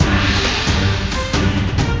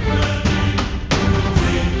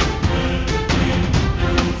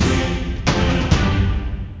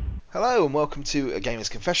and welcome to a Gamers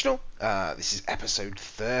Confessional. This is episode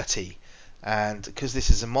 30, and because this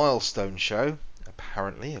is a milestone show,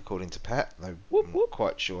 apparently, according to Pet, though Whoop I'm not whoop.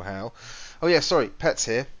 quite sure how. Oh yeah, sorry, Pet's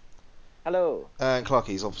here, Hello. and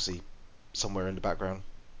Clarky's obviously somewhere in the background.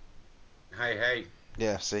 Hey, hey.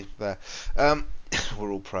 Yeah, see, there. Um,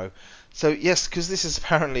 we're all pro. So yes, because this is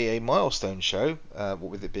apparently a milestone show, what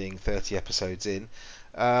with it being 30 episodes in,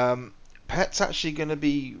 Pet's actually going to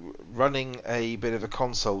be running a bit of a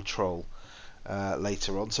console troll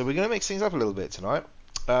later on. So we're going to mix things up a little bit tonight.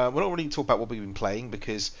 We're not really talk about what we've been playing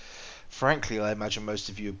because, frankly, I imagine most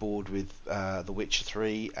of you are bored with The Witcher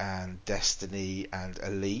 3 and Destiny and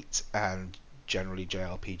Elite and generally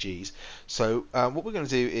JRPGs. So what we're going to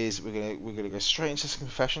do is we're going to go straight into some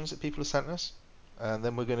confessions that people have sent us, and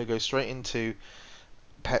then we're going to go straight into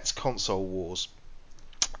Pet's console wars.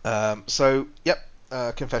 Yep,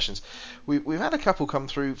 confessions. We've had a couple come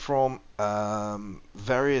through from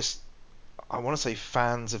various, I want to say,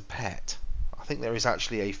 fans of Pet. I think there is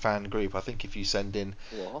actually a fan group. I think if you send in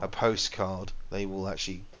a What? postcard, they will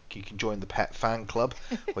actually, you can join the Pet fan club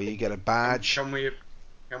where you get a Can, badge. can we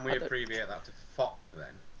can we I don't. abbreviate that to FOP then?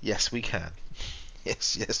 Yes, we can.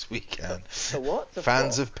 Yes, we To, can. to what? To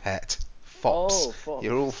Fans fop? of Pet. Fops. Oh,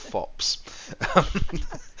 You're all fops. fops. I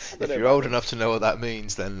don't If know you're about old them. enough to know what that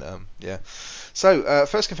means, then yeah. So,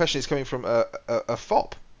 first confession is coming from a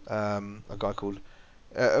fop, a guy called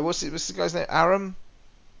what's the guy's name? Aram.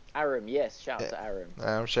 Aram, yes. Shout out Yeah, to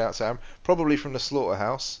Aram. Shout out to Aram. Probably from the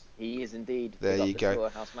slaughterhouse. He is indeed. There Big you up the go.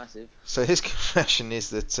 slaughterhouse massive. So his confession is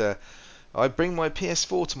that I bring my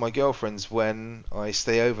PS4 to my girlfriend's when I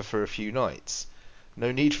stay over for a few nights.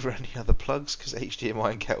 No need for any other plugs because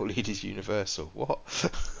HDMI and kettle lead is universal. What?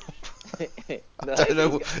 I No, don't he's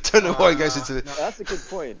know. got. Don't know why he goes into. No. That's a good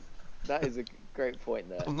point. That is a great point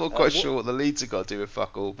there. I'm not quite What? sure what the leads have got to do with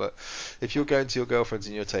fuck all, but if you're going to your girlfriend's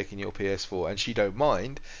and you're taking your PS4 and she don't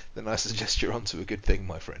mind, then I suggest you're onto a good thing,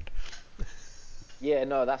 my friend. Yeah,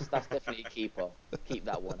 no, that's definitely a keeper. Keep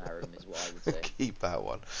that one, Aram, is what I would say. Keep that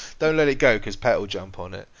one. Don't let it go because Pet will jump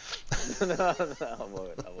on it. No, no, I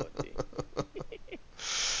won't. I won't do.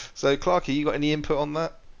 So, Clarky, you got any input on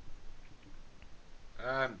that?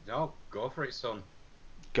 No, go for it, son.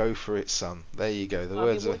 Go for it, son. There you go. The I mean,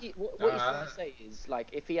 words what are. what he's trying Uh, to say is like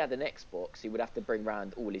if he had an Xbox, he would have to bring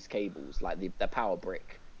around all his cables, like the power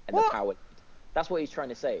brick and the What? power. That's what he's trying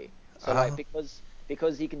to say. So like Uh,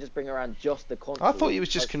 because he can just bring around just the I thought console. he was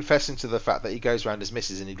just confessing to the fact that he goes around his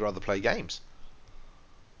missus and he'd rather play games.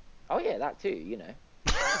 Oh yeah, that too. You know,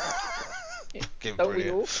 Fucking don't we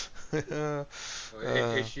brilliant. all? Uh,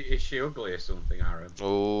 is she ugly or something, Aaron?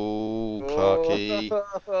 oh, Clarky.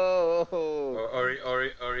 Oh,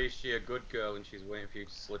 Or is she a good girl and she's waiting for you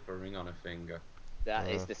to slip a ring on her finger? that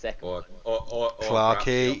is Uh, the second one. Or perhaps the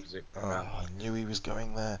Clarky. opposite Oh, way around. I knew he was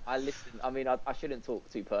going there. I listen. I mean, I shouldn't talk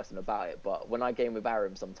too personal about it, but when I game with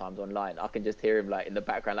Aram sometimes online, I can just hear him like in the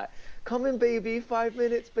background, like, "Come in, baby, 5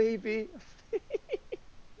 minutes, baby."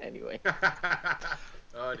 Anyway.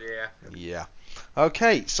 Oh dear. Yeah.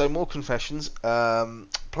 Okay, so more confessions.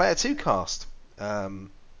 Player 2 cast.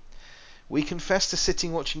 Um, we confess to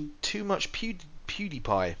sitting watching too much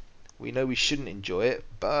PewDiePie. We know we shouldn't enjoy it,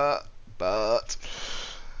 but That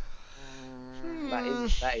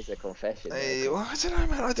is hmm, that is a confession there. well, I don't know,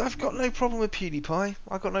 man. I've got no problem with PewDiePie.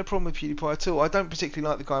 I've got no problem with PewDiePie at all. I don't particularly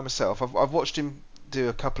like the guy myself. I've watched him do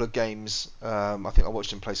a couple of games. I think I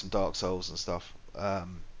watched him play some Dark Souls and stuff.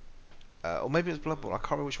 Or maybe it was Bloodborne. I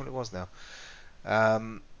can't remember which one it was now.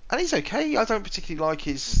 And he's okay. I don't particularly like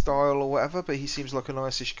his style or whatever, but he seems like a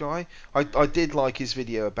nice-ish guy. I did like his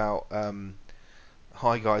video about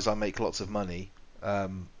hi guys, I make lots of money.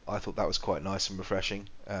 I thought that was quite nice and refreshing.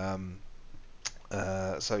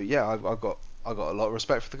 So yeah, I got a lot of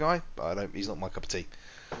respect for the guy, but I don't. He's not my cup of tea.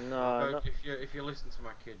 No, no. If you listen to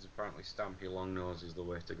my kids, apparently Stampy Longnose is the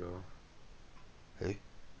way to go. Who?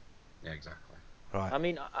 Yeah, exactly. Right. I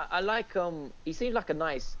mean, I like he seems like a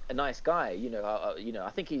nice guy. I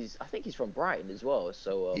think he's from Brighton as well.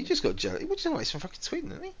 So He just got jealous. What do you know? He's from fucking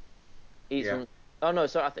Sweden, isn't he? he's Yeah. from. Oh no,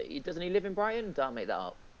 so I think doesn't he live in Brighton? Did I make that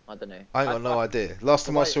up? I don't know. I ain't I, got I no idea. Last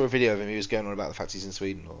time because I I saw a video of him, he was going on about the fact he's in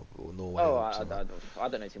Sweden or Norway oh or something. I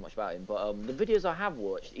don't know too much about him, but the videos I have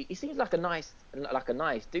watched, he seems like a nice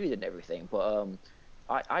dude and everything. But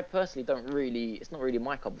I personally don't really. It's not really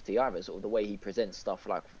my cup of tea either. Sort of the way he presents stuff,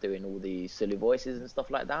 like doing all the silly voices and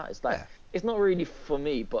stuff like that. It's like Yeah. it's not really for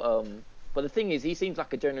me. But the thing is, he seems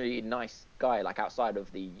like a generally nice guy. Like outside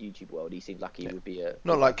of the YouTube world, he seems like he Yeah. would be a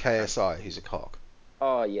Not good like guy. KSI, who's a cock.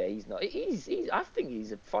 Oh yeah, he's not. He's. I think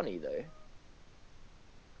he's funny though.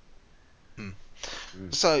 Hmm.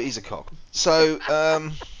 Mm. So he's a cock. So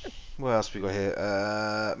What else we got here?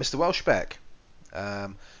 Mr. Welshbeck.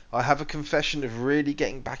 Um, I have a confession of really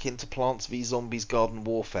getting back into Plants v Zombies Garden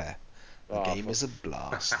Warfare. The Oh, game is a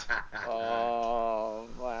blast. oh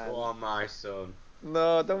Go man. on, my son.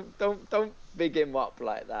 No, don't big him up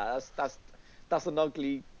like that. That's an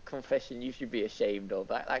ugly confession you should be ashamed of.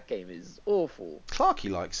 That game is awful. Clarky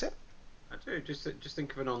likes it. I do. Just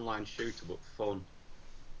think of an online shooter, but fun.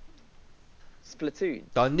 Splatoon.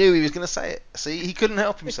 I knew he was going to say it. See, he couldn't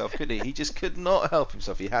help himself, could he? He just could not help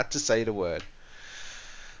himself. He had to say the word.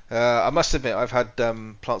 I must admit, I've had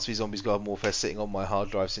Plants v Zombies Garden Warfare sitting on my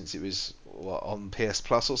hard drive since it was on PS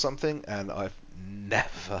Plus or something, and I've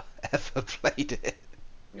never ever played it.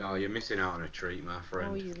 Oh, you're missing out on a treat, my No,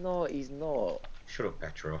 friend. he's not. He's not. Shut up,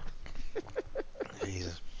 Petro.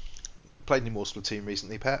 Jesus. Played any more Splatoon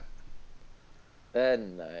recently, Pat? No,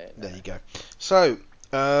 There no. you go. So,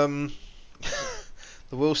 the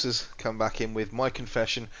Wilsons come back in with my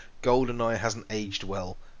confession: GoldenEye hasn't aged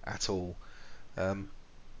well at all. Um,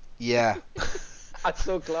 yeah, I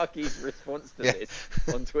saw Clarky's response to yeah, this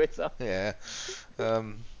on Twitter. yeah,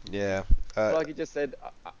 yeah. Uh, Clarky just said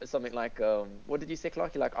something like, "What did you say,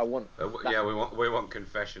 Clarky? Like, I want that." Yeah, we want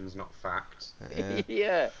confessions, not facts. yeah.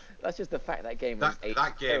 Yeah, that's just the fact that game has aged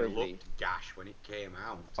That game terribly. looked gash when it came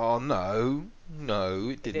out. Oh no, no,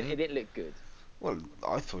 it It didn't. It didn't. didn't look good. Well,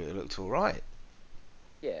 I thought it looked all right.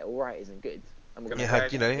 Yeah, all right isn't good. I'm not gonna It say had,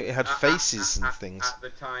 Compared that, it but had faces and things. at the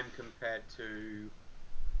time, compared to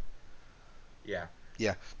yeah,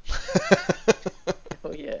 Yeah.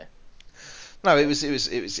 oh yeah. No, Uh, it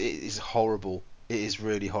is horrible. It is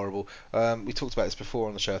really horrible. We talked about this before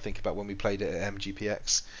on the show. I think about when we played it at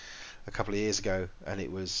MGPX a couple of years ago, and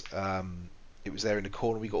it was there in the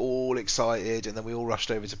corner. We got all excited, and then we all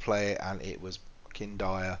rushed over to play it, and it was fucking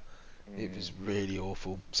dire. It was mm, really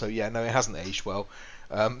awful. So yeah, no, it hasn't aged well.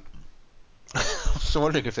 Um, I was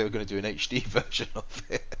wondering if they were going to do an HD version of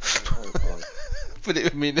it, oh god. but it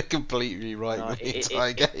would mean a complete rewrite No, of the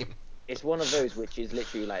entire game. it's one of those which is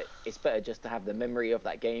literally like it's better just to have the memory of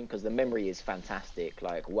that game because the memory is fantastic.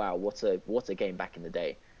 Like wow, what a game back in the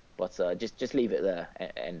day. But just leave it there.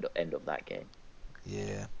 End of that game.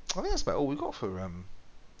 Yeah, I think that's about all we got for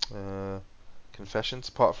uh, confessions,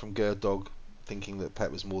 apart from Gerd Dog thinking that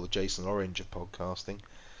Pet was more the Jason Orange of podcasting.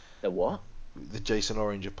 The what? The Jason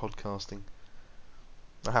Orange of podcasting.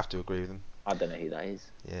 I have to agree with him. I don't know who that is.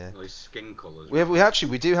 Yeah. well, his skin colours.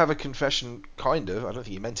 We do have a confession, kind of. I don't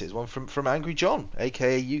think you meant it. It's one from Angry John,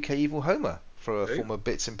 aka UK Evil Homer, for a Who? former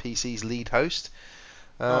Bits and PC's lead host.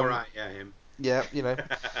 Oh Um, right, yeah, him. yeah,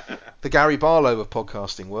 the Gary Barlow of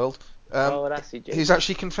podcasting world. Um, Oh, that's who who's Jason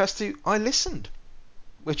actually is. confessed to I listened,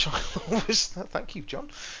 which I always thank you,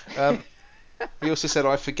 John. Um, He also said,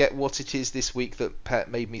 I forget what it is this week that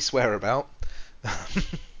Pet made me swear about.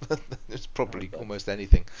 It's Oh probably god. almost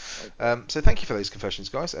anything. Oh god. So thank you for those confessions,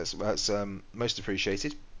 guys. That's most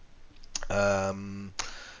appreciated. Um,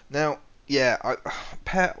 now, yeah,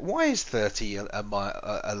 Pet, why is 30 a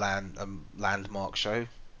landmark show? Is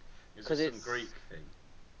Because this some it's Greek thing?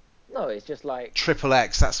 no, it's just like Triple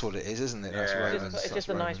X, that's what it is, isn't it? That's Yeah, Romans. it's That's just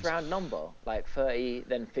a nice Romans. round number, like 30,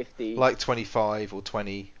 then 50. Like 25 or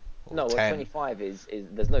 20 or No, well, 10. 25 is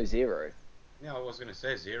there's no zero. yeah. I was gonna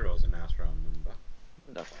say zero's a nice round number.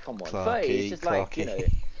 No, come on, 30 is Clarky, just like,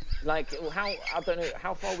 Clarky. like how I don't know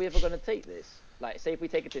how far are we ever going to take this. Like, say if we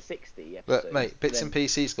take it to 60 But episodes, mate, Bits and then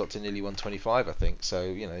PC's got to nearly 125, I think.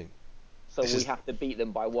 So so this we is have to beat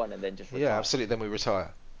them by one and then just yeah, retire. absolutely. Then we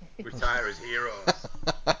retire. Retire as heroes.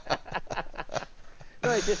 No,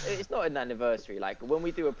 it's not an anniversary. Like when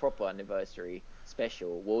we do a proper anniversary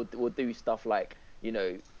special, we'll do stuff like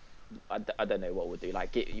I don't know what we'll do,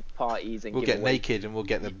 like get parties and We'll get giveaways. naked and we'll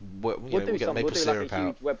get We'll do we'll get the some. We'll maple do like a syrup out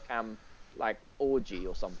huge webcam like orgy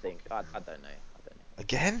or something. I don't know. I don't know.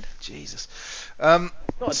 again. Jesus. Not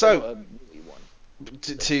So a naughty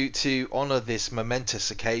one. to honour this momentous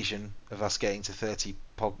occasion of us getting to 30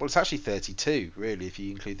 well, it's actually 32 really if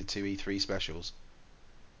you include the two E3 specials.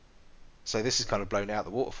 So this is kind of blown out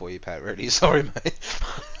the water for you, Pat. Really, sorry, mate.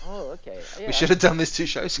 Oh, okay. We Yeah, should have done this 2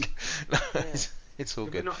 shows ago. No, yeah. it's all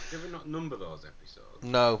good. Did we not number those episodes?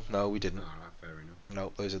 No, no, we All didn't. right, fair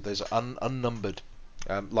enough. No, those are unnumbered.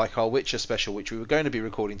 Like our Witcher special, which we were going to be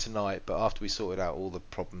recording tonight, but after we sorted out all the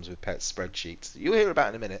problems with Pet's spreadsheets, you'll hear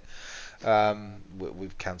about in a minute.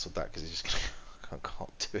 We've cancelled that because it's just I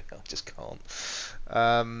can't do it. I just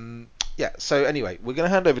can't. Yeah. So anyway, we're going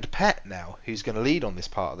to hand over to Pet now, who's going to lead on this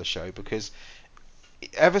part of the show because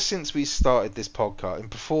ever since we started this podcast, and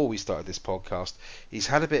before we started this podcast, he's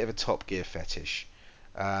had a bit of a Top Gear fetish.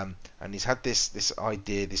 And he's had this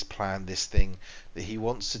idea, this plan, this thing that he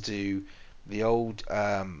wants to do the old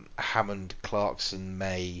Hammond Clarkson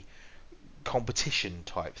May competition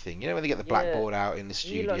type thing. You know when they get the Yeah, blackboard out in the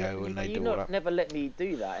you lot, studio and they you do all not that. never let me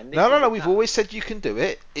do that, and No, this no, is no. it We've now. always said you can do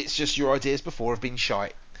it. It's just your ideas before have been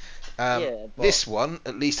shite. Yeah, but This one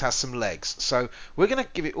at least has some legs. So we're gonna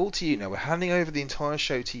give it all to you now. We're handing over the entire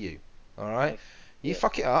show to you. All right. okay, You yeah,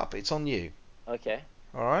 fuck it up, it's on you. okay.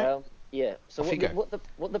 All right. Yeah. So Off you what the go.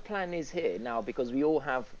 what the plan is here now, because we all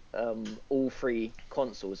have all three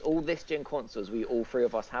consoles, all this gen consoles, we all three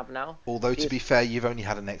of us have now. Although to be PS, fair, you've only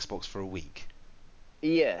had an Xbox for a week.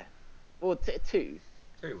 yeah, well, two,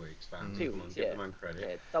 2 weeks, fans. Mm. 2 weeks, Give the yeah, man credit.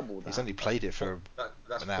 yeah, double He's that. only played it for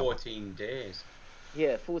That's an hour. 14 days.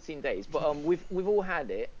 Yeah, 14 days. But we've all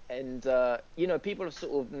had it, and you know, people have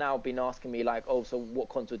sort of now been asking me like, oh, so what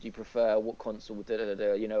console do you prefer? What console? Da, da, da,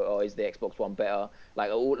 da, you know, oh, is the Xbox One better?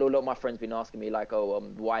 Like, a lot of my friends been asking me like, oh,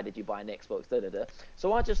 why did you buy an Xbox? Da, da, da.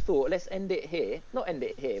 So I just thought, let's end it here. Not end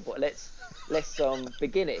it here, but let's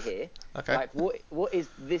begin it here. Okay. Like, what is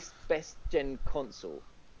this best gen console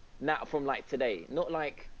now from like today? Not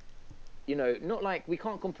like, you know, not like we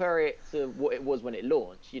can't compare it to what it was when it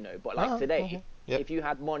launched, you know, but like Oh, today, okay. Yep. if you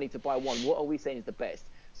had money to buy one, what are we saying is the best?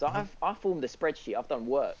 So Mhm. I formed a spreadsheet. I've done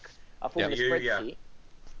work. I formed Yep. a Yeah. spreadsheet,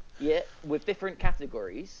 yeah, with different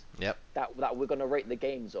categories Yep. that we're gonna rate the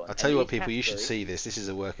games on, I tell and you what, each people, you should category, see this. This is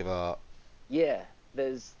a work of art yeah,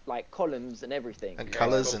 there's like columns and everything. and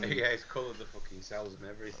colours Yeah, and it's coloured the fucking cells and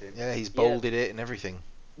everything. yeah, he's Yeah, bolded it and everything.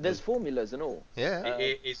 there's There's formulas and all. yeah,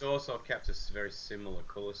 It's also kept a very similar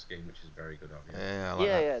colour scheme, which is very good of you. yeah, I like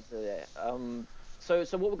Yeah, that. yeah, yeah. So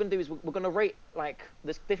what we're gonna do is we're gonna rate like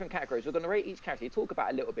there's different categories. We're gonna rate each category, talk about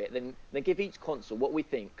it a little bit, then give each console what we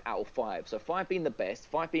think out of five. So five being the best,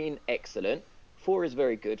 five being excellent, four is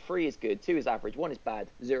very good, three is good, two is average, one is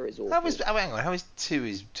bad, zero is How is awful. oh, hang on? How is two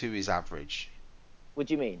is average? What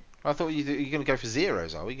do you mean? I thought you're going to go for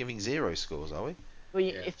zeros. Are we giving zero scores? Are we? Well,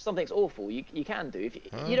 Yeah. if something's awful, you can do. If you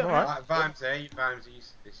All don't right. have Right, to. Vimesy,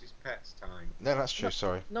 this is pets time. No, that's No, true.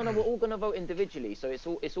 Sorry. no, we're all gonna vote individually, so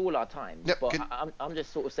it's all our times. Yep. But Good. I'm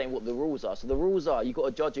just sort of saying what the rules are. So the rules are you got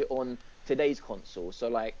to judge it on today's console. So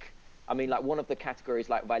like, I mean, like one of the categories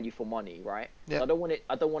like value for money, right? So Yep.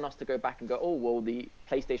 I don't want us to go back and go, oh well, the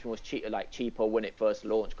PlayStation was cheaper when it first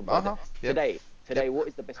launched Uh compared to huh. Yep. today. Yep. What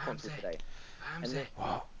is the best console Vimesy, today? And Vimesy, then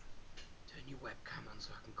What? turn your webcam on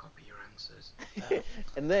so I can copy your answers.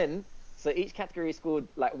 and then so each category is scored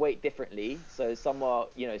like weight differently. So some are,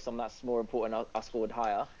 you know, some that's more important are scored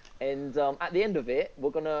higher. And at the end of it,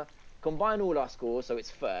 we're gonna combine all our scores so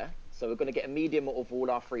it's fair. So we're gonna get a medium of all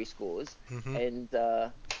our three scores, Mhm. and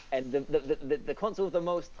the console with the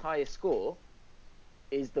most highest score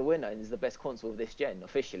is the winner and is the best console of this gen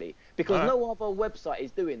officially All because right. no other website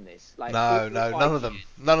is doing this. Like No, all no, none of arguing. them.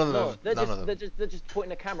 None of them No, have. None of them. they're just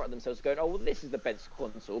pointing a camera at themselves, going, "Oh, well, this is the best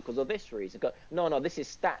console because of this reason." Go, no, no, this is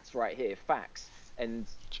stats right here, facts, and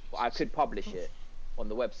I Jesus. could publish it on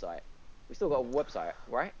the website. We still got a website,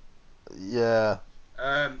 right? Yeah.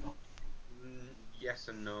 Um, yes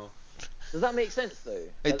and no. Does that make sense though?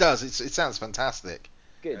 It does. It sounds fantastic.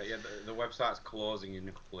 Good. Yeah, the website's closing in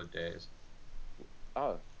a couple of days.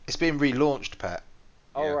 Oh, It's being relaunched, Pat.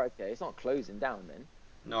 oh, Yeah. right, okay. It's not closing down then.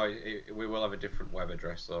 No, we will have a different web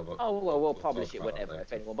address though, but Oh well, we'll we'll talk publish it about that whenever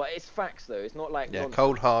if later. anyone. But it's facts though. It's not like Yeah.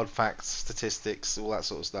 Cold nonsense. hard facts, statistics, all that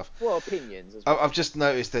sort of stuff. Well, opinions as I've well. just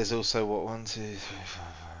noticed there's also what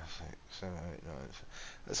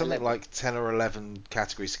something 11. like 10 or 11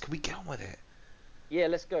 categories. Can we get on with it? Yeah,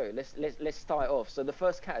 let's go. Let's start it off. So the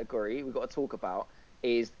first category we've got to talk about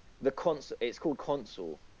is the console. It's called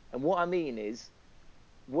console, and what I mean is,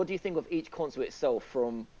 what do you think of each console itself,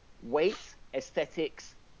 from weight,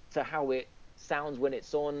 aesthetics, to how it sounds when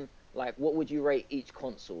it's on? Like, what would you rate each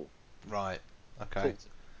console? Right. Okay. Talk to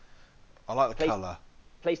I like the Play, colour.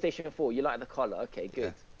 PlayStation 4. You like the color? Okay, Yeah.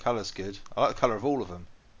 good. Colour's good. I like the colour of all of them.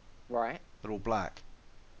 Right. They're all black.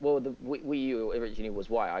 Well, the Wii U originally was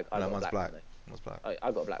white. I No, got a mine's black one black. though. Mine's black.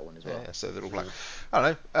 I got a black one as Yeah, well. yeah, so they're all black. Mm. I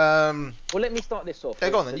don't know. Well, let me start this off. Yeah,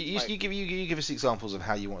 So, go on then. so You like, give us examples of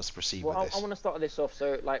how you want us to proceed with well, I this. want to start this off.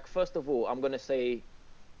 So, like, first of all, I'm gonna say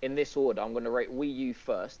in this order, I'm going to rate Wii U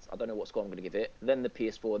first. I don't know what score I'm going to give it. Then the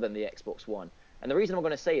PS4, then the Xbox One. And the reason I'm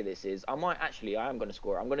going to say this is I am going to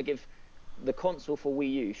score it. I'm going to give the console for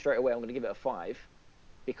Wii U straight away. I'm going to give it a 5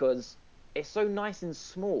 because it's so nice and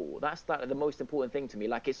small. That's the most important thing to me.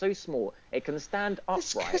 Like, it's so small. It can stand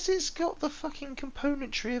It's upright. because it's got the fucking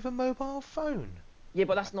componentry of a mobile phone. Yeah,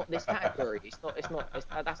 but that's not this category.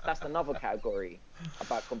 That's another category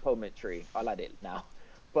about componentry. I'll add it now.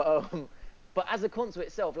 But but as a console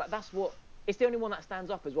itself, like that's what it's the only one that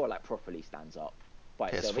stands up as well, like properly stands up by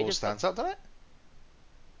itself. It PS4 just stands up, doesn't it?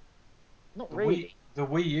 not The Wii really. the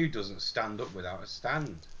Wii U doesn't stand up without a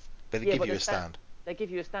stand. Better Yeah, give but you a stand. They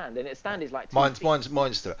give you a stand, and its stand is like two Mine's feet. mine's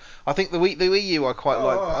mine's still. I think the Wii U I quite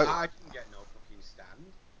like. Oh, I didn't get no fucking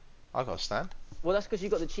stand. I got a stand. Well, that's because you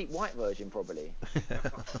got the cheap white version, probably.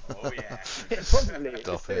 Oh yeah. Probably,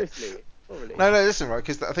 Stop it. seriously, probably. No, listen, right,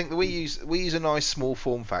 because I think the Wii U's a nice small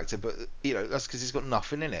form factor, but that's because it's got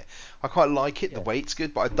nothing in it. I quite like it. The Yeah, weight's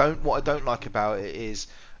good, but I don't. What I don't like about it is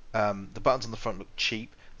the buttons on the front look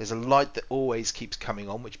cheap. There's a light that always keeps coming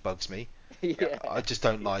on, which bugs me. yeah. I just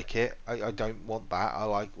don't Yeah. like it. I don't want that. I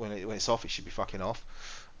like when it's off, it should be fucking off.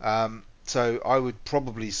 So I would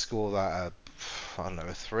probably score that I don't know,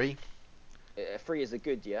 a 3. Free is a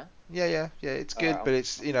good, yeah. Yeah. It's All right, good, but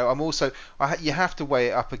it's I'm also you have to weigh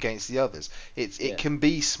it up against the others. It yeah, can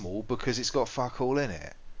be small because it's got fuck all in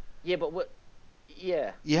it. yeah. But what?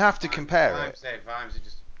 Yeah, You have to compare it. Vimes are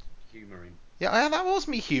just humouring. Yeah, that was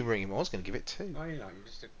me humouring him. I was going to give it 2. No, you're not. You're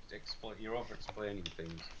just you're over explaining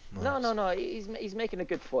things. no, no, Nice. no. He's making a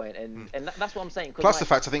good point, Mm. and that's what I'm saying. Because Plus the like,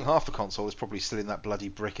 fact I think half the console is probably still in that bloody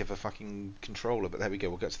brick of a fucking controller. But there we go.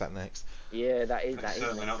 We'll get to that next. yeah, It's that is a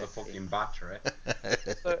certainly not the necessity. fucking battery.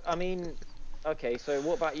 So I mean, okay. So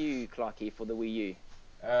what about you, Clarky, for the Wii U?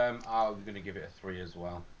 I'm gonna give it a 3 as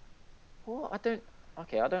well. What? I don't.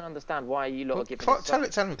 Okay, I don't understand why you lot Well, are giving it tell such.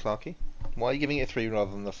 it, tell me, Clarky. Why are you giving it a 3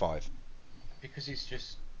 rather than the 5? Because it's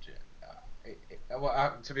just.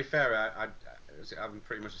 Well, to be fair, I'm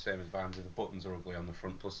pretty much the same as Vans. The buttons are ugly on the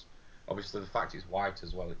front. Plus, obviously, the fact it's white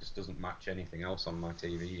as well, it just doesn't match anything else on my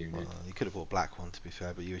TV Well, unit. you could have bought a black one to be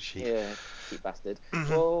fair, but you were cheap. Yeah, cheap bastard. Mhm.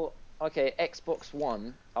 Well, okay, Xbox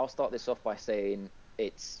One. I'll start this off by saying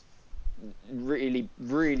it's really,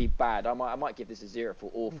 really bad. I might give this a 0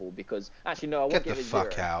 for awful because actually no, I won't Get the give it a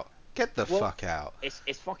fuck 0. out. Get the Well, fuck out.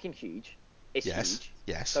 it's fucking huge. It's Yes, huge.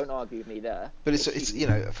 yes. Don't argue with me there. But It's it's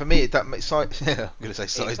huge. for me that makes size. I'm gonna say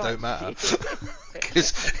It's size like don't matter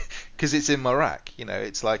because it's in my rack.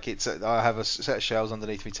 It's like I have a set of shelves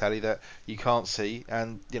underneath my telly that you can't see,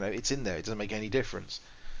 and it's in there. It doesn't make any difference.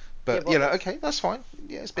 yeah, But but okay, that's fine.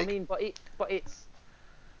 Yeah, it's I big. mean, but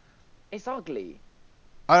it's ugly.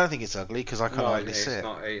 I don't think it's ugly because I can No, hardly see it's it.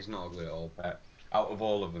 not. It's not ugly at all. But out of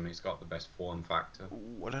all of them, it's got the best form factor.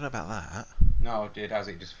 Ooh, I don't know about that. No, it has.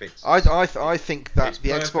 It just fits. I think that It's the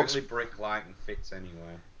Xbox. perfectly brick-like and fits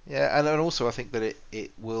anywhere. Yeah, and also I think that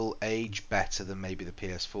it will age better than maybe the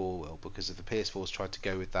PS4 will because if the PS4's tried to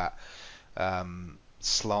go with that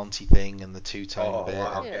slanty thing and the two-tone Oh, well, bit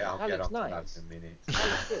and Yeah, I'll that get looks onto that in nice. a minute. That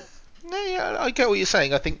looks good. no, yeah, I get what you're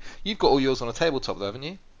saying. I think you've got all yours on a tabletop, though, haven't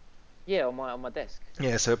you? Yeah, on my desk.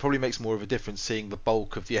 Yeah, so it probably makes more of a difference seeing the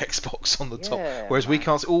bulk of the Xbox on the top, Yeah, whereas we man.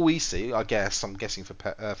 can't. All we see, I guess, I'm guessing for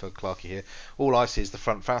Clarky here, all I see is the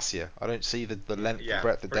front fascia. I don't see the length, the Yeah,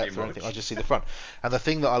 breadth, the pretty depth, or anything. I much. just see the front. And the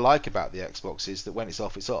thing that I like about the Xbox is that when it's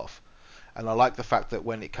off, it's off. And I like the fact that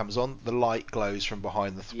when it comes on, the light glows from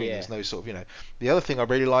behind the screen. Yeah, There's no sort of. The other thing I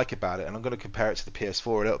really like about it, and I'm going to compare it to the PS4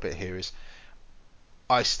 a little bit here, is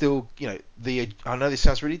I still, I know this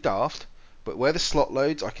sounds really daft, but where the slot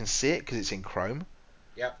loads, I can see it because it's in Chrome.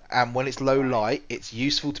 Yep. And when it's low Right. light, it's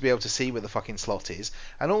useful to be able to see where the fucking slot is.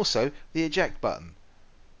 And also the eject button,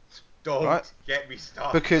 right? Don't get me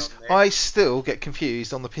started Because on I this. still get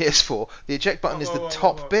confused on the PS4. The eject Whoa, button is whoa, the whoa, whoa,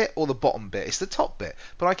 top whoa. bit or the bottom bit. It's the top bit,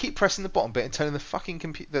 but I keep pressing the bottom bit and turning the fucking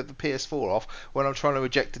the PS4 off when I'm trying to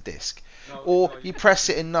eject a disc. No, Or no, you press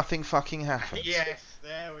you it and nothing fucking happens. yes,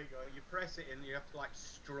 there we go. You press it and you have to like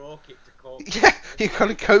stroke it to coax it Yeah, into the you're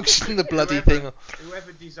kind of screen. coaxing the bloody Whoever thing.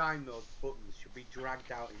 whoever designed those buttons should be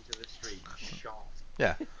dragged out into the street and shot.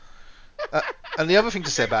 Yeah. Uh, and the other thing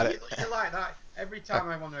to say about it. You like that? Every time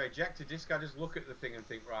I want to eject a disc, I just look at the thing and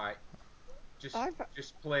think, right, just I've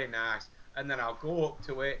just play nice, and then I'll go up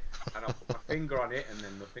to it and I'll put my finger on it, and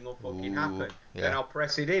then nothing will fucking Ooh, happen. Then yeah. I'll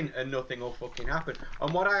press it in, and nothing will fucking happen.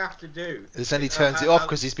 And what I have to do This then he is turns it off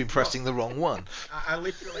because he's been no, pressing the wrong one. I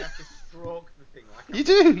literally have to stroke the thing like You I'm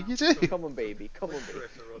do, looking you after do. some come on, baby, come on, baby.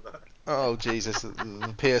 clitoris or other. Oh Jesus, the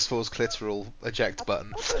PS4's clitoral I, eject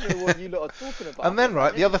button. I don't know what you lot are talking about. And I've got then my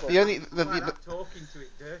right, head the bobbing. only I like that talking to it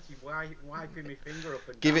dirty, wiping my finger up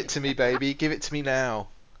and give down it on to me, it. baby, give it to me now.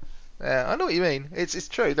 Yeah, I know what you mean. It's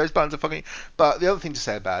true. Those buttons are fucking. But the other thing to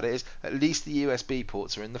say about it is, at least the USB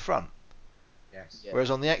ports are in the front, Yes. Yeah. whereas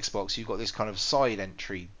on the Xbox you've got this kind of side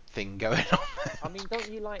entry thing going on. I mean, don't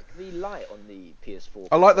you like the light on the PS4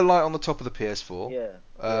 I like the controller? light on the top of the PS4. Yeah,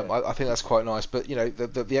 yeah. I think that's quite nice. But the What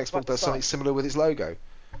Xbox about the does something sun? similar with its logo.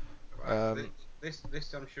 Right. Um, This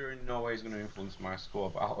I'm sure in no way is going to influence my score,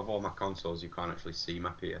 but out of all my consoles, you can't actually see my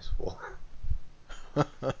PS4.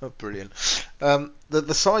 Brilliant.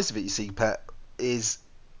 The size of it, you see, Pet, is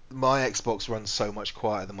my Xbox runs so much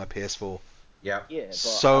quieter than my PS4. Yeah. Yeah, but I mean,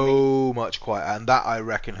 So much quieter, and that I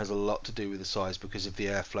reckon has a lot to do with the size because of the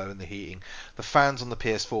airflow and the heating. The fans on the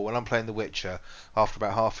PS4 when I'm playing The Witcher, after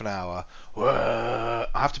about half an hour, I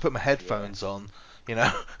have to put my yeah, headphones on, you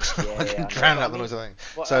know, so yeah, I yeah, can I know. drown But I out the mean, noise of things.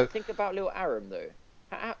 but So, think about little Aram though.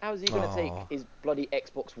 How's he gonna take oh, his bloody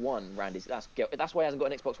Xbox One round his? That's why he hasn't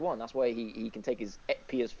got an Xbox One. That's why he can take his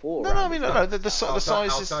PS4 no, no, I around mean, his no, no, Well, the house.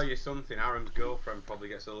 size I'll is. tell you something. Aaron's girlfriend probably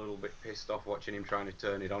gets a little bit pissed off watching him trying to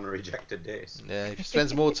turn it on a rejected disc. Yeah, if he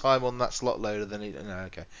spends more time on that slot loader than he. No,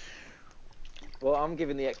 okay. Well, I'm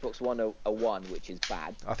giving the Xbox One a one, which is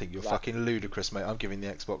bad. I think you're Like fucking ludicrous, mate. I'm giving the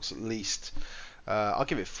Xbox at least. I'll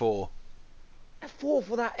give it 4. a four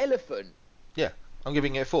for that elephant. Yeah, I'm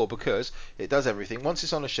giving it 4 because it does everything. Once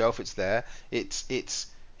it's on a shelf, it's there. It's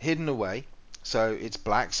hidden away, so it's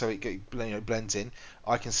black, so blends in.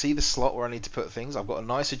 I can see the slot where I need to put things. I've got a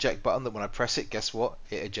nice eject button that when I press it, guess what?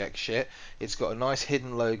 It ejects shit. It's got a nice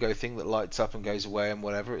hidden logo thing that lights up and goes away and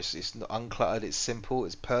whatever. It's uncluttered. It's simple.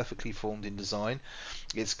 It's perfectly formed in design.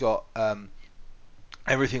 It's got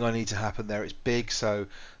everything I need to happen there. It's big, so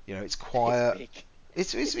it's It's quiet. big.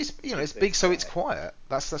 It's It's so big, so it's quiet. quiet.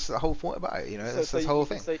 That's the whole point about it. So That's so the whole you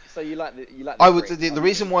thing. so you like the I would brick. the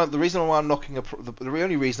reason Okay. why I'm knocking the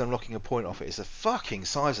only reason I'm knocking a point off it is the fucking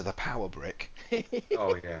size of the power brick,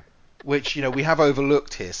 Oh yeah. which we have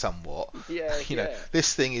overlooked here somewhat. Yeah, yeah.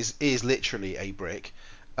 This thing is literally a brick.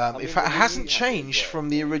 I In mean, fact, the it Wii hasn't U has it as changed well, from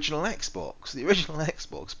the so original Xbox. The original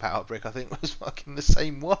Xbox power brick, I think, was fucking the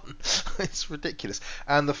same one. It's ridiculous,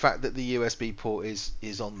 and the fact that the USB port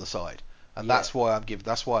is on the side, and yeah. that's why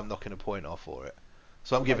I'm knocking a point off for it.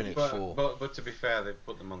 So I'm What about giving you? it But 4. but but to be fair, they've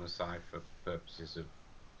put them on the side for purposes of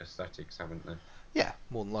aesthetics, haven't they? Yeah,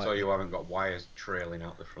 more than So likely. you haven't got wires trailing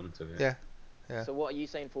out the front of it. Yeah, yeah. So what are you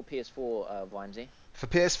saying for PS4, Vimesy? For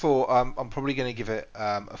PS4, I'm probably going to give it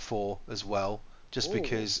a 4 as well, just Oh,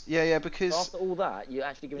 because, so after all that, you're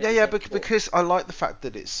actually giving it the yeah, same score? because I like the fact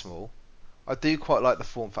that it's small. I do quite like the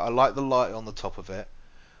form factor. I like the light on the top of it,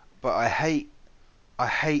 but I hate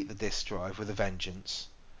the disk drive with a vengeance.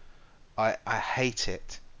 I hate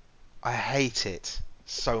it. I hate it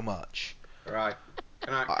so much. Right. I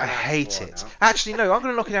Can I have the hate floor it. now? Actually, no, I'm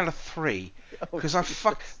going to knock it down to 3 Oh because I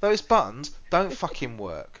fuck Jesus! those buttons don't fucking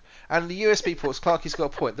work. And the USB ports, Clarky's got a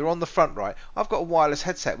point. They're on the front right. I've got a wireless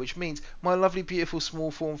headset, which means my lovely, beautiful,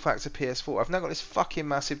 small form factor PS4. I've now got this fucking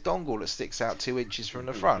massive dongle that sticks out 2 inches from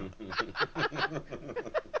the front.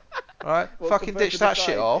 Right, Well, fucking compared ditch to the that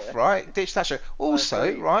shit side, off, yeah. right? Ditch that shit. I Also,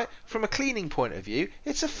 agree. right, from a cleaning point of view,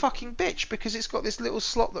 it's a fucking bitch because it's got this little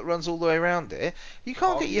slot that runs all the way around it. You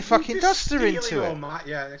can't Oh, get your you're fucking just duster stealing into all it. my.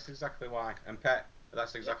 Yeah, that's exactly why. And Pet,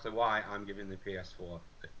 that's Yeah. exactly why I'm giving the PS4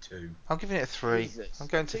 a 2. I'm giving it a 3. I'm Jesus, a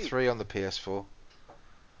going to two, 3 on the PS4.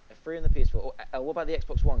 a three on the PS4. What about the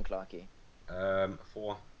Xbox One, Clarky?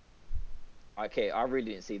 4. Okay, I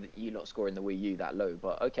really didn't see that you not scoring the Wii U that low,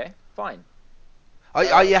 but okay, fine. You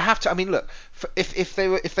Um, have to. I mean, look, if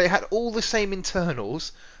they had all the same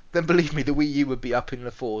internals, then believe me, the Wii U would be up in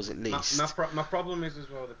the 4s at least. My problem is as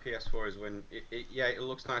well with the PS4 is when it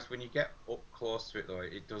looks nice when you get up close to it though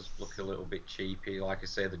it does look a little bit cheapy, like I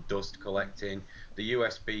say, the dust collecting, the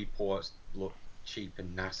USB ports look cheap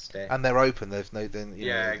and nasty. And they're open. There's no then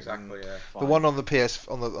Yeah, exactly. Yeah. the one fine. on the PS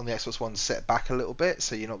on the Xbox One set back a little bit,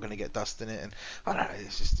 so you're not going to get dust in it. And I don't know.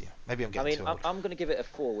 It's just maybe I'm I getting mean, too I'm old. I'm gonna give it a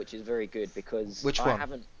four, which is very good because Which I one?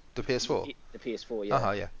 haven't The PS4. the PS4, Uh yeah,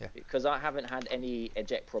 huh. Yeah. Yeah. because I haven't had any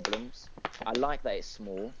eject problems. I like that it's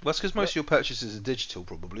small. Well, that's because most Re- of your purchases are digital,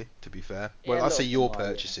 probably. To be fair. yeah, Well, a I lot say of them your are, yeah.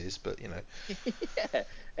 purchases, but Yeah,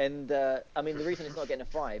 and I mean the reason it's not getting a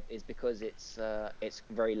five is because it's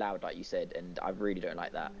very loud, like you said, and I really don't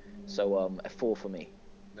like that. So a four for me.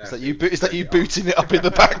 There, so you just Is that turned you it off. booting it up in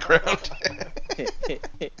the background?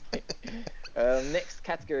 Next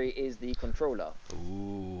category is the controller.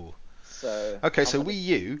 Ooh. So Okay, I'm so gonna. Wii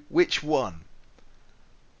U, which one?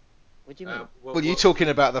 What do you mean? Well, you talking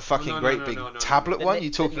about the well, fucking great big no. tablet The one? ne- You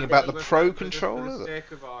the talking the, about the the For the Pro for the controller?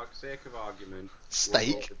 sake of argument, we'll go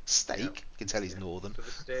Steak, with yeah steak. You can tell he's yeah. northern. For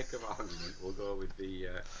the sake of argument, we'll go with the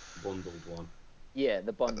bundled one. Yeah,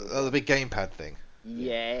 the bundled The one. big gamepad thing.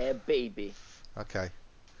 Yeah. Yeah, baby. Okay.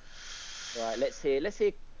 Right, let's hear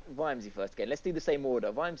Vimesy first again. Let's do the same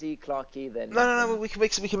order. Vimesy, Clarky, No, then no, no. then We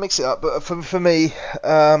can mix it up. But for me,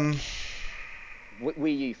 um,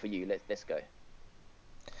 Wii U for you. Let's go.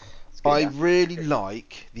 Let's get it I down to really three.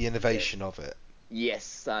 like the Yeah. innovation of it, Yes,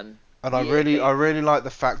 son. and Yeah, I baby. really like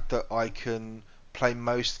the fact that I can play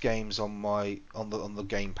most games on on the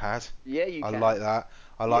gamepad. Yeah, you I can. like that.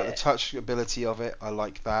 I like the Yeah. touch ability of it. I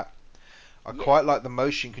like that. I Yeah. quite like the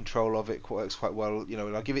motion control of it. Works quite well.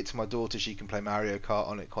 When I give it to my daughter, she can play Mario Kart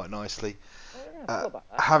on it quite nicely. Yeah, I forgot about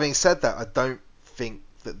that. Having said that, I don't think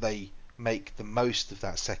that they make the most of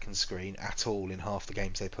that second screen at all in half the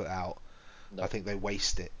games they put out. I No. think they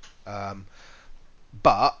waste it. Um,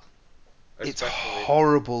 but it's Especially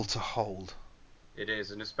horrible to hold. it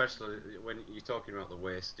is, and especially when you're talking about the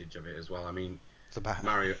wastage of it as well. I mean, The ba-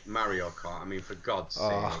 Mario Kart. I mean, for God's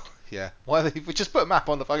oh sake. yeah, why they we just put a map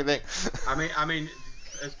on the fucking thing? I mean,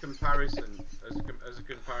 as comparison, as a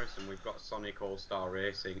comparison, we've got Sonic All Star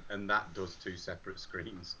Racing, and that does two separate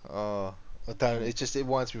screens. Oh, I don't. Mm. It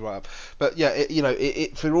winds me right up. But yeah,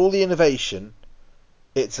 for all the innovation,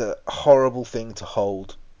 it's a horrible thing to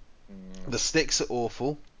hold. Mm. The sticks are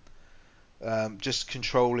awful. Just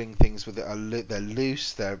controlling things with it they're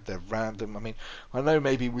loose, they're random. I mean, I know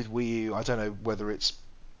maybe with Wii U, I don't know whether it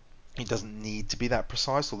doesn't need to be that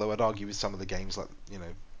precise. Although I'd argue with some of the games, like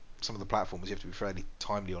some of the platforms, you have to be fairly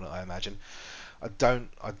timely on it. I imagine.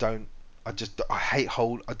 I hate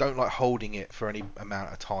hold. I don't like holding it for any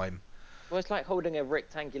amount of time. Well, it's like holding a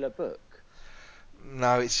rectangular book,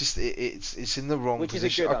 No, it's just it's in the wrong which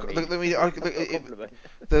isn't position. good. I mean, that's not a compliment.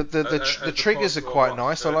 The As triggers opposed are to a quite what,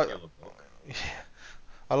 nice. circular book.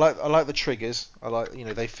 I like the triggers. I like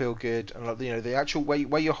they feel good, and like, the actual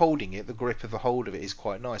way you're holding it, the grip of the hold of it is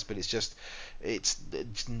quite nice. But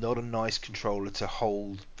it's not a nice controller to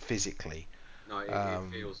hold physically. No, it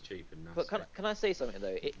Um, feels cheap and But nasty. can I say something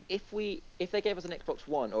though? If they gave us an Xbox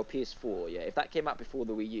One or a PS4, yeah, if that came out before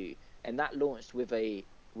the Wii U and that launched with a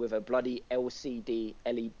bloody LCD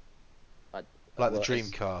LED, like the well,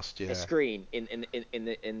 Dreamcast, a yeah. screen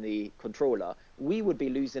in the controller, we would be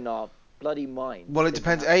losing our bloody minds Well, it thinking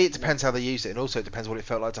depends. how It depends how mental. they use it, and also it depends what it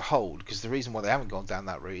felt like to hold. Because the reason why they haven't gone down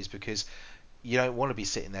that route is because you don't want to be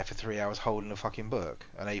sitting there for 3 hours holding a fucking book,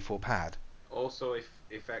 an A4 pad. Also,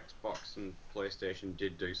 if Xbox and PlayStation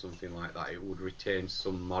did do something like that, it would retain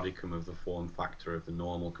some modicum of the form factor of the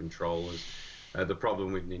normal controllers. The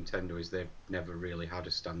problem with Nintendo is they've never really had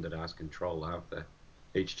a standardized controller, have they?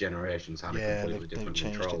 Each generation's had a Yeah, completely they've different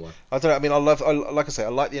changed it. controller. I don't know. I mean, like I say, I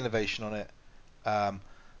like the innovation on it. Um,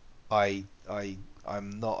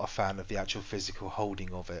 I'm not a fan of the actual physical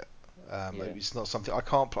holding of it. Yeah. It's not something I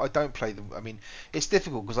can't. I don't play them. I mean, it's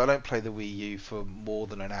difficult because I don't play the Wii U for more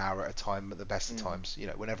than an hour at a time. At the best of Mm. times,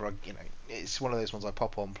 whenever it's one of those ones I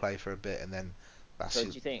pop on, play for a bit, and then So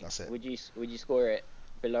do you think that's it. would you score it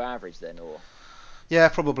below average then or? Yeah,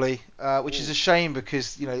 probably. Which is a Ooh, shame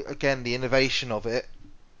because again, the innovation of it,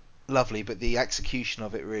 lovely, but the execution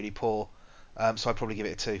of it really poor. So I'd probably give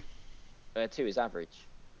it a two. two is average.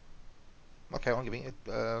 Okay, I'm giving it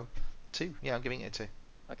two. Yeah, I'm giving it a two.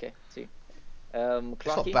 Okay, two.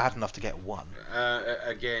 It's not Clarky? bad enough to get one.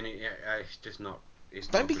 Again, it's just not. It's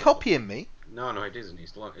Don't not be good for. copying me. No, no, it isn't.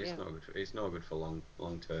 It's Yeah. not good. It's not good for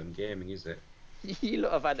long term gaming, is it? You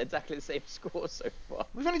lot have had exactly the same score so far.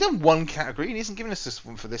 We've only done one category, and he hasn't given us this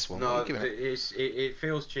one for this one. What are you No, giving it? it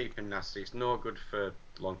feels cheap and nasty. It's no good for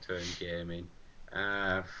long term gaming.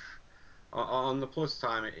 Uh, on the plus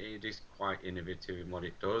time, it is quite innovative in what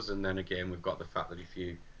it does. And then again, we've got the fact that if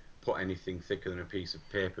you put anything thicker than a piece of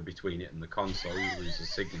paper between it and the console, you lose the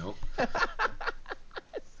signal.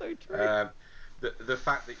 It's so true. Um, the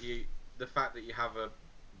fact that you have a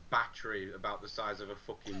battery about the size of a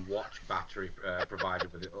fucking watch battery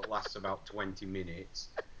provided with it that lasts about 20 minutes.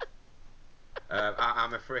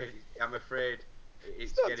 I'm afraid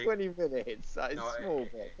It's it's not getting 20 minutes. It's no, small,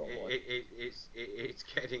 but come on. it's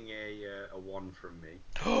getting a one from me.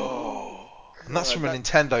 Oh And that's God, from a that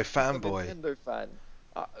Nintendo a fanboy. Nintendo fan.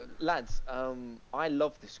 Lads, I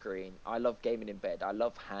love the screen. I love gaming in bed. I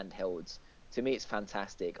love handhelds. To me, it's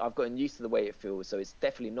fantastic. I've gotten used to the way it feels, so it's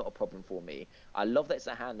definitely not a problem for me. I love that it's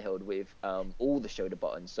a handheld with all the shoulder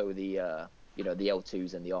buttons, so the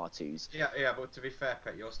L2s and the R2s. Yeah, yeah, but to be fair,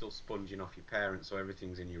 Pet, you're still sponging off your parents, so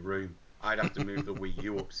everything's in your room. I'd have to move the Wii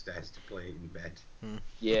U upstairs to play it in bed. Hmm.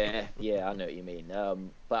 Yeah, yeah, I know what you mean.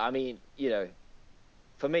 But I mean,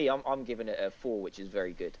 for me, I'm giving it a four, which is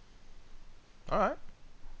very good. All right.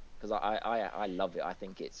 Because I love it. I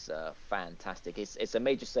think it's fantastic. It's a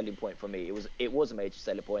major selling point for me. It was a major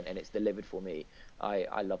selling point, and it's delivered for me.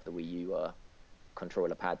 I love the Wii U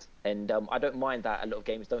controller pad, and I don't mind that a lot of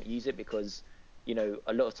games don't use it because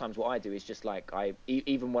a lot of times what I do is just like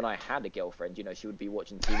even when I had a girlfriend, she would be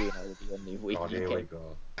watching TV and I would be on the Wii God, U here we game.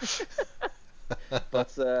 go.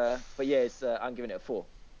 But yeah, I'm giving it a four.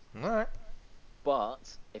 All right.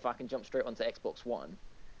 But if I can jump straight onto Xbox One.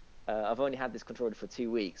 I've only had this controller for 2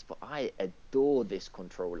 weeks, but I adore this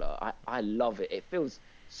controller. I love it. It feels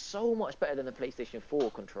so much better than the PlayStation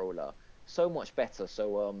 4 controller. So much better.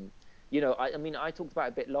 So I mean I talked about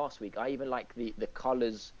it a bit last week. I even like the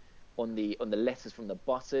colors on the letters from the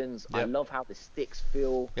buttons. I Yep. love how the sticks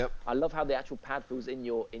feel. Yep. I love how the actual pad feels in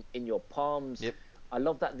your palms. Yep. I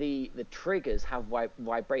love that the triggers have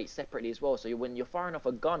vibrate separately as well. So when you're firing off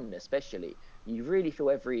a gun, especially, you really feel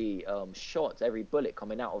every shot, every bullet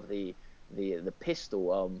coming out of the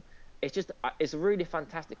pistol. It's just it's a really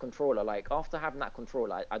fantastic controller. Like after having that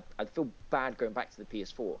controller, I'd feel bad going back to the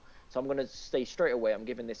PS4. So I'm gonna stay straight away. I'm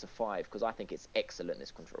giving this a 5 because I think it's excellent.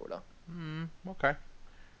 This controller, Okay.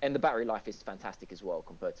 and the battery life is fantastic as well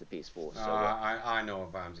compared to the PS4. So I know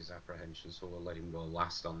Vams's apprehension, so we'll let him go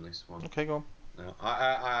last on this one. Okay, go on. No,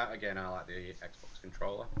 again, I like the Xbox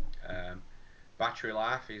controller. Um, Battery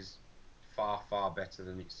life is far better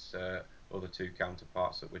than its other two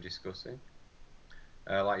counterparts that we're discussing.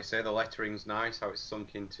 Like you say, the lettering's nice, how it's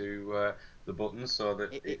sunk into the buttons, so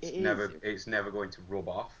that it is. it's never going to rub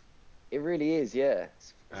off. It really is. Yeah,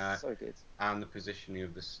 it's Uh, so good. and the positioning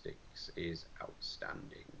of the sticks is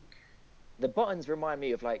outstanding. The buttons remind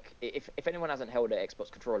me of like if anyone hasn't held an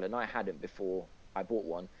Xbox controller, and I hadn't before I bought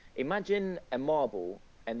one. Imagine a marble,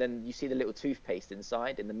 and then you see the little toothpaste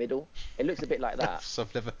inside in the middle. It looks a bit like that. So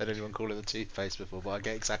I've never heard anyone call it the toothpaste before, but I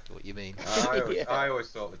get exactly what you mean. I Yeah. always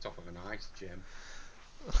thought the top of an ice gem.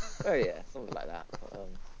 Oh yeah, something like that.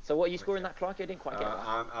 So what are you But scoring yeah, that, Clark? I didn't quite get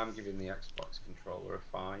that. I'm giving the Xbox controller a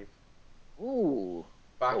 5. Ooh,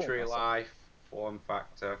 go on, Battery my son. life, form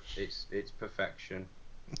factor, it's perfection,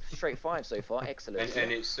 Straight 5 so far. Excellent.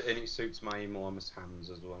 and Yeah. it suits my enormous hands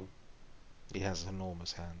as well. He has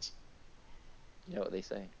enormous hands. You know what they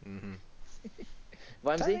say. Hmm.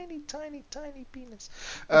 Vimesy? Tiny, tiny, tiny penis.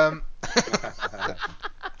 Um,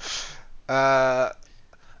 uh,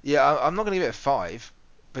 yeah, I'm not going to give it a 5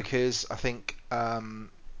 because I think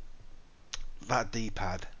that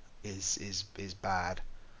D-pad is bad.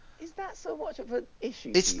 Is that so much of an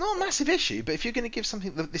issue for It's you, not a Clark? massive issue, but if you're going to give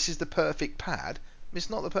something that this is the perfect pad, it's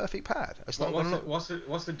not the perfect pad. It's not. I'm not. What's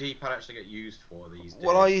the D-pad actually get used for these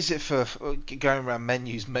Well, I days? use it for going around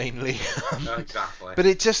menus mainly, No, exactly. but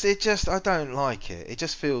it just, I don't like it. It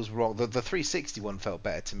just feels wrong. The 360 one felt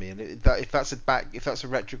better to me, and if that's a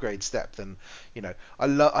retrograde step, then I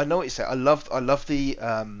know what you say. I love the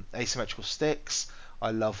asymmetrical sticks.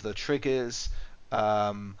 I love the triggers.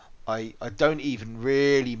 Um, I don't even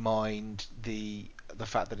really mind the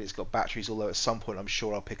fact that it's got batteries. Although at some point I'm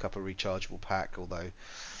sure I'll pick up a rechargeable pack. Although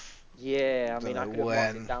Yeah, I don't mean, I know could have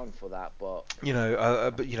marked it when. down for that, but But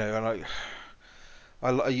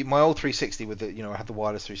and my old 360 with the I had the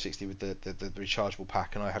wireless 360 with the rechargeable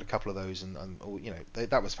pack, and I had a couple of those, and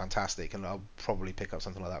that was fantastic, and I'll probably pick up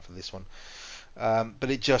something like that for this one. But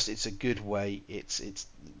it's a good way.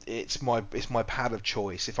 It's my pad of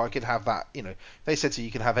choice. If I could have that, they said to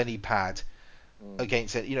you can have any pad mm,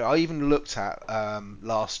 against it. I even looked at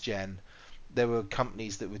last gen. There were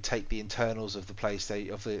companies that would take the internals of the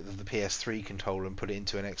PlayStation of the PS3 controller and put it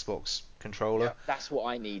into an Xbox controller. Yep. that's what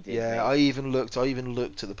I needed, Yeah, mate. I even looked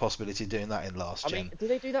at the possibility of doing that in last I mean, gen. do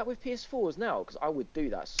they do that with PS4s now? Because I would do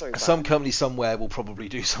that so Some bad. company somewhere will probably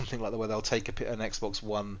do something like that where they'll take an Xbox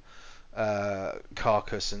One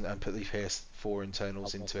carcass and put the PS4 I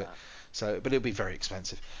internals want into it. that. So, but it'll be very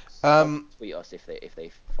expensive. Someone Um, tweet us if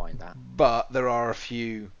they find that. but there are a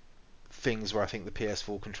few things where I think the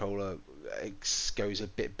PS4 controller goes a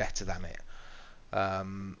bit better than it. But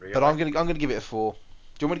Really? I'm gonna give it a 4.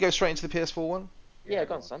 Do you want me to go straight into the PS4 one? Yeah, Yeah, go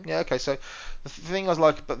go on, on. son. Yeah, okay. So the thing I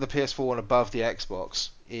like about the PS4 one above the Xbox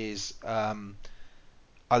is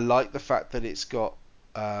I like the fact that it's got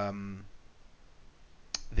um,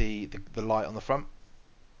 the light on the front.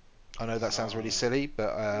 I know that sounds really Oh, silly,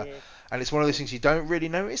 but Yeah. and it's one of those things you don't really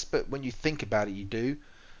notice, but when you think about it, you do.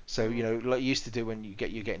 So Mm, like you used to do when you're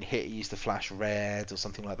getting hit, it used to flash red or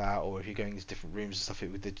something like that, or if you're going into different rooms and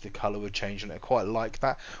stuff, the color would change, and I quite like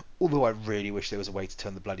that. Although I really wish there was a way to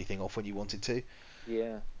turn the bloody thing off when you wanted to.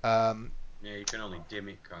 yeah. Um, yeah, you can only dim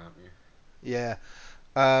it, can't you? yeah,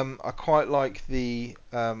 I quite like the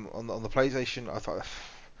on the PlayStation.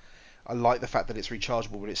 I like the fact that it's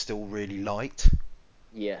rechargeable, but it's still really light.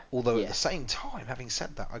 Yeah. Although at the Yeah. same time, having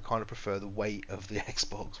said that, I kind of prefer the weight of the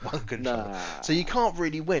Xbox One controller. So you Nah. can't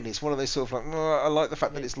really win. It's one of those sort of like, I like the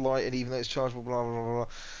fact that Yeah. it's light and even though it's chargeable, blah blah blah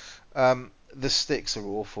blah. The sticks are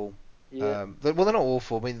awful. Yeah. Well, they're not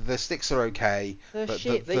awful. I mean, the sticks are okay, The but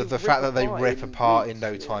the, shit the they the rip fact that they apart rip in apart in weeks.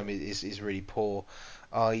 no Yeah. time is really poor.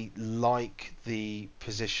 I like the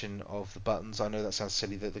position of the buttons. I know that sounds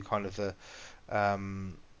silly. That the kind of the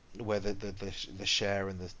um, where the share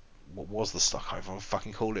and the what was the stock? I can't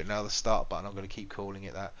fucking call it now. The start button. I'm going to keep calling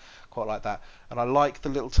it that. Quite like that. And I like the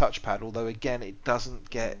little touchpad. Although again, it doesn't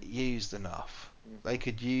get Mm, used enough. They hmm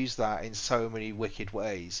could use that in so many wicked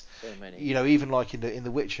ways. So many. Even like in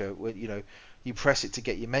the Witcher, where you press it to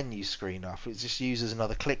get your menu screen up. It just uses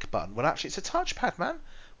another click button. Well, actually, it's a touchpad, man.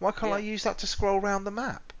 Why can't I Yeah. use that to scroll around the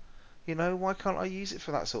map? Why can't I use it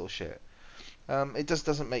for that sort of shit? It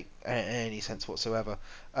doesn't make any sense whatsoever.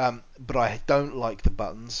 But I don't like the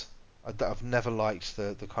buttons. Have never liked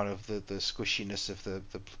the kind of the squishiness of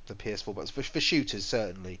the PS4 buttons for shooters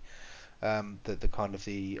certainly. The kind of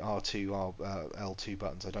the R2 L2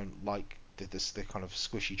 buttons. I don't like the kind of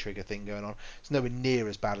squishy trigger thing going on. It's nowhere near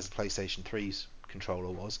as bad as the PlayStation 3's controller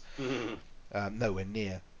was. Nowhere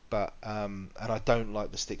near. But and I don't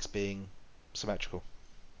like the sticks being symmetrical.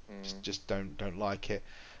 Mm. Just don't like it.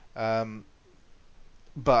 Um,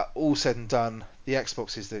 but all said and done, the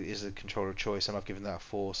Xbox is the controller of choice, and I've given that a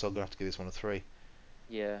 4, so I'm gonna have to give this one a 3.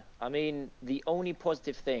 Yeah. I mean, the only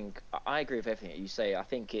positive thing, I agree with everything that you say. I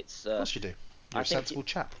think it's, Of course you do. You're I a think, sensible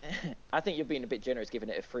chap. I think you're being a bit generous giving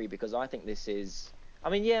it a 3 because I think this is, I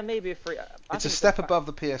mean, yeah, maybe a 3. I It's a think it's a step above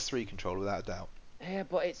the PS3 controller without a doubt. Yeah,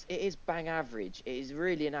 but it is bang average. It is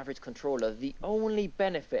really an average controller. The only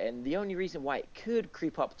benefit and the only reason why it could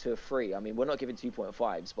creep up to a 3, I mean, we're not giving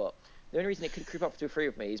 2.5s, but the only reason it could creep up to a 3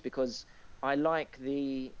 with me is because I like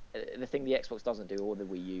the thing the Xbox doesn't do or the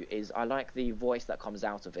Wii U is I like the voice that comes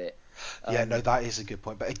out of it. Yeah, no, Um, that is a good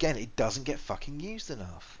point. But again, it doesn't get fucking used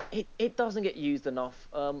enough. it doesn't get used enough.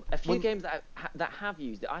 A few When games that have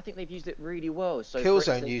used it, I think they've used it really well. So, for Killzone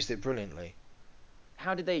instance, used it brilliantly.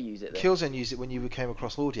 how did they use it then? Killzone used it when you came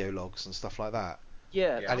across audio logs and stuff like that,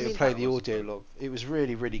 Yeah, Yeah, I and it would mean, play that the was audio good. log. It was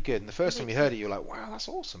really, really good. And the it first time you makes heard it, you were sense. like, "Wow, that's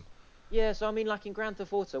awesome." Yeah, so I mean, like in Grand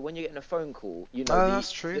Theft Auto, when you're getting a phone call, Oh, the,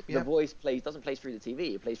 that's true. the Yep. voice doesn't play through the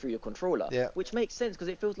TV, it plays through your controller, Yeah. which makes sense because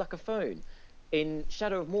it feels like a phone. In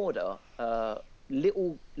Shadow of Mordor,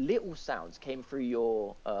 little sounds came through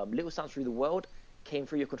your little sounds through the world came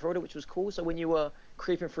through your controller, which was cool. So when you were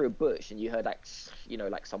creeping through a bush and you heard like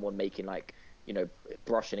like someone making like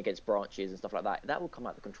brushing against branches and stuff like that, that would come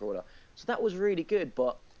out the controller. So that was really good,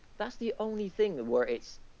 but that's the only thing where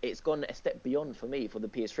it's gone a step beyond for me for the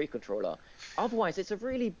PS3 controller. Otherwise, it's a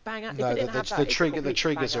really if it No, didn't have that, it's a the complete bang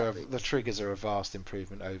triggers are the average. triggers are a vast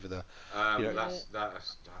improvement over the, you know, Yeah,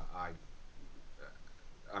 That's I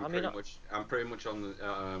I mean, I'm pretty much on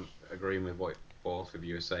the agreeing with what both of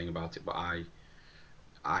you are saying about it, but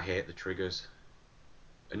I hate the triggers,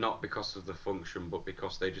 and not because of the function, but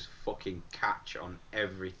because they just fucking catch on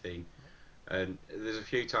everything. And there's a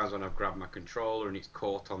few times when I've grabbed my controller and it's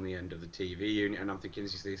caught on the end of the TV unit, and I'm thinking,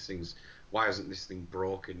 these things. Why hasn't this thing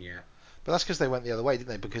broken yet? but that's because they went the other way, didn't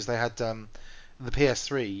they? Because they had the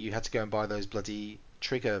PS3, you had to go and buy those bloody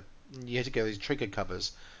trigger. You had to go those trigger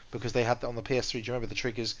covers because they had that on the PS3. Do you remember the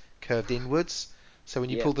triggers curved inwards? So when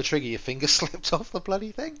you yeah, pulled the trigger, your finger slipped off the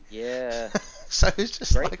bloody thing. yeah, So it's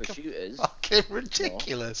just great for like shooters. fucking It's not.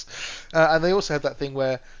 ridiculous. And they also had that thing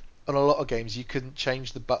where on a lot of games you couldn't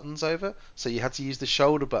change the buttons over, so you had to use the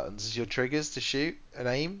shoulder buttons as your triggers to shoot and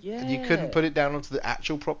aim, and you couldn't Yeah, put it down onto the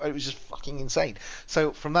actual prop. It was just fucking insane.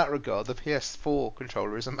 So from that regard, the PS4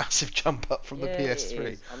 controller is a massive jump up from the yeah, it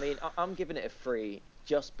PS3. is. I mean, I'm giving it a 3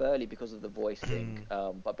 just barely because of the voice thing.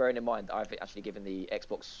 But bearing in mind, I've actually given the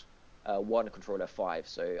Xbox One controller a 5,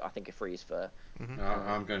 so I think a 3 is fair. Mm-hmm. I'm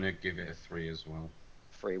Um, gonna give it a 3 as well.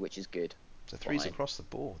 3, which is good. So threes Fine. across the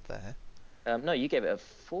board there. No, you gave it a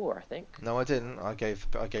 4, I think. No, I didn't. I gave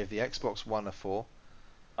the Xbox One a 4,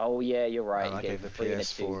 Oh yeah, you're right. and You I gave gave a the 3 and a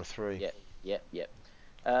 2. PS4 a 3. Yep, yep, yep.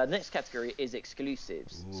 Next category is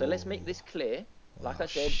exclusives. So let's make Ooh. this clear. Like Oh I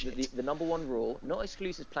said, shit. the number one rule: not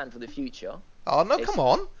exclusives planned for the future. Oh no, come Ex-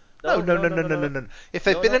 on. No, no, no, no, no, no, no, no, no, no, no, no. If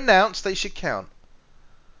they've no, been no. announced, they should count.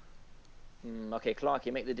 Okay, Clark,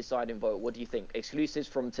 you make the deciding vote. What do you think? Exclusives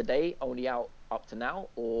from today only out up to now,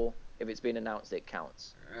 or if it's been announced, it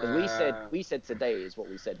counts? Because Uh, we said today is what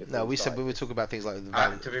we said before No, we we said started we were this. talking about things like the I,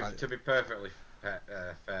 value. to be perfectly fair,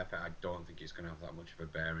 Pet, I don't think it's gonna have that much of a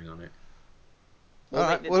bearing on it. We'll All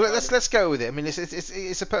make right, the well let's deciding. let's go with it. I mean,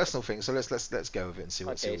 it's a personal thing, so let's go with it and see Okay,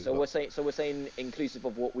 what we've so got. we're saying inclusive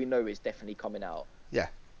of what we know is definitely coming out. Yeah,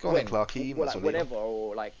 go on then, When? Clarky. You might Well, as like well lead on. whenever,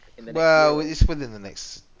 or like in the next year, Well, or it's within the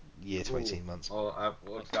next year to ooh, 18 months. Well,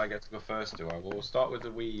 did I get to go first? Do I? Well, we'll start with the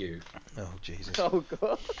Wii U, Oh Jesus. oh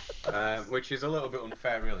god. which is a little bit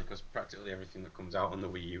unfair, really, because practically everything that comes out on the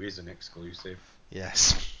Wii U is an exclusive.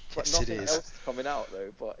 Yes, But yes it nothing is. else is coming out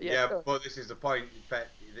though. But yeah, Yeah, but this is the point, Pet.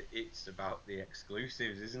 It's about the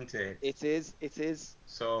exclusives, isn't it? it is. It is.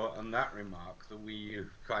 So, on that remark, the Wii U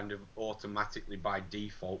kind of automatically by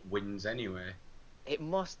default wins anyway. It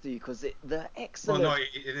must do because the Well, no, excellent.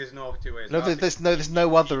 there's no two ways No, about it. there's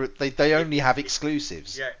no other. They It, only have it,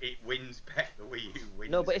 exclusives. yeah, it wins. Pet. The Wii U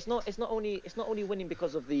No, wins but it. it's not only winning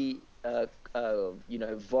because of the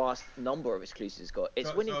vast number of exclusives it's got.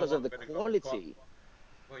 It's winning So because what? of I'm the gonna go. quality.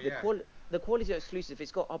 Well, The yeah. quality. the quality of exclusive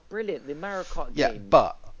it's got are brilliant. The Mario Kart Yeah, games. Yeah.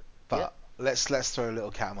 but let's throw a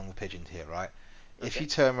little cat among the pigeons here, right? If you Okay.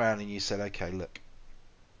 turn around and you said, okay, look,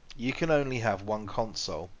 you can only have one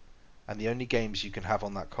console, and the only games you can have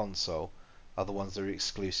on that console are the ones that are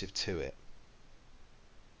exclusive to it.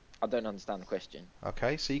 I don't understand the question.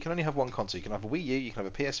 Okay, so you can only have one console. You can have a Wii U, you can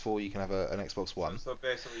have a PS4, you can have an Xbox So, One. so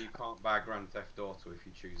basically, you can't buy Grand Theft Auto if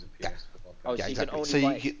you choose a Yeah, PS4 Oh, yeah, so person. you can exactly. only So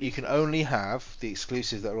buy you can exclusives. only have the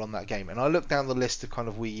exclusives that are on that game. And I looked down the list of kind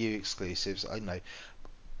of Wii U exclusives. I know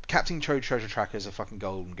Captain Toad Treasure Tracker is a fucking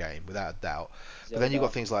golden game, without a doubt. But then you've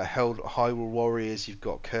got Zelda, things like Hyrule Warriors, you've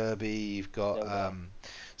got Kirby, you've got Zelda,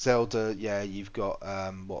 Zelda, yeah, you've got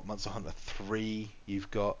Monster Hunter 3,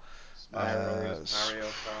 you've got Smash Bros, Mario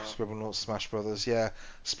Kart, Scribblenauts, Smash Brothers, yeah,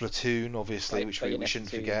 Splatoon, obviously, which we Bayonetta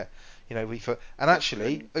shouldn't 2, forget. And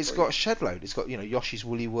actually, Pikmin it's got a 3. shed load. It's got Yoshi's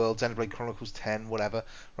Woolly World, Xenoblade Chronicles 10, whatever,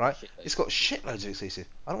 right? It's Shitloads. got shitloads of exclusive.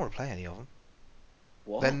 I don't want to play any of them.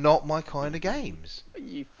 They're What? not my kind of games.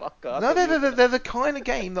 You fucker. I No, thought you were gonna. they're the kind of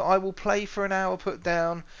game that I will play for an hour, put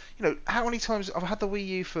down. How many times I've had the Wii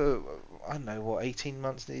U for, I don't know, 18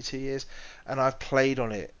 months, nearly 2 years, and I've played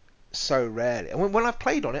on it so rarely. And when I've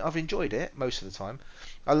played on it, I've enjoyed it most of the time.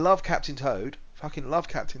 I love Captain Toad. Fucking love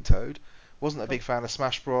Captain Toad. Wasn't a big Cool. fan of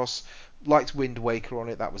Smash Bros. Liked Wind Waker on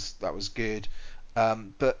it. That was good.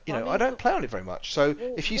 But I I mean, don't play on it very much. So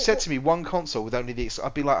well, if you what, said what, to me one console with only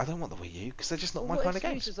I'd be like, I don't want the Wii U because they're just not well, my what kind of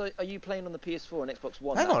games. exclusives are you playing on the PS4 and Xbox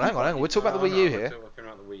One Hang that on, you hang on, hang can't on. do We're for talking about the no, Wii U no, we're here. still looking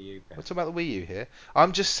at the Wii U We're pen. talking about the Wii U here.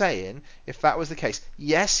 I'm just saying, if that was the case,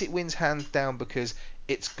 yes, it wins hands down because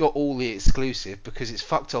it's got all the exclusive because it's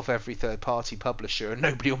fucked off every third-party publisher and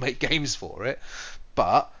nobody will make games for it.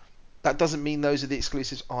 But that doesn't mean those are the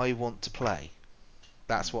exclusives I want to play.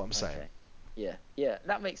 That's what I'm saying. Okay. Yeah. Yeah.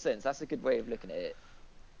 That makes sense. That's a good way of looking at it.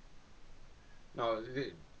 No,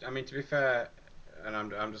 I mean to be fair, and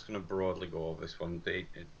I'm just going to broadly go over this one.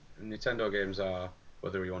 Nintendo games are,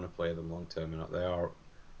 whether you want to play them long term or not,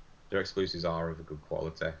 their exclusives are of a good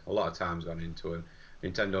quality. A lot of time's gone into them.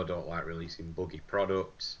 Nintendo don't like releasing buggy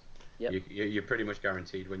products. Yep. You're pretty much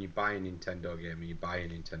guaranteed when you buy a Nintendo game and you buy a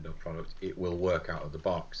Nintendo product, it will work out of the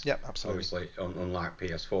box. Yep, absolutely. Obviously, unlike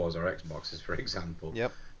PS4s or Xboxes, for example.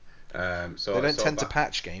 Yep. Um, They so don't so tend to but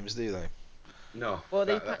patch games, do they? no, Well,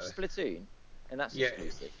 they patched Splatoon, and that's yeah,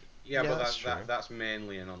 exclusive. yeah, Yeah, but that's true. that's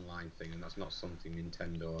mainly an online thing, and that's not something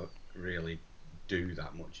Nintendo really do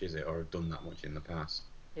that much, is it, or have done that much in the past.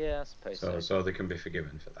 Yeah, I suppose so. So they can be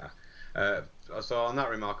forgiven for that. So on that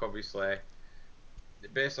remark, obviously,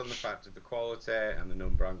 based on the fact of the quality and the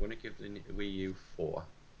number, I'm going to give the Wii U 4.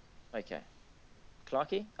 Okay.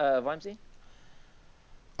 Clarky, Vimesy?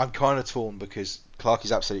 I'm kind of torn because Clark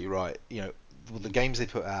is absolutely right. The games they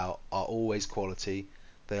put out are always quality.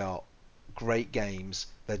 They are great games.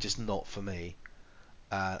 They're just not for me.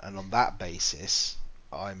 And on that basis,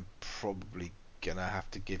 I'm probably gonna have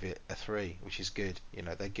to give it a 3, which is good.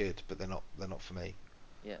 They're good, but they're not for me.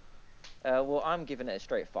 Yeah. Well, I'm giving it a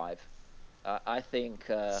straight 5. I think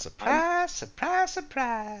Surprise, surprise,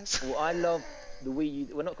 surprise. I love the Wii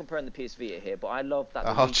U. We're not comparing the PS Vita here, but I love that the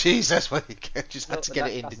Oh, Wii. jeez, that's what you just had No, to get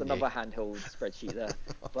it in, that's didn't you? another handheld spreadsheet there.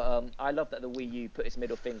 But I love that the Wii U put its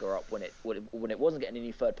middle finger up when it wasn't getting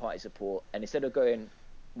any third party support, and instead of going,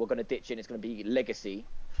 we're going to ditch it, and it's going to be legacy,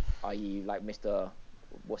 i.e., like Mr.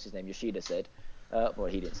 What's his name Yoshida said. Well,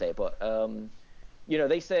 he didn't say it, but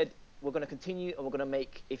they said we're going to continue and we're going to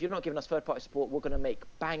make. If you're not giving us third party support, we're going to make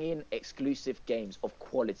banging exclusive games of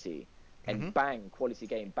quality, and hmm bang quality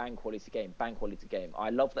game, bang quality game, bang quality game. I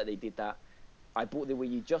love that they did that. I bought the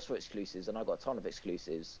Wii U just for exclusives, and I got a ton of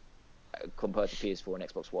exclusives compared to PS4 and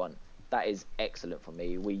Xbox One. That is excellent for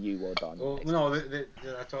me. Wii U, well done. Well, no, Excellent.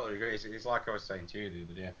 I totally agree. It's like I was saying to you the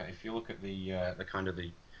other day. If you look at the kind of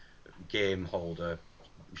the game holder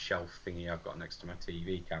shelf thingy I've got next to my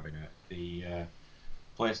TV cabinet, the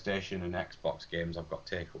PlayStation and Xbox games I've got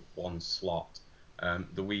take up one slot.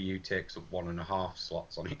 The Wii U takes up 1.5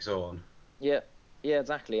 slots on its own. Yeah, yeah,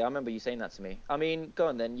 exactly. I remember you saying that to me. I mean, go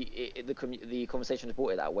on then. The conversation has brought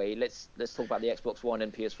it that way. Let's talk about the Xbox One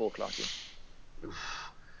and PS4, Clarky.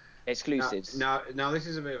 Exclusives. Now, this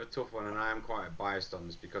is a bit of a tough one, and I am quite biased on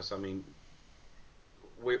this because I mean,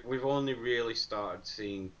 we've only really started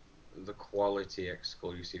seeing the quality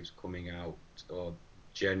exclusives coming out, or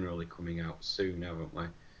generally coming out soon, haven't we?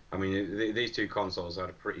 I mean, these two consoles had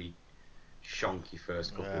a pretty shonky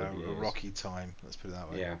first couple of A years. rocky time. Let's put it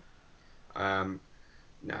that way. Yeah. Um,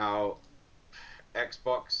 Now,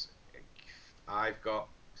 Xbox, I've got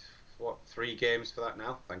what 3 games for that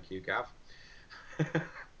now. Thank you, Gav.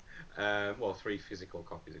 Well, 3 physical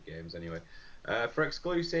copies of games anyway. For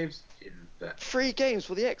exclusives, Free games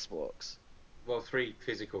for the Xbox. well, 3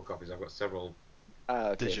 physical copies. I've got several Ah,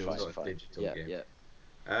 okay, Digitals. fine, sort of fine. digital Yeah, games.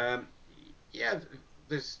 yeah. Um, yeah,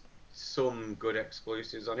 there's some good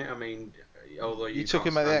exclusives on it. I mean, although You you've got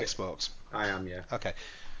talking about the standard, Xbox? I am, yeah. Okay.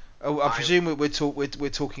 Oh, I I presume we're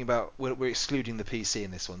talking about we're excluding the PC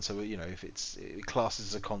in this one. So you know if it classes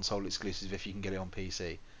as a console exclusive if you can get it on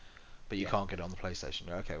PC, but you yeah. can't get it on the PlayStation.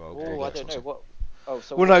 Okay, well we'll Oh, do I don't Xbox. know Then. what. Oh,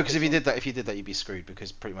 so Well, no, okay, because if you so did that, you'd be screwed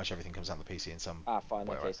because pretty much everything comes out on the PC in some fine.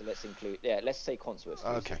 way, Okay, right? so let's include. Yeah, let's say console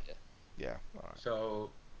exclusive. Okay. Yeah. Yeah. All right.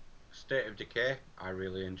 So State of Decay, I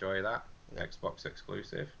really enjoy that. Yep. Xbox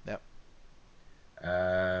exclusive. Yep.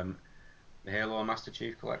 Um, the Halo Master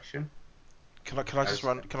Chief Collection. As Can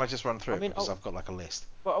I just run through I it mean, because oh, I've got like a list.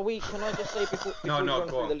 but are we? Can I just say before no, you no, run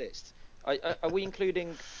go through on. the list, are we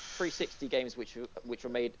including 360 games which were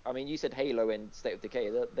made? I mean, you said Halo and State of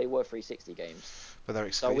Decay. They were 360 games. But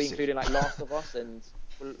they're So are we exclusive. including like Last of Us and?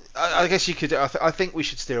 Well, I guess you could. I think we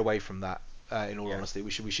should steer away from that. In all Yeah. honesty,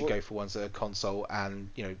 we should well, go for ones that are console and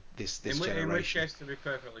this In which generation. case, to be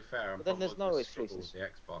perfectly fair, I'm but then probably there's going no to struggle with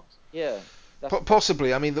exclusives. the Xbox. Yeah, that's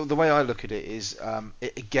Possibly. I mean, the way I look at it is,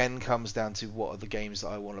 it again comes down to what are the games that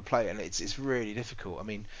I want to play, and it's really difficult. I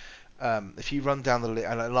mean, if you run down the list,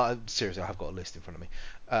 and seriously, I have got a list in front of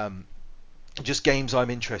me. Just games I'm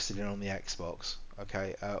interested in on the Xbox,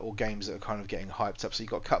 okay, or games that are kind of getting hyped up. So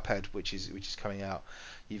you've got Cuphead, which is coming out.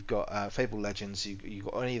 You've got Fable Legends. You've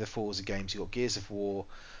got any of the Forza games. You've got Gears of War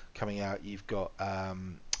coming out. You've got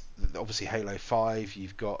obviously Halo 5.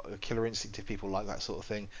 You've got Killer Instinct if people like that sort of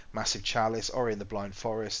thing. Massive Chalice, Ori and the Blind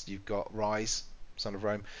Forest. You've got Rise, Son of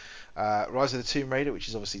Rome. Rise of the Tomb Raider, which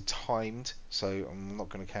is obviously timed, so I'm not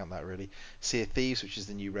going to count that really. Sea of Thieves, which is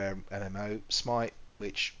the new Rare MMO. Smite,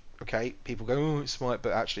 which okay, people go, oh, it's Smite,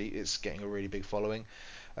 but actually it's getting a really big following.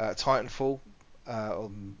 Titanfall,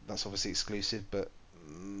 that's obviously exclusive, but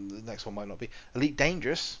the next one might not be. Elite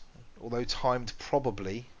Dangerous, although timed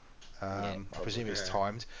probably. yeah, I presume probably it's Yeah.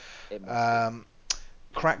 timed. it must be. Um,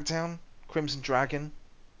 Crackdown, Crimson Dragon, Did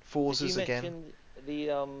you Forza's again.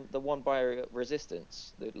 mention the one by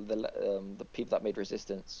Resistance, the people that made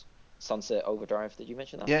Resistance, Sunset Overdrive? Did you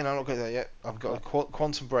mention that? Yeah, no, I'm not got that yet. I've got No,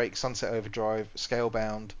 Quantum Break, Sunset Overdrive,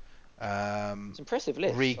 Scalebound, it's an impressive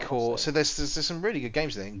list, I must Recore. say. So there's some really good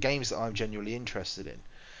games there, and games that I'm genuinely interested in.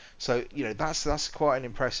 So you know that's quite an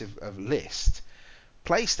impressive list.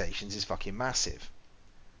 PlayStation's is fucking massive.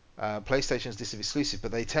 PlayStation's this is exclusive,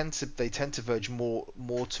 but they tend to verge more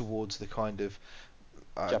towards the kind of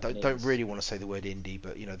don't Japanese. really want to say the word indie,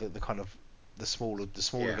 but you know the kind of the smaller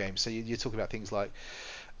Yeah. games. So you're talking about things like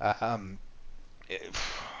um,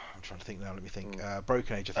 I'm trying to think now. Let me think. Mm.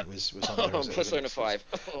 Broken Age, I think was on there as an Persona exclusive.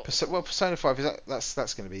 5. Well, Persona 5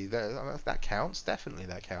 that's going to be there. That counts. Definitely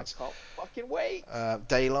that I counts. can't fucking wait.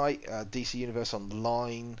 Daylight, DC Universe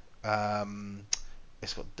Online.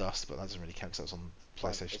 It's got Dust, but that doesn't really count because that's on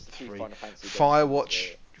Fine. PlayStation It's a few 3. Final Fantasy games on there as well.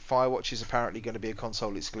 Firewatch. Firewatch is apparently going to be a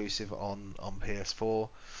console exclusive on PS4,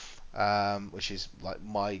 which is like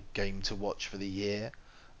my game to watch for the year.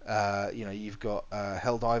 You've got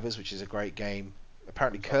Helldivers, which is a great game.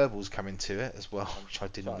 Apparently, Uncharted, Kerbal's coming to it as well, which I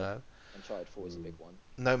didn't Uncharted, know. Uncharted 4 is a Mm. big one.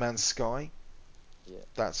 No Man's Sky. Yeah.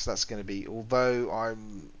 That's going to be. Although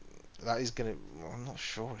that is going to. I'm not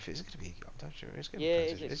sure if it's going to be. I'm not sure it's going to Yeah, be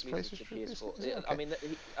it is PlayStation. Is exclusive to PlayStation? PS4. Is it I okay?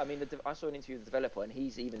 mean, I saw an interview with the developer, and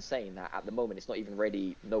he's even saying that at the moment it's not even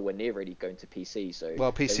ready, nowhere near ready, going to PC. So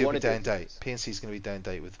Well, they PC will want be to do day it and for date. PC. PNC is going to be day and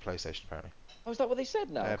date with PlayStation apparently. Oh, is that what they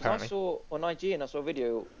said now? Because I Apparently. saw on IGN, I saw a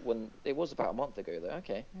video when it was about a month ago, though.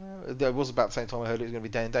 Okay, It was about the same time I heard it was going to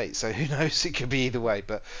be day and date, so who knows? It could be either way.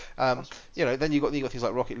 But that's mad. then you got things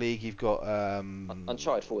like Rocket League. You've got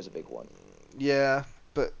Uncharted 4 is a big one. yeah,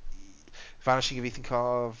 but Vanishing of Ethan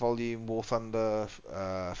Carr, Volume, War Thunder.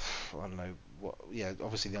 I don't know what. Yeah,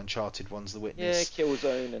 obviously the Uncharted ones, The Yeah, Witness.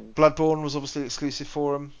 Killzone and Bloodborne was obviously exclusive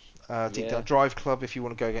for them. Deep Down yeah. Drive Club, if you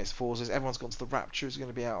want to go against Forzas. Everyone's gone to the Rapture is going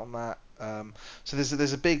to be out on that. So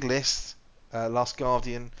there's a big list. Last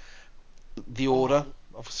Guardian, The Order.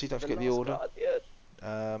 Oh, Obviously, don't the forget The Last Order.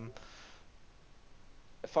 Guardian. Um,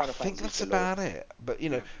 I Final think Fantasy that's galore. about it. But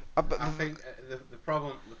Yeah. but I think the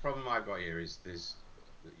problem I've got here is there's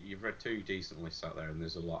you've read 2 decent lists out there, and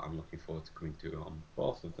there's a lot I'm looking forward to coming to on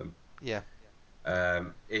both of them. yeah,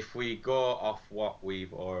 If we go off what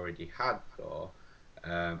we've already had, though,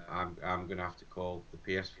 I'm gonna have to call the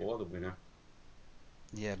PS4 the winner,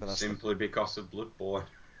 yeah, but that's the simply because of Bloodborne.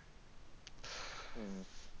 Mm.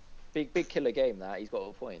 Big killer game that he's got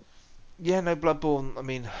a point. yeah. No, Bloodborne. I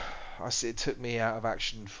mean, I see it took me out of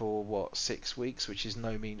action for what 6 weeks, which is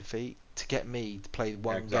no mean feat. To get me to play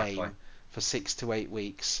one Exactly. game for 6 to 8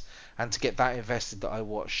 weeks, and to get that invested that I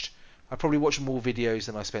watched I probably watched more videos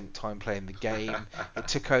than I spent time playing the game. It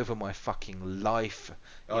took over my fucking life,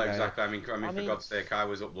 Oh, you know. exactly. I For mean, God's sake, I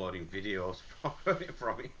was uploading videos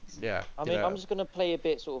from it. Yeah, I you mean, I'm know. just gonna play a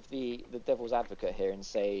bit sort of the devil's advocate here and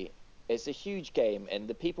say it's a huge game, and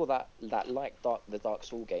the people that like the Dark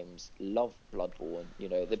Soul games love Bloodborne. You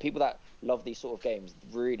know, the people that love these sort of games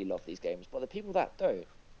really love these games, but the people that don't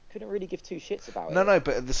couldn't really give two shits about No, it. no,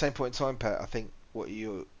 but at the same point in time, Pat, I think what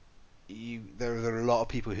there are a lot of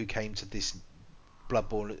people who came to this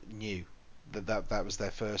Bloodborne new that was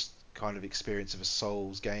their first kind of experience of a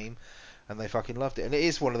Souls game, and they fucking loved it. And it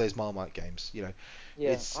is one of those Marmite games, you know.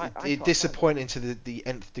 Yeah, I It can't blame disappointing to the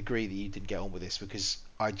nth degree that you didn't get on with this, because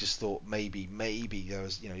I just thought maybe there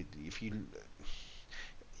was, you know, if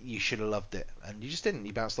you should have loved it, and you just didn't.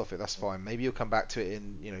 You bounced off it. That's them. fine. Maybe you'll come back to it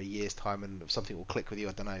in, you know, a year's time, and something will click with you.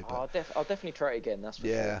 I don't know, but I'll definitely try it again. That's for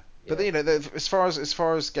sure. yeah. But Yeah, you know, as far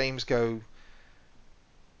as games go,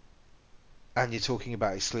 and you're talking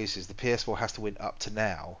about exclusives, the PS4 has to win up to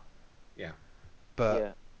now. Yeah, But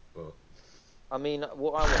yeah. but I mean,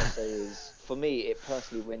 what I want to say is, for me, it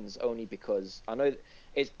personally wins only because I know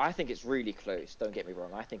it's. I think it's really close. Don't get me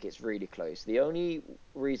wrong. I think it's really close. The only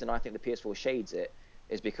reason I think the PS4 shades it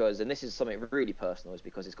is because, and this is something really personal, is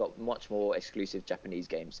because it's got much more exclusive Japanese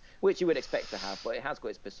games, which you would expect to have, but it has got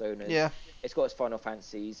its Personas, yeah, it's got its Final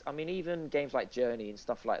Fantasies. I mean, even games like Journey and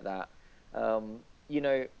stuff like that. You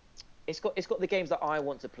know, it's got the games that I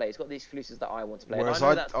want to play. It's got the exclusives that I want to play, and I whereas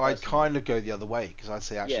know that's I'd personal. kind of go the other way, because I'd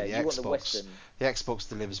say Yeah, actually you want the Western The Xbox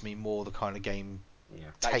delivers me more the kind of game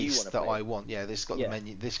yeah. that you want to taste that I play. want. Yeah, Yeah.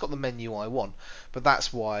 this got the menu I want, but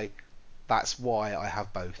that's why I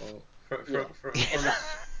have both. Well, Yeah,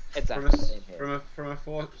 exactly, from a exactly. Same here.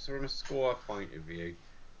 from a score point of view,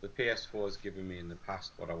 the PS4 has given me in the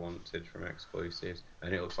past what I wanted from exclusives,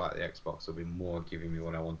 and it looks like the Xbox will be more giving me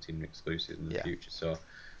what I want in exclusives in the Yeah, future. So,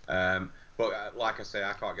 but like I say,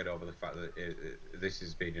 I can't get over the fact that this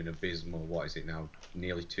has been an abysmal. What is it now?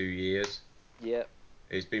 Nearly 2 years. Yeah,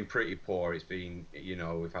 It's been pretty poor. It's been, you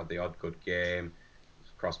know, we've had the odd good game,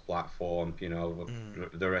 cross-platform. You know,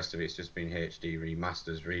 mm, the rest of it's just been HD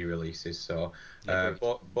remasters, re-releases. So, yeah. agreed.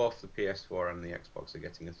 both the PS4 and the Xbox are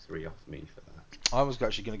getting a 3 off me for that. I was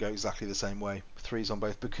actually going to go exactly the same way, threes on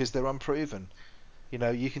both, because they're unproven. You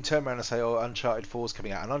know, you can turn around and say, "Oh, Uncharted 4 is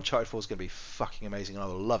coming out," and Uncharted 4 is going to be fucking amazing, and I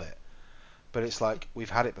will love it. But it's like we've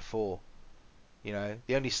had it before. You know,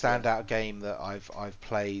 the only Yeah, standout game that I've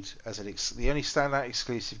played as the only standout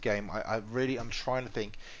exclusive game I'm trying to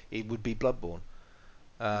think, it would be Bloodborne.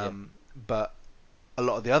 yeah, But a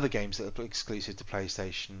lot of the other games that are exclusive to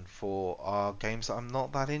PlayStation 4 are games that I'm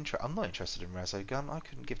not interested in Resogun. I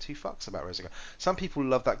couldn't give two fucks about Resogun. Some people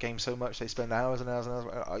love that game so much they spend hours and hours and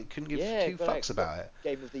hours. I couldn't give yeah. two fucks Got about it.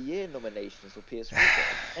 Game of the Year nominations for PS4.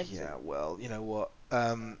 Yeah, Plenty. well, you know what?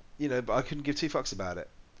 You know, but I couldn't give two fucks about it.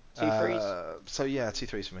 Two threes. So yeah, two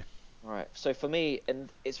threes for me. All right. So for me,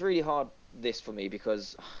 and it's really hard this for me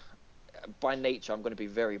because by nature I'm going to be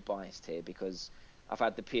very biased here because I've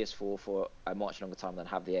had the PS4 for a much longer time than I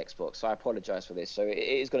have the Xbox. So I apologize for this. So it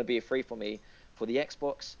is going to be a three for me for the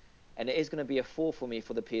Xbox, and it is going to be a four for me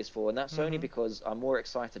for the PS4, and that's only Hmm. because I'm more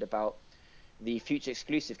excited about the future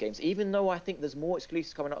exclusive games. Even though I think there's more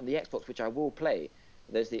exclusives coming out on the Xbox, which I will play,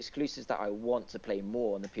 there's the exclusives that I want to play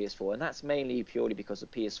more on the PS4, and that's mainly purely because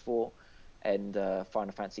of PS4 and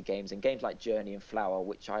Final Fantasy games and games like Journey and Flower,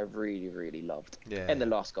 which I really, really loved, Yeah, and The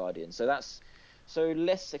yeah. Last Guardian. So that's so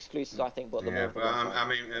less exclusives, I think, but the Yeah, more the but ones I I want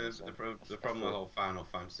mean, to play. the So the a problem with the four. whole Final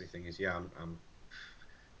Fantasy thing is, yeah, I'm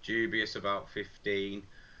dubious about 15,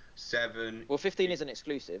 7. Well, 15 isn't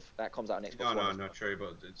exclusive. That comes out on Xbox No, One no, as not well. true.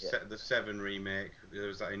 But Yeah. the 7 remake, there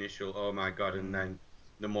was that initial, oh my god, and Mm. then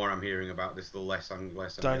the more I'm hearing about this, the less I'm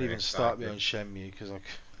Don't getting even start me excited. on Shenmue, because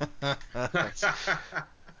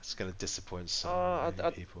that's going to disappoint so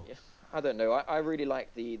many people. Yeah, I don't know. I really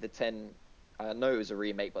like the 10. I know it was a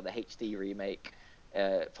remake, but the HD remake,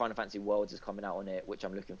 Final Fantasy Worlds is coming out on it, which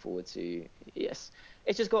I'm looking forward to. Yes,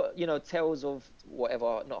 it's just got Tales of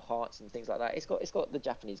whatever, not Hearts and things like that. It's got the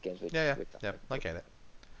Japanese games, Yeah, which yeah, I'm yeah. looking I forward get to. it.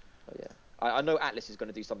 So yeah, I know Atlas is going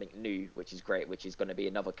to do something new, which is great, which is going to be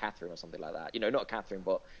another Catherine or something like that. Not Catherine,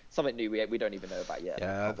 but something new we don't even know about yet, and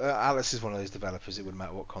I Yeah, can't wait to see. Alice is one of those developers. It wouldn't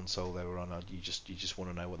matter what console they were on. You just want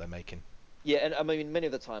to know what they're making. Yeah, and I mean, many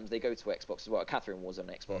of the times they go to Xbox as well. Catherine was on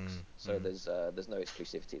Xbox, Mm, so mm, there's no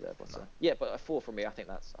exclusivity there. But no. yeah, but a four from me. I think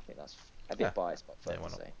that's a Yeah, bit biased, but fair yeah. Why to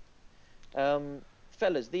not? say.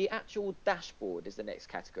 Fellas, the actual dashboard is the next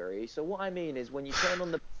category. So what I mean is when you turn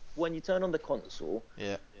on the console,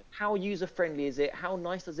 Yeah. how user friendly is it? How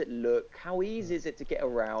nice does it look? How easy is it to get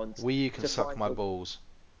around Wii U can to suck find my your balls.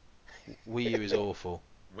 Wii U is awful.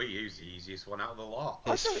 Wii U's the easiest one out of the lot.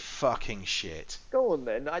 I It's don't fucking shit. go on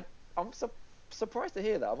then. I'm surprised to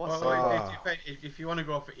hear that. I must Well, say, like, Ah, if you want to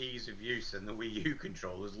go for ease of use, then the Wii U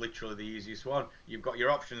controller is literally the easiest one. You've got your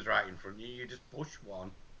options right in front of you. You just push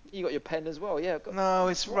one. you got your pen as well. Yeah. no,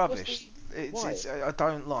 it's What's rubbish. the It's why? I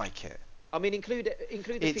don't like it. I mean, include the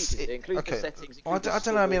features. Include the Okay. settings. Well, Include the I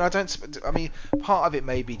don't know. I mean, store. I don't. I mean, part of it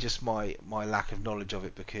may be just my lack of knowledge of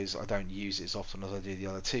it because I don't use it as often as I do the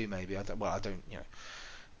other two. Maybe I don't. Well, I don't.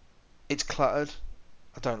 It's cluttered.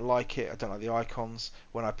 I don't like it. I don't like the icons.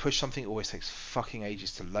 When I push something, it always takes fucking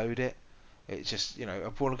ages to load it. It's just, I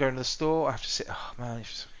want to go into the store. I have to sit. Oh man,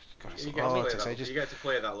 God, it's, You get to oh, it play takes that. ages. You get to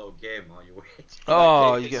play that little game while you wait. That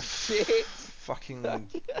Oh, game you is get shit. fucking.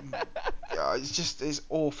 Yeah, it's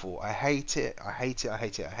awful. I hate it. I hate it. I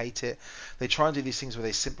hate it. I hate it. They try and do these things where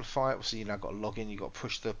they simplify it. So you now got to log in. You got to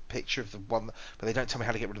push the picture of the one, but they don't tell me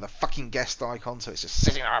how to get rid of the fucking guest icon. So it's just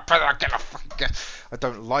sitting there. Get a fucking guest. I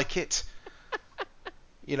don't like it.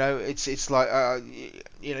 It's like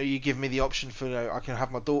you give me the option for I can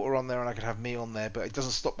have my daughter on there and I can have me on there, but it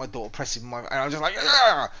doesn't stop my daughter pressing my. And I'm just like,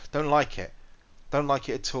 ah! Don't like it. Don't like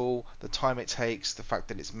it at all. The time it takes, the fact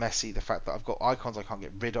that it's messy, the fact that I've got icons I can't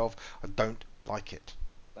get rid of. I don't like it.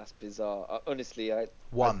 That's bizarre. Honestly, I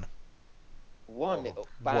One, one Oh,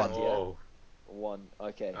 bad. one. Yeah, oh. one.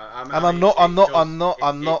 Okay. And I mean, it does.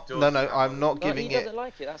 I'm It not. No, does no, have a. I'm not No, he giving it. doesn't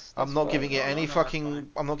like it. I'm That's not fair No, giving it enough. no, no, any no. That's fine.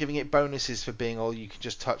 fucking. I'm not giving it bonuses for being. Oh, you can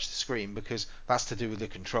just touch the screen because that's to do with the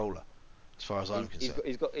controller, as far as I'm concerned.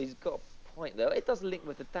 He's got a point though. It does link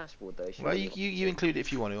with the dashboard though. Well, Surely you, you you, must you say. include it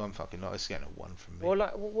if you want to. I'm fucking not. It's getting a one from me. Well,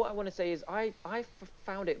 like what I want to say is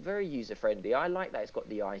found it very user friendly. I like that it's got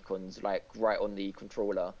the icons like right on the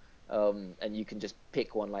controller, and you can just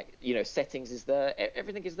pick one. Like settings is there,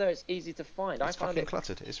 everything is there. It's easy to find. I It's found fucking it.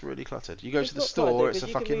 cluttered. It's really cluttered. You go to It's the not cluttered store, it's because a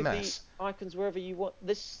you can fucking move the mess. icons wherever you want.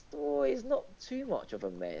 The store is not too much of a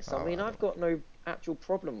mess. I Oh, mean, I I've don't like got it. no actual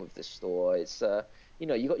problem with the store. It's you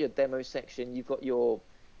got your demo section, you've got your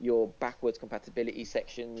backwards compatibility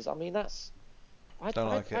sections. I mean, that's I Don't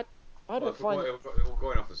I like I, it. I Well, don't find. if we're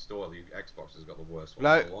going off the store, the Xbox has got the worst one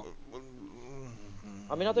of No. the lot.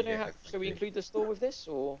 I mean, I don't know Yeah, how. thank Shall we you. include the store with this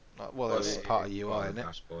or Well, Well, or it's not? part of it's UI, part of isn't the it?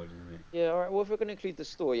 dashboard, isn't it? Yeah, all right. Well, if we're going to include the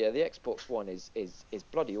store, yeah, the Xbox One is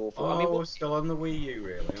bloody awful. I mean, Oh, what? we're still on the Wii U,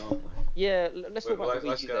 really, aren't we? Yeah, let's talk about the Wii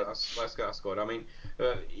Let's U get then. that scored. I mean,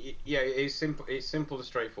 yeah, it's simple. It's simple and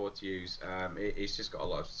straightforward to use. It's just got a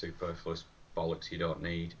lot of superfluous bollocks you don't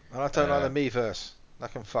need. And I don't like the Uh, Miiverse.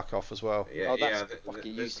 That can fuck off as well. yeah, Oh, yeah. that's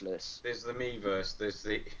fucking There's useless. the Miiverse.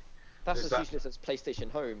 That's There's as that useless as PlayStation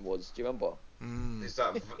Home was. Do you remember? Mm.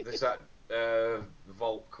 there's that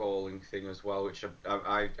vault calling thing as well, which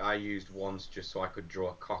I used once just so I could draw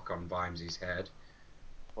a cock on Vimes's head.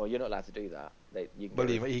 Well, you're not allowed to do that. You can get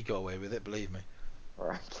Believe rid. me, he got away with it. Believe me. All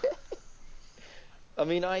right. I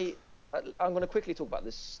mean, I'm going to quickly talk about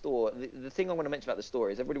the store. The thing I want to mention about the store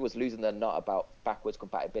is everybody was losing their nut about backwards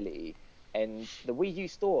compatibility, and the Wii U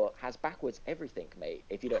store has backwards everything, mate.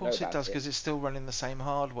 If you Of don't know course it about does, it. because it's still running the same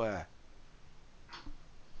hardware.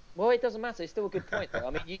 Well, it doesn't matter. It's still a good point, though. I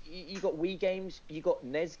mean, you got Wii games, you got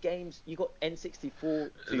NES games, you got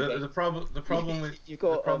N64 two The games, problem you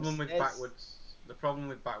got SNES, the problem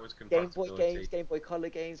with backwards Game Boy compatibility. games, Game Boy Color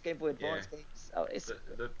games, Game Boy Yeah, Advance games. Oh, it's the,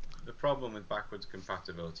 the the problem with backwards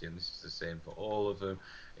compatibility, and this is the same for all of them,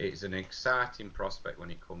 it's an exciting prospect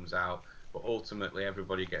when it comes out, but ultimately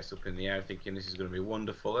everybody gets up in the air thinking this is going to be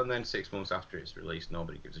wonderful, and then 6 months after it's released,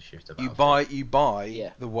 nobody gives a shit You about it, buy you buy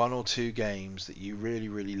yeah, the one or two games that you really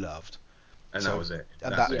really loved. and that So, was it.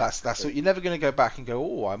 and That's that it. yeah, that's true. what you're never going to go back and go.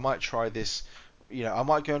 Oh, I might try this. I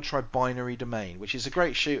might go and try Binary Domain, which is a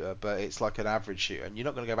great shooter, but it's like an average shooter, and you're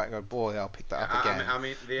not going to go back and go, boy, I'll pick that up again, I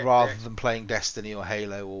mean rather than playing Destiny or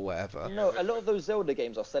Halo or whatever. yeah, No, a lot of those Zelda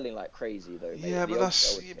games are selling like crazy, though, mate. Yeah, The but old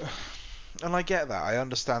that's, Zelda games. and I get that. I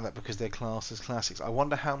understand that because they're classed as classics. I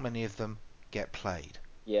wonder how many of them get played.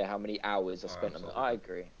 Yeah, how many hours are oh, spent on them? I absolutely.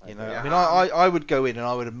 agree. I I agree. Yeah, mean, I would go in and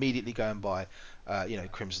I would immediately go and buy,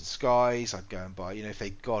 Crimson Skies. I'd go and buy,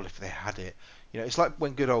 if they had it. It's like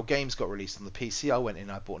when good old games got released on the PC. I went in,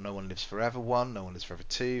 I bought No One Lives Forever 1, No One Lives Forever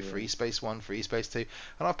 2, Yeah, Free Space 1, Free Space 2,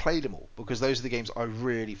 and I played them all because those are the games I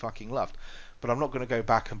really fucking loved. But I'm not going to go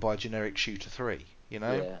back and buy generic Shooter 3, you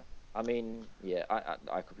know? yeah. I mean, yeah,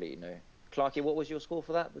 I completely know. Clarky, what was your score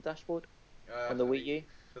for that? The dashboard on the for Wii the U?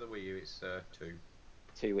 Wii U, it's two.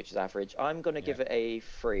 Two, which is average. I'm gonna Yeah. give it a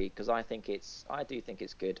three because I do think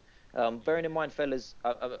it's good. Bearing in Yeah. mind, fellas,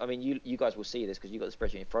 I mean, you guys will see this because you got the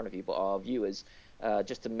spreadsheet in front of you, but our viewers,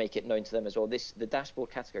 just to make it known to them as well, the dashboard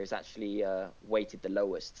category is actually weighted the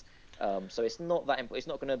lowest. So it's not that important. It's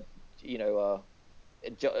not gonna, you know,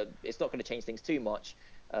 it's not going to change things too much.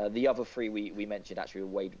 The other three we mentioned actually were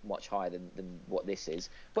weighed much higher than what this is,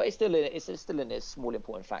 but it's still in a small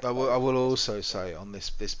important fact I about will, I it. will It's also say on this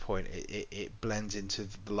point, it blends into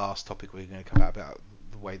the last topic we're going to come out about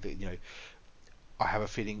the way that I have a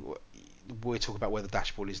feeling we're talking about where the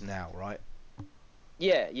dashboard is now, right?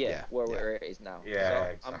 yeah, Yeah, yeah, where it is now. yeah, So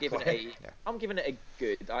Yeah, I'm giving it exactly. a yeah. I'm giving it a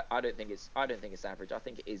good. I don't think it's average. I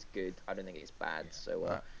think it is good. I don't think it's bad. Yeah.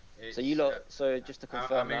 Right. So you It's. lot. So just to I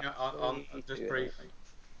confirm mean, that on three, just 2, and 8.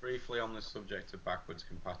 briefly on the subject of backwards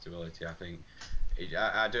compatibility, I think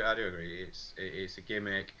I do agree. It's a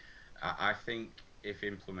gimmick. I think if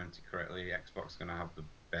implemented correctly, Xbox is going to have the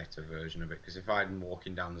better version of it. Because if I'm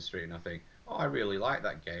walking down the street and I think, oh, I really like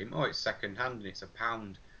that game. Oh, it's second hand and it's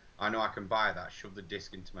 £1. I know I can buy that, shove the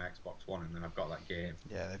disc into my Xbox One, and then I've got that game.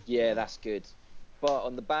 Yeah, Yeah, that's good. But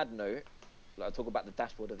on the bad note, like I talk about the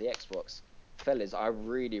dashboard of the Xbox, fellas, I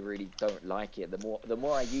really, really don't like it. The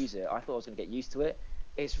more I use it, I thought I was gonna get used to it.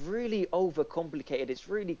 It's really overcomplicated. It's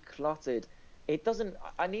really cluttered. It doesn't.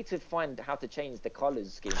 I need to find how to change the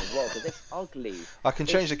colors scheme as well because it's ugly. I can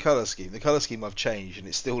change It's the color scheme. The color scheme I've changed, and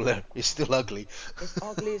it's still ugly. it's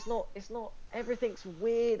ugly. It's not. It's not. Everything's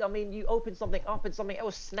weird. I mean, you open something up and something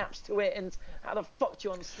else snaps to it, and how the fuck do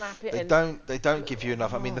you unsnap it? And They don't give you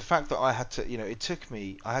enough. I mean, the oh, fact that I had to, it took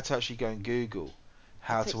me. I had to actually go and Google it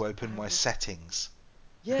how takes to open my hours. settings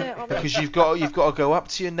Yeah, I mean, because you've got to go up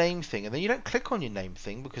to your name thing, and then you don't click on your name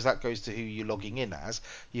thing because that goes to who you're logging in as.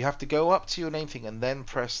 You have to go up to your name thing and then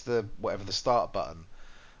press the whatever the start button.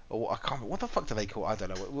 Or I can't remember, what the fuck do they call it? I don't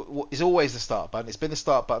know. It's always the start button. It's been the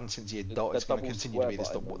start button since year dot. the It's going to double continue to square be the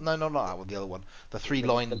start. button, or No, no, not that one. The other one. The three the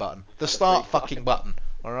line the, button. The the three start fucking line button. button.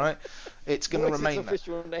 All right. It's going to What is its remain that.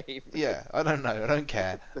 official name? Yeah, I don't know. I don't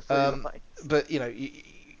care. The three Um, lines. but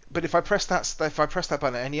but if I press that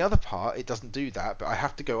button at any other part, it doesn't do that. But I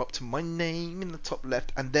have to go up to my name in the top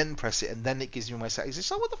left and then press it, and then it gives me my settings.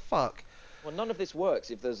 It's like, what the fuck? Well, none of this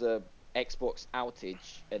works if there's a Xbox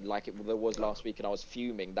outage and like there was last week, and I was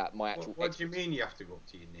fuming that my actual What do you Xbox mean you have to go up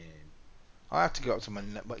to your name? I have to go up to my,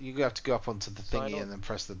 but you have to go up onto the sign thingy and on. then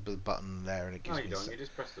press the button there, and it No, gives you me. don't. You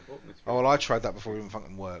just press the button with Oh three well, I lines. tried that before it even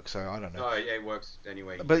fucking worked, so I don't know. No, it works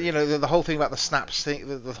anyway you But do it. the whole thing about the snaps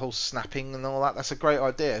thing, the whole snapping and all that—that's a great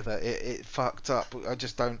idea. But it fucked up. I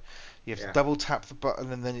just don't. You have to Yeah. double tap the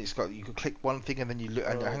button, and then you can click one thing, and then you look,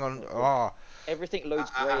 and Oh hang on. god, Ah, everything I,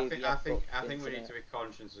 loads I, I great if think you I have got think I think we need internet. to be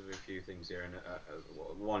conscious of a few things here, and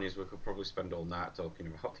one is we could probably spend all night talking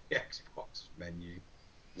about the Xbox menu.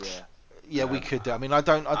 Yeah, yeah, we Um, could do. I I, mean, I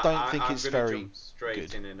don't think I'm it's gonna very jump straight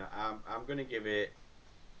good. in, and I'm gonna give it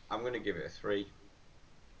a 3.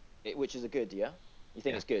 which is a good, yeah. You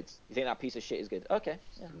think Yeah. it's good? You think that piece of shit is good? Okay,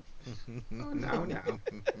 yeah. Oh no, no.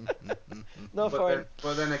 No, fine.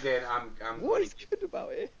 But then again, I'm What gonna is give good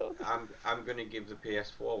about it? I'm gonna give the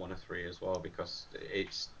PS4 one a 3 as well because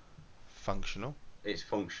Functional. it's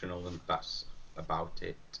functional and that's about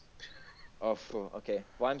it. Oh, okay.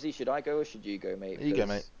 Wimsey, should I go or should you go, mate? There you go, mate.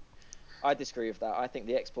 Because I disagree with that. I think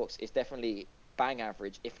the Xbox is definitely bang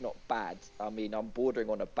average, if not bad. I mean, I'm bordering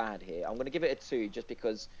on a bad here. I'm going to give it a 2 just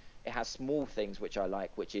because it has small things which I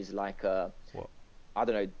like, which is like What? I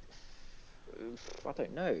don't know, I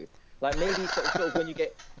don't know. Like maybe sort of when you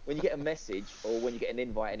get a message or when you get an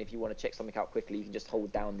invite, and if you want to check something out quickly, you can just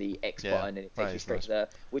hold down the X Yeah, button and it that takes you is straight to nice. the,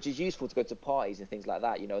 which is useful to go to parties and things like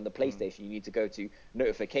that. On the Mm. PlayStation, you need to go to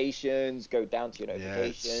notifications, go down to your Yeah,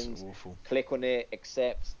 it's notifications, awful. click on it,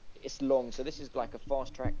 accept. It's long, so this is like a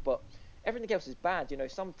fast track, but everything else is bad.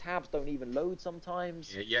 Some tabs don't even load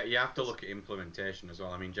sometimes. Yeah, yeah, you have to It's look at implementation as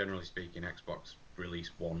well. I mean, generally speaking, Xbox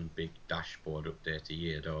release one big dashboard update a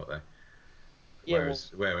year, don't they? yeah, well,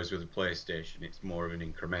 Whereas with the PlayStation, it's more of an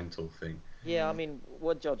incremental thing. yeah, I Mm. mean,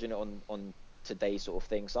 we're judging it on today's sort of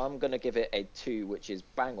thing, so I'm gonna give it a 2, which is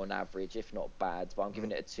bang on average, if not bad, but I'm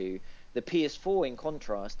giving Mm. it a 2. The PS4, in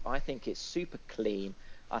contrast, I think it's super clean.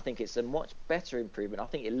 I think it's a much better improvement. I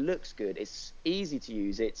think it looks good. It's easy to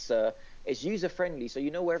use. It's user friendly, so you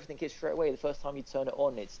know where everything is straight away. The first time you turn it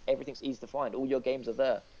on, everything's easy to find. All your games are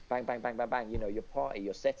there. Bang, bang, bang, bang, bang. Your party,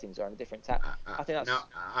 your settings are on a different tab. I think Now,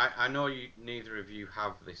 that's I know neither of you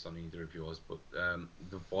have this on either of yours, but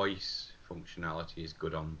the voice functionality is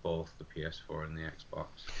good on both the PS4 and the Xbox.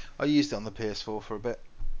 I used it on the PS4 for a bit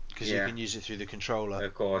because you Yeah, can use it through the controller.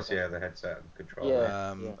 of course, yeah, the headset and controller.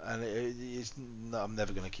 yeah, Yeah. yeah. And it's no, I'm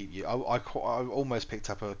never going to keep you. I almost picked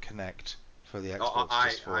up a Connect for the Oh, Xbox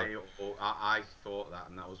just for it. I thought that,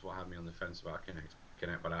 and that was what had me on the fence about Connect.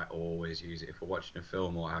 But I always use it if we're watching a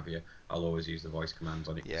film or what have you. I'll always use the voice commands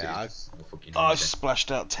on it because it Yeah, is I just so fucking I easy.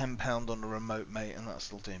 splashed out £10 on the remote, mate, and that's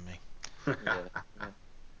still doing me. Yeah, yeah.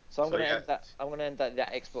 So I'm So gonna yeah, end that. I'm gonna end that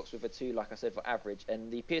Xbox with a 2, like I said, for average,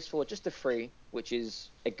 and the PS4 just a 3, which is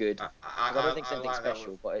a good because I don't think it's I anything like that.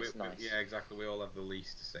 special, but it's Yeah, nice. exactly. We all have the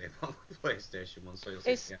least to say about the PlayStation one, so you'll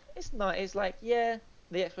see. It's Yeah. it's nice. It's like yeah,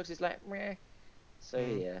 the Xbox is like meh. So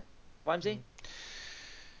Mm. yeah, Vimesy.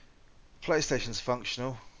 PlayStation's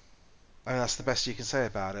functional. I mean, that's the best you can say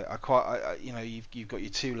about it. You know, you've got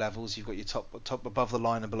your two levels. You've got your top above the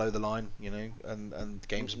line and below the line. You know, and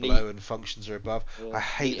games are Neat, below and functions are above. I yeah,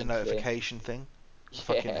 hate neat the and clear. notification thing. I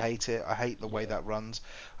fucking Yeah, hate it. I hate the way yeah, that runs.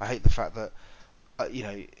 I hate the fact that you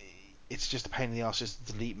know, it's just a pain in the ass just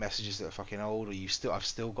to delete messages that are fucking old, or I've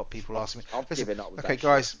still got people I've asking me. I've Listen, given up with okay,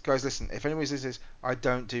 that shit. guys, listen. If anybody's listening, I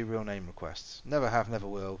don't do real name requests. Never have, never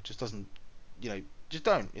will. Just doesn't, you know, just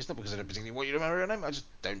don't. It's not because I don't particularly want you to know my real name. I just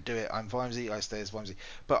don't do it. I'm Vimesy. I stay as Vimesy.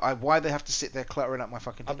 But why they have to sit there cluttering up my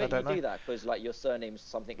fucking I thing, I bet you don't know. do that because like your surname's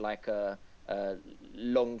something like uh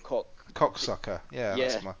long cock. Cocksucker. Yeah,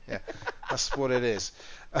 Yeah, that's what it is.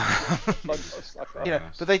 long Jesus cock sucker. You know,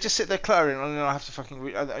 but Christ. they just sit there cluttering, and then I have to fucking,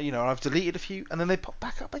 you know, I've deleted a few, and then they pop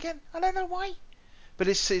back up again. I don't know why. But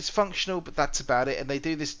it's functional, but that's about it. And they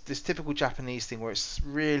do this typical Japanese thing where it's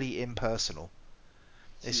really impersonal.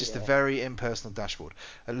 It's just a Yeah, very impersonal dashboard.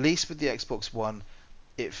 At least with the Xbox One,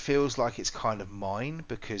 it feels like it's kind of mine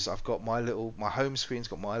because I've got my home screen's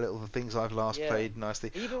got my little the things I've last yeah. played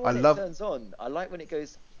nicely. Even I when it love, turns on, I like when it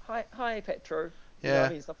goes hi Petro. You know what I yeah,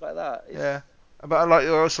 mean? Stuff like that. yeah. It's But I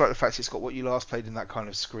also like the fact it's got what you last played in that kind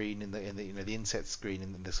of screen in the you know the inset screen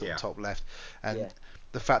in the sort of Yeah. top left, yeah, and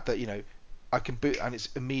the fact that you know I can boot and it's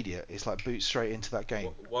immediate. It's like boot straight into that game.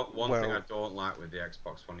 One thing I Well, don't like with the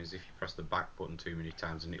Xbox One is if you press the back button too many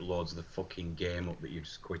times and it loads the fucking game up that you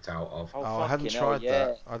just quit out of. oh oh, I hadn't fucking hell, tried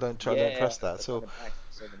that. yeah, I don't yeah. press that I've at done all. it by accident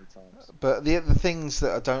so many times. But the things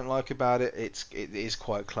that I don't like about it, it is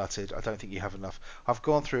quite cluttered. I don't think you have enough. I've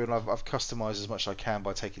gone through and I've customized as much as I can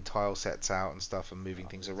by taking tile sets out and stuff and moving I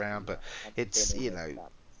things need to do around. But that. I've been it's in you it know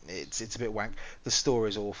that. it's a bit wank. The store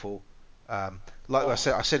is awful. Like Oh, I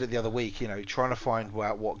said it the other week. You know, trying to find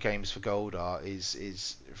out what games for gold are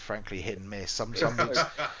is frankly hit and miss. it's so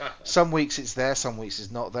Some weeks it's there, some weeks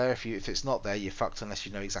it's not there. If it's not there, you're fucked unless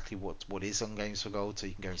you know exactly what is on Games for Gold, so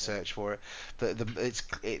you can go and yeah, search for it.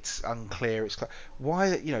 It's unclear.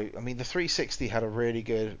 Why you know I mean the 360 had a really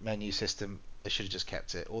good menu system. They should have just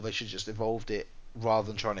kept it, or they should have just evolved it rather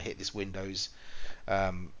than trying to hit this Windows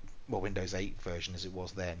um, Windows 8 version as it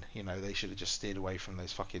was then. You know they should have just steered away from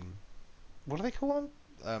those fucking what do they call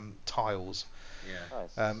them tiles. Yeah.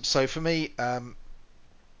 nice. So for me uh,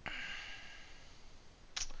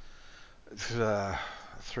 The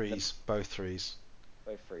threes, both threes.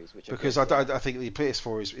 both threes, which are Because good. Yeah, I think the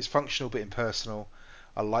PS4 is functional but impersonal.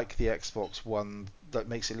 I like the Xbox One that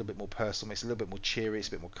makes it a little bit more personal, makes it a little bit more cheery, it's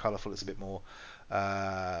a bit more colourful, it's a bit more.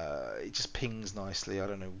 It just pings nicely. I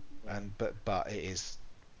don't know, yeah. but it is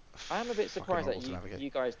I am a bit fucking surprised that horrible to navigate. you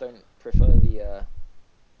guys don't prefer the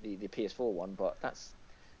PS4 one, but that's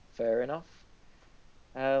fair enough.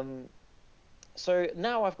 Um, so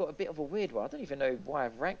now I've got a bit of a weird one. I don't even know why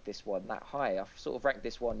I've ranked this one that high. I've sort of ranked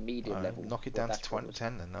this one medium level Knock it with down to dashboard.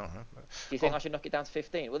 10 then. No, Do you go think on. I should knock it down to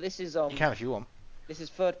 15? Well, You can if you want. this is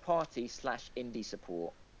third party slash indie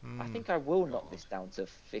support. I Oh think I will knock God. this down to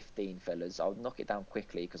 15, fellas. I'll knock it down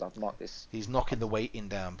quickly because I've marked this. He's knocking I've, the weighting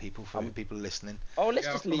down, people, for I'm. people listening. Oh, let's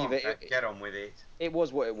Yeah, just come leave on, it. Pet, get on with it. It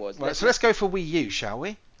was what it was. Right, so let's Let's go for Wii U, shall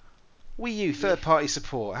we? Wii U yeah, third party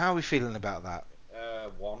support. How are we feeling about that?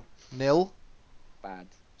 One. Nil, bad.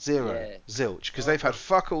 zero, Yeah, zilch, because Oh, they've had good.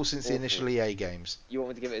 fuck all since the initial awful. EA games. You want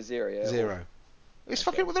me to give it a zero? Yeah, Zero. awful. It's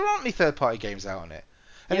fucking. Okay. Well, there aren't any third party games out on it.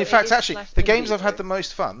 And Yeah, in it fact, is actually, slash the games indie I've had though. the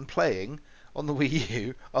most fun playing on the Wii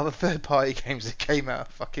U are the third party games that came out of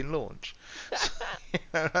fucking launch. So,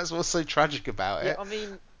 that's what's so tragic about Yeah, it. I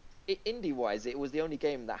mean, indie wise, it was the only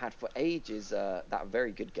game that had for ages that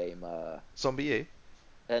very good game. Zombie U.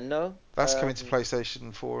 No, That's coming to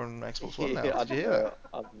PlayStation 4 and Xbox One now. yeah, I Did you hear that? know,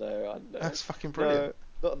 I know, I know. That's fucking brilliant.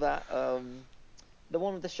 No, not that. The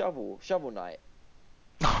one with the Shovel Knight,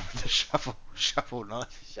 The shovel knight.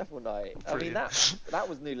 Shovel Knight. I mean, Brilliant. that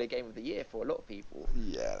was nearly game of the year for a lot of people.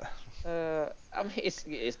 Yeah. I mean, it's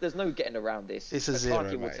there's no getting around this. It's a zero,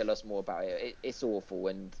 Clarky will mate. tell us more about it. It's awful,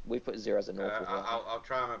 and we put zero as an awful one. I'll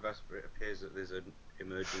try my best, but it appears that there's an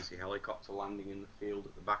emergency helicopter landing in the field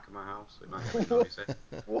at the back of my house. So it might be a bit noisy.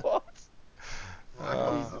 What? I don't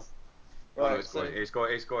Ah, know. Jesus. Oh no, Right. So it's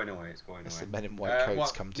going away. It's going that's away. the men in white coats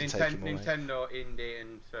What come to take him away. Nintendo indie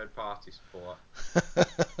and third party support?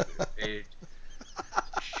 It,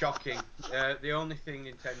 shocking. The only thing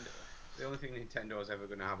Nintendo is ever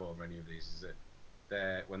going to have over any of these is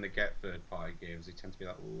that when they get third party games, they tend to be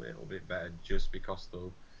that little bit better just because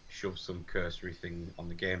they'll shove some cursory thing on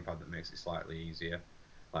the gamepad that makes it slightly easier.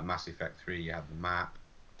 Like Mass Effect 3, you had the map.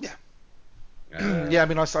 Yeah. Yeah. Yeah, I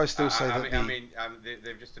mean, I still say I that mean, the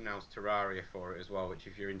they've just announced Terraria for it as well, which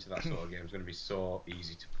if you're into that sort of game, is going to be so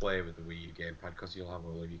easy to play with the Wii U gamepad because you'll have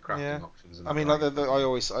all of your yeah. crafting options and I that mean, right like in front of I you.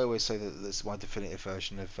 always say that this is my definitive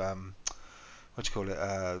version of what do you call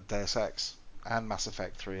it, Deus Ex and Mass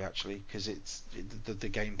Effect 3 actually, because the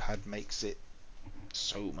gamepad makes it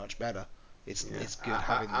so much better. Yeah, It's good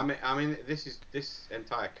having this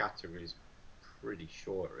entire category is pretty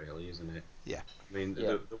short, really, isn't it? yeah. I mean,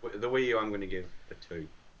 Yeah. the Wii U, I'm going to give a 2.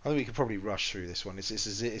 I think we could probably rush through this one. It's a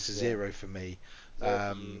Yeah. zero for me. 0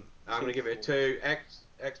 for you. I'm going 2 to give it a for. 2.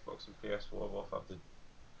 Xbox and PS4 both have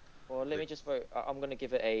Well, let the me just vote. I'm gonna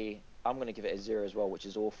give it a. I'm gonna give it a 0 as well, which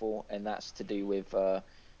is awful, and that's to do with the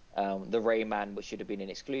Rayman, which should have been an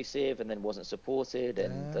exclusive and then wasn't supported,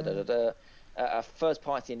 and da da da Uh, da. A first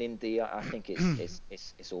party in India, I think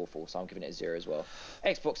it's awful. So I'm giving it a 0 as well.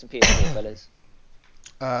 Xbox and PS4, fellas.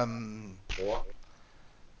 um, 4.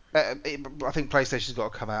 I think PlayStation's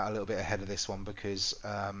got to come out a little bit ahead of this one because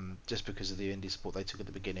just because of the indie support they took at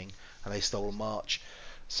the beginning and they stole March.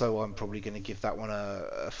 So I'm probably going to give that one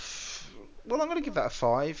well, I'm going to give that a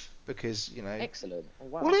 5 because Excellent. Oh,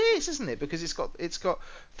 well, it wow. is, isn't it? Because it's got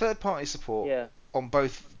third party support Yeah. on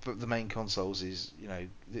both the main consoles. Is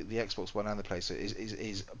the Xbox One and the PlayStation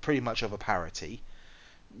is pretty much of a parity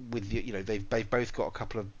with they've both got a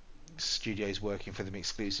couple of studios working for them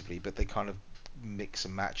exclusively, but they kind of mix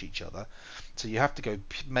and match each other. So you have to go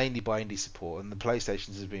mainly by indie support, and the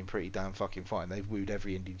PlayStations has been pretty damn fucking fine. They've wooed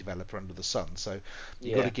every indie developer under the sun. So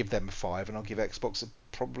you got to Yeah. give them a 5, and I'll give Xbox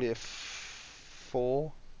probably a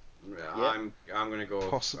 4, Yeah. I'm going to go.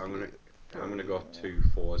 possibly. I'm going to go Uh, 2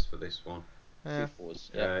 4s for this one. two Yeah,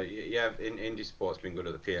 fours. Yeah. Yeah, indie sport's been good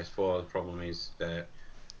at the PS4. The problem is that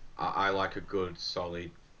I like a good,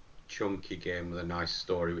 solid, chunky game with a nice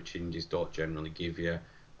story, which indies don't generally give you.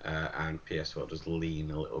 And PS4 does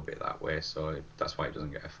lean a little bit that way, so that's why it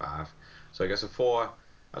doesn't get a 5. So it gets a 4,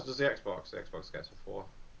 as does the Xbox. The Xbox gets a 4.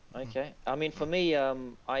 Okay. I mean, for me,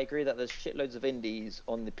 I agree that there's shitloads of indies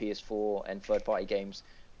on the PS4 and third-party games,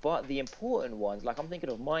 but the important ones, like I'm thinking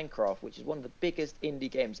of Minecraft, which is one of the biggest indie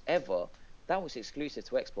games ever, that was exclusive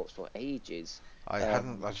to Xbox for ages.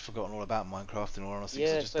 Um, I'd forgotten all about Minecraft in all honesty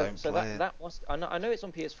because I yeah, just so don't so that play it. that must I know it's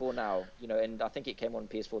on PS4 now, and I think it came on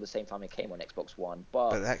PS4 the same time it came on Xbox One, but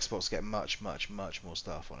But Xbox get much more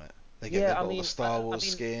stuff on it. yeah, They've I got all the mean, Star I Wars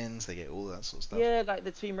mean, skins. They get all that sort of stuff. yeah, like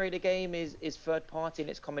the Tomb Raider game is third party and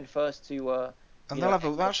it's coming first to And they'll have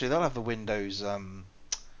Xbox they'll One. have the Windows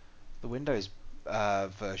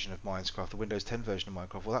version of Minecraft, the Windows 10 version of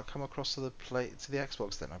Minecraft. Will that come across to the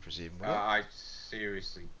Xbox then? I presume. Will it? I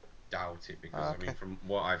seriously doubt it because, Ah, I mean, okay. from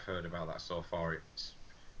what I've heard about that so far, it's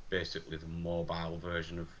basically the mobile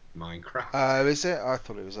version of Minecraft. Is it? I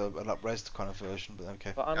thought it was an up-res kind of version, but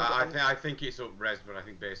okay. But I think it's up res, but I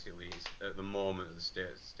think basically it's at the moment of the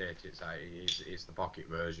state it's the pocket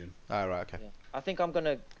version. Ah, right, okay. yeah, I think I'm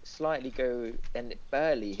gonna slightly go and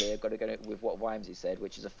early here. Got to go with what Wimsey said,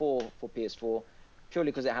 which is a 4 for PS4,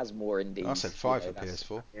 purely because it has more I said indies. 5 for That's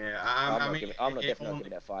PS4. Yeah, no, I'm I not mean, giving. I'm not it definitely not only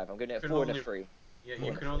giving it a 5. I'm giving you it a can 4 and a only 3. yeah, Four you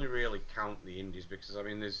and a can three. only really count the indies because, I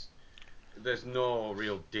mean, there's no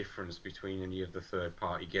real difference between any of the third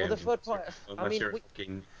party Well, the games third part. I unless mean, you're a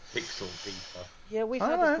fucking pixel peeper. yeah, we've I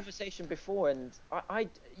had don't this know. conversation before, and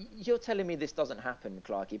you're telling me this doesn't happen,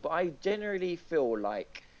 Clarky, but I generally feel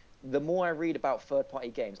like the more I read about third-party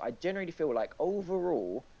games, I generally feel like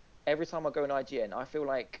overall, every time I go on IGN, I feel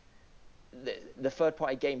like the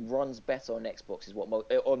third-party game runs better on Xbox is what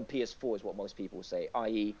on PS4 is what most people say,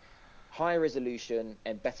 i.e., higher resolution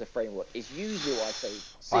and better framework is usually what I say.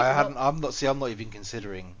 See, I not hadn't. I'm not. See, I'm not even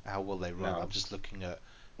considering how well they run. I'm No. just looking at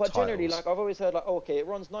but generally, titles. like I've always heard, like oh, okay, it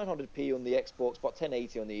runs 900p on the Xbox, but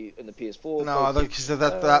 1080 on the PS4. No, Both seem because fine.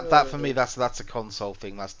 that for me that's a console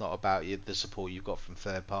thing. That's not about the support you've got from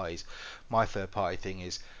third parties. My third party thing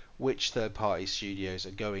is which third party studios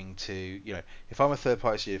are going to if I'm a third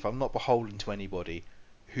party studio, if I'm not beholden to anybody,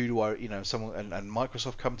 who do I someone and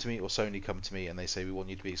Microsoft come to me or Sony come to me and they say we want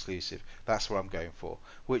you to be exclusive. That's what I'm going for.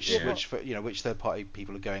 Yeah, Yeah. but Which third party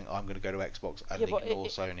people are going. I'm going to go to Xbox yeah, and but ignore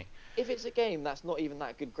Sony. if it's a game that's not even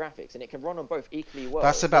that good graphics and it can run on both equally That's well,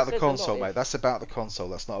 it about the says a lot. console, mate. If That's about the console.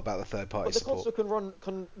 That's not about the third party but the support. console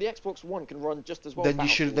can the Xbox One can run just as well as Then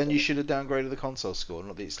Battlefield you and should have downgraded the console score,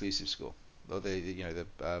 not the exclusive score, or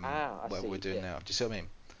I whatever we're see. doing Yeah. now. Do you see what I mean?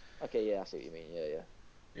 Okay, yeah, I see what you mean. Yeah, yeah.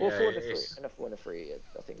 Well, Yeah, four and a three, it's and a 4 and a 3. Yeah,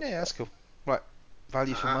 I think Yeah, that's fair. that's cool. Right,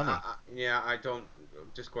 value for money. yeah, I don't.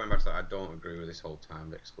 Just going back to that, I don't agree with this whole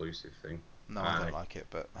timed exclusive thing. No, I Uh, don't like it,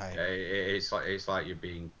 but hey, it's like you're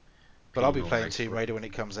being But I'll be playing penalised Tomb for. Raider when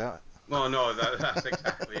it comes out. Well, no, that's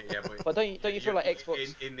exactly it. Yeah, but But don't you feel like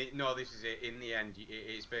Xbox? in the no, this is it. In the end,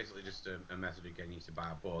 it's basically just a method of getting you to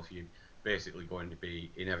buy both. You're basically going to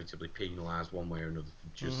be inevitably penalised one way or another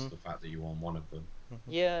for Hmm. just the fact that you own one of them. Hmm.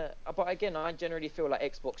 Yeah, but again, I generally feel like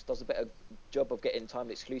Xbox does a better job of getting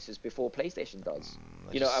timed exclusives before PlayStation does.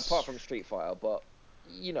 They You know, apart just from Street Fighter, but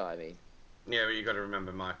you know what I mean. Yeah, but you got to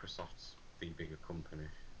remember Microsoft's the bigger company.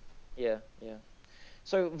 Yeah, yeah.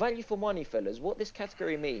 So value for money, fellas. What this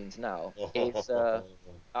category means now is, Oh,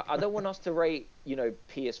 I don't want us to rate,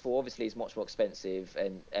 PS4 obviously is much more expensive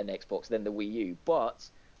and Xbox than the Wii U, but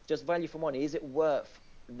just value for money. Is it worth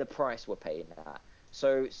the price we're paying at?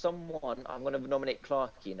 So I'm going to nominate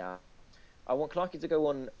Clarky now. I want Clarky to go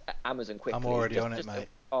on Amazon I'm quickly. already on it, mate.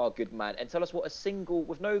 Oh, good man, and tell us what a single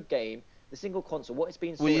with no game, the single console, what it's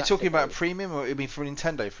being Well, sold you're at talking about today. premium, or I mean for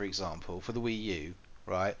Nintendo, for example, for the Wii U,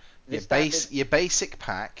 right? The standard. Your basic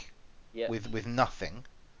pack Yeah. with nothing,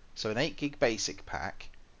 so an 8 gig basic pack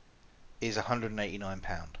is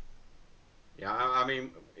 £189. yeah. I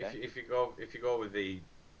mean, Okay. if you go with the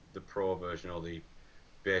Pro version or the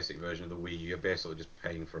basic version of the Wii, you're basically just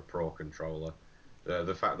paying for a Pro controller.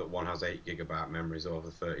 The fact that one has 8 GB memories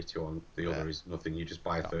over 32 on the Yeah. other is nothing. You just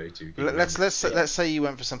buy a Yeah. 32 gig Let's memory. let's Yeah. let's say you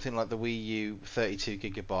went for something like the Wii U 32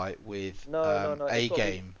 gigabyte with No, no, no. a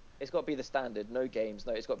game. It's got to be the standard. No games.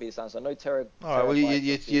 No, it's got to be the standard. So no All right. Well, terabytes of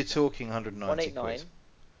you're games. talking 190 quid. 189.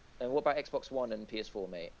 And what about Xbox One and PS4,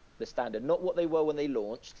 mate? The standard, not what they were when they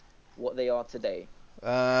launched, what they are today.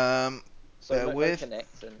 Um, So Bear no with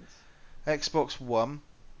Connect and Xbox One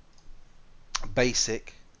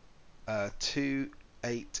basic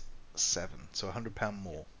 287, so £100 yeah.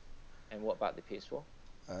 more. And what about the PS4?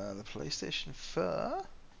 The PlayStation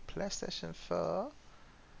 4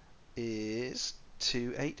 is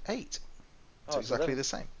 288, so Oh, so exactly the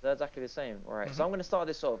same. they're exactly the same. All right. Hmm. So I'm going to start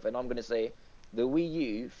this off, and I'm going to say the Wii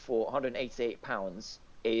U for £188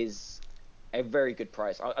 is a very good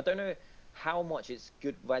price. I don't know how much it's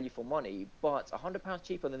good value for money, but £100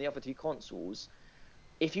 cheaper than the other two consoles.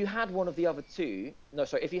 If you had one of the other two, no,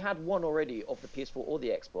 sorry, if you had one already of the PS4 or the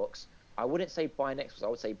Xbox, I wouldn't say buy an Xbox. I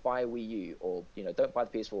would say buy a Wii U, or don't buy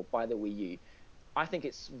the PS4, buy the Wii U. I think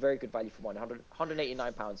it's very good value for money.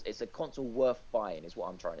 £189. It's a console worth buying, is what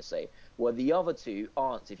I'm trying to say. Where the other two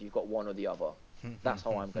aren't if you've got one or the other. That's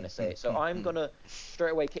how I'm going to say it. So I'm going to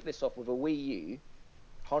straight away kick this off with a Wii U,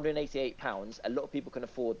 £188. A lot of people can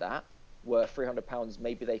afford that. Where £300,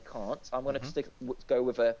 maybe they can't. I'm going to go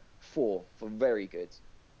with a 4 for very good.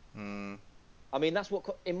 Mm. I mean, that's what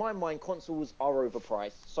in my mind consoles are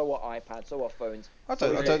overpriced. So are iPads. So are phones. I So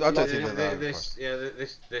don't, I is don't, I don't think laptops. they're that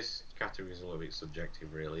overpriced. This category is a little bit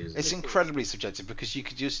subjective, really, isn't It's it? It is. incredibly subjective because you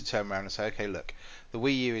could just turn around and say, okay, look, the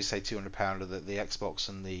Wii U is say £200, or the Xbox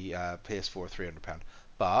and the PS4 are £300,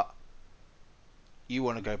 but you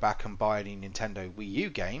want to go back and buy any Nintendo Wii U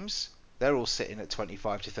games, they're all sitting at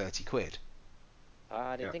 25 to 30 quid,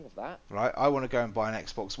 I didn't Yeah. think of that. right? I want to go and buy an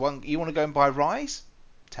Xbox One. You want to go and buy Rise?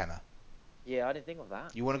 Tenner. Yeah, I didn't think of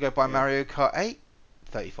that. You want to go buy Yeah. Mario Kart 8?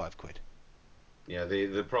 35 quid. Yeah,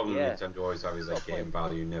 the problem Yeah, Nintendo always have is got a that game point.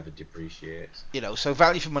 value never depreciates. So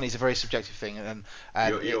value for money is a very subjective thing, and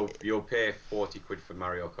You'll pay 40 quid for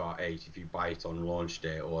Mario Kart 8 if you buy it on launch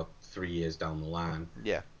day or 3 years down the line.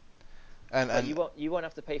 yeah, and But and you won't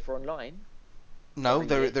have to pay for online no,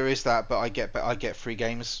 every year. there is that, but I get free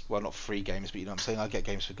games. Well, not free games, but you know what I'm saying. I get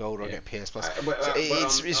games for gold, or I Yeah, get PS Plus. So but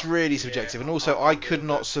it's really yeah, subjective, and also I on the could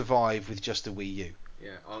not other survive with just a Wii U.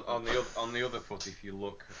 yeah on the other foot, if you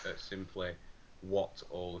look at simply what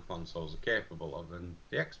all the consoles are capable of, then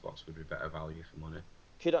the Xbox would be better value for money.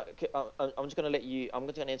 I'm just going to let you. I'm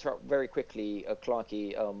just going to interrupt very quickly,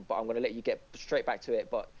 Clarky. But I'm going to let you get straight back to it.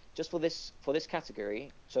 But just for this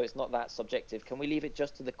category, so it's not that subjective. Can we leave it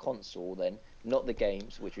just to the console then, not the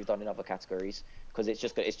games, which we've done in other categories, because it's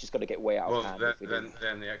just going to get way out of Well, hand if we do.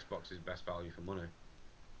 then the Xbox is best value for money,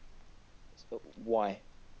 Why?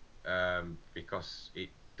 because it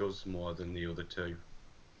does more than the other two.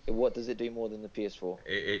 What does it do more than the PS4?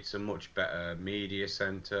 It's a much better media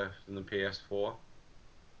center than the PS4,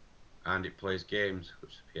 and it plays games,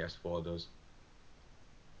 which the PS4 does.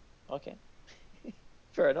 Okay,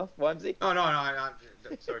 fair enough. Wimsey.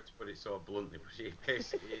 Sorry to put it so bluntly,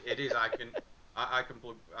 but it is. I can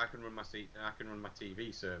run I can run my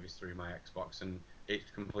TV service through my Xbox, and it's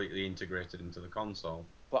completely integrated into the console.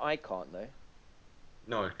 But I can't though.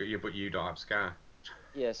 No, but you don't have Sky.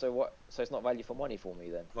 Yeah. So what? So it's not value for money for me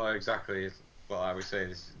then. Well, exactly. Well, I would say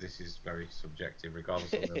this is very subjective.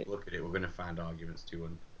 Regardless of the way we look at it, we're going to find arguments to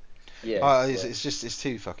and Yeah. against. Yeah. It's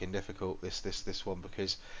too fucking difficult this one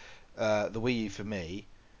because the Wii U for me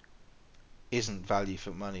isn't value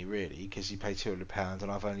for money really, because you pay £200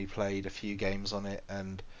 and I've only played a few games on it,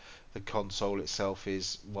 and the console itself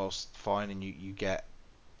is, whilst fine, and you get,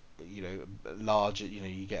 larger,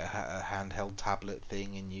 you get a handheld tablet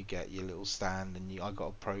thing, and you get your little stand, and I got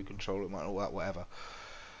a pro controller and all that, whatever.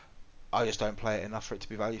 I just don't play it enough for it to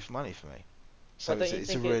be value for money for me. So But don't it's you it's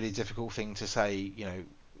a think really it's difficult thing to say.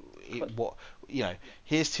 but What,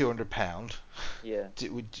 here's £200. yeah.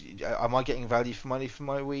 Am I getting value for money for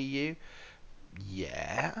my Wii U?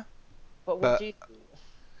 Yeah, But would but you?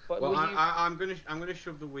 But Well, were you? I'm gonna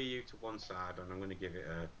shove the Wii U to one side, and I'm gonna give it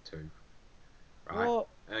a 2, right? What?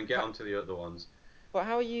 And get onto the other ones. But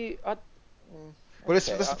how are you? Mm, well,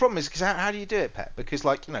 okay. that's the problem is because how do you do it, Pet? Because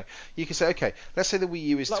like you can say, okay, let's say the Wii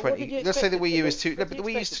U is Like, what did 20. you Let's say expect the it Wii to U is look? two. No, What but do you the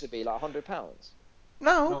Wii expect it U's to be? Like £100?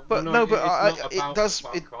 no, No, no, but no. no, but It's not it about the does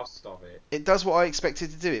it. cost of it. It does what I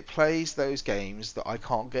expected to do. It plays those games that I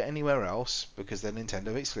can't get anywhere else because they're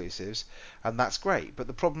Nintendo exclusives, and that's great. But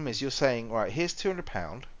the problem is, you're saying, right, here's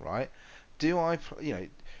 £200, right? Do I,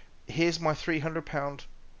 here's my £300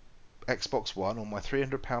 Xbox One or my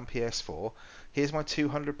 £300 PS4. Here's my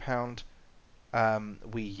 £200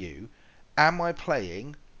 Wii U. Am I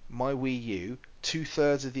playing my Wii U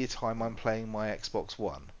 2/3 of the time I'm playing my Xbox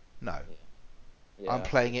One? No, Yeah. I'm Yeah, I see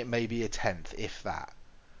playing what it you mean. maybe a tenth, if that.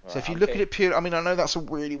 So Right. if you look at it pure, I mean, I know that's a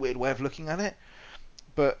really weird way of looking at it,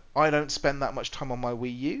 but I don't spend that much time on my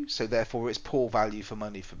Wii U, so therefore it's poor value for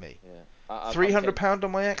money for me. Yeah. Three I'm hundred changing. pound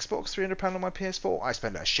on my Xbox, £300 on my PS4. I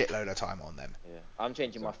spend a shitload of time on them, Yeah. I'm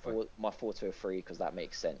changing Exactly. my four to a three because that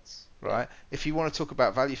makes sense. Yeah. right? If you want to talk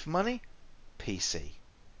about value for money, PC,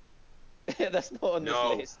 That's not on this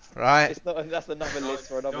No, list. right? It's not. That's another no, list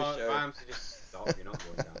for another no. show. Bams, just stop. You're not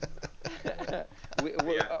going down there. But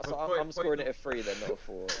we, yeah, so but I'm putting scoring the it a three then, not a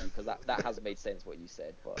four, because the, that has made sense what you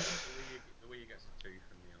said. But the Wii U gets a 2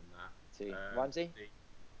 from me on that. two, Ramsey.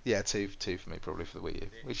 The Yeah, two for me probably for the Wii U,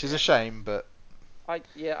 which is the a shame, but I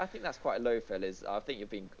think that's quite low, fellas. I think you're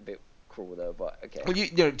being a bit cruel though, but okay.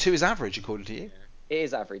 well, two is average according to you. yeah. It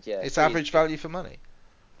is average, yeah. It's Three is average good. value for money.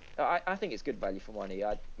 I think it's good value for money.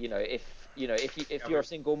 If Yeah, you're a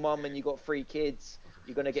single mum and you got three kids, oh, for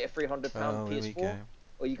you're gonna fuck's get a sake. £300 Oh, here we PS4, go.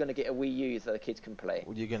 or you're gonna get a Wii U so the kids can play.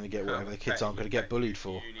 Well, you're going to get whatever the kids Pet, aren't going to get bullied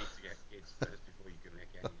for. you need to get kids first before you can make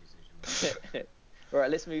any decision like that. All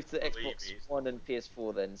right, let's move to Believe me, Xbox it's One not and what you think it PS4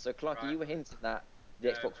 is. then. So, Clarky, Right. you were hinting that the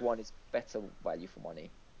Um, Xbox One is better value for money.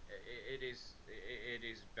 it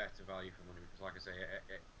is better value for money because, like I say,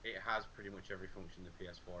 it has pretty much every function the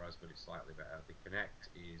PS4 has, but it's slightly better. The Connect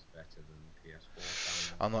is better than the PS4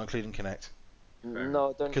 camera. I'm not including Connect Fair enough.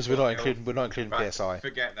 No, don't. because Don't. we're not including Right, PSI.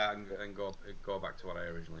 forget that and, Yeah. go back to what I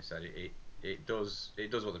originally said. It does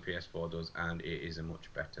what the PS4 does, and it is a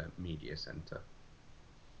much better media center,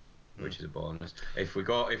 Mm, which is a bonus. If we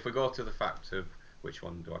go to the fact of which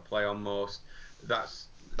one do I play on most, that's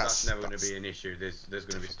never going to that's be an issue. There's going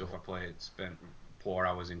to be stuff I difficult. spent pour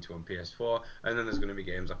hours into on PS4, and then there's going to be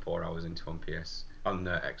games I pour hours into on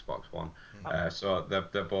the Xbox One. I, So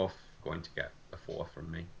they're both going to get a 4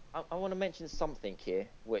 from me. I want to mention something here,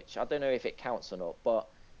 which I don't know if it counts or not, but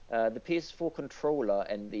the PS4 controller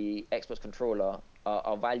and the Xbox controller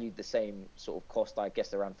are valued the same sort of cost, I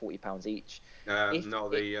guess, around £40 each. If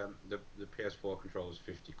No, it, the PS4 controller's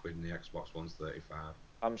 50 quid and the Xbox One's 35.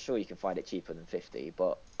 I'm sure you can find it cheaper than 50,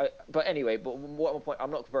 but anyway, but what my point,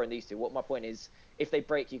 I'm not comparing these two. What my point is, if they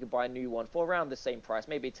break, you can buy a new one for around the same price,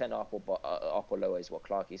 maybe 10 up or up or lower is what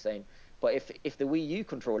Clark is saying. But if the Wii U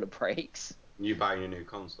controller breaks, You buying a new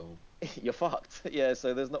console? you're fucked. Yeah,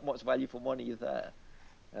 so there's not much value for money there.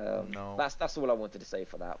 No, That's all I wanted to say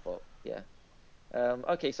for that. But yeah.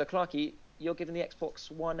 Okay, so Clarky, you're giving the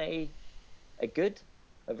Xbox One a good,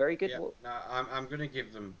 a very good. Yeah, What? no, I'm going to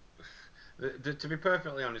give them. To be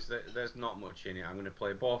perfectly honest, there's not much in it. I'm going to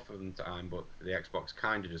play both of them time, but the Xbox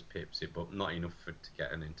kind of just pips it, but not enough to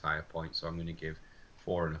get an entire point. So I'm going to give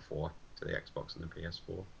 4 and a 4 to the Xbox and the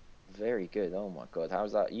PS4. Very good. Oh my God,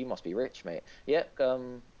 how's that? You must be rich, mate. Yep.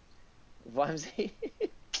 Vimesy.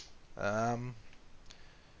 um,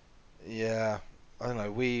 yeah, I don't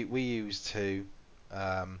know. We use two.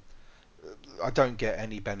 Um, I don't get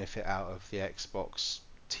any benefit out of the Xbox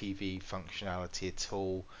TV functionality at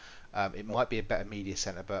all. It might be a better media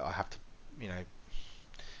center, but I have to, you know,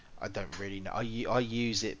 I don't really know. I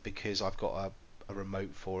use it because I've got a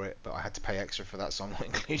remote for it, but I had to pay extra for that, so I'm not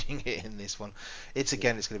including it in this one. Yeah. It's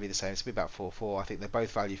going to be the same. It's going to be about 4-4. I think they're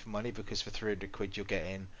both value for money because for 300 quid you're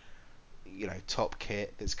getting, top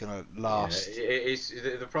kit that's going to Yeah, last.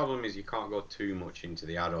 the problem is you can't go too much into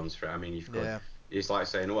the add-ons for it. I mean, you've got Yeah. it's like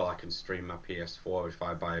saying, well, I can stream my PS4 if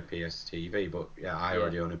I buy a PS TV, but yeah, I Yeah.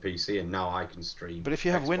 already own a PC and now I can stream But if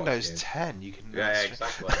you have Xbox Windows games. 10, you can Yeah,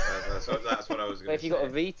 exactly. That's what I was But gonna if you got a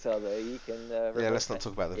say. Vita though, you can Yeah, remote let's play. not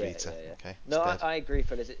talk about the Yeah, Vita. yeah, yeah. Okay, it's No, dead. I agree,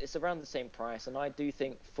 fellas. It's around the same price, and I do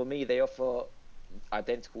think for me they offer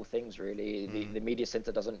identical things really. The Mm. media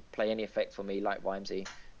center doesn't play any effect for me like Vimesy.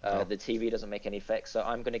 No, The TV doesn't make any effect, so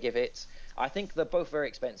I'm going to give it. I think they're both very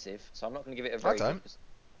expensive, so I'm not going to give it a I very good. don't.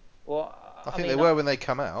 Well, I I think they mean, were when they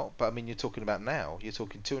come out, but I mean, you're talking about now. You're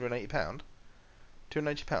talking £280,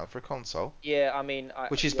 £280 for a console, yeah, I mean,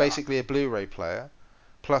 which is yeah, basically a Blu-ray player,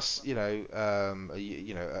 plus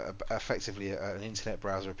effectively an internet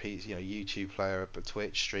browser, a piece, YouTube player, a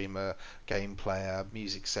Twitch streamer, game player,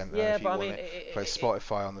 music center yeah, if but you I want mean, it, play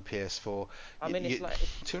Spotify on the PS4. I mean, it's like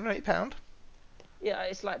 £280. yeah,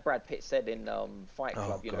 it's like Brad Pitt said in Fight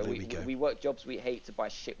Club. Oh You know, God, here we we go. we work jobs we hate to buy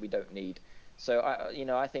shit we don't need. So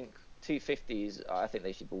I think 250s. I think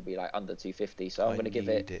they should all be like under 250. So I need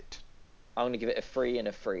it. I'm gonna give it a free and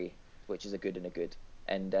a free, which is a good and a good.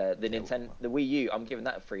 And Yeah, well, The Wii U, I'm giving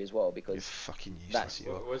that a free as well you're because fucking useless. that's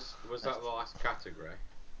You are. Was that's that the last category?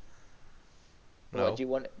 what No. do you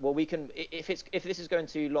want? Well, we can if this is going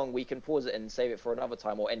too long, we can pause it and save it for another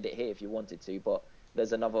time or end it here if you wanted to. But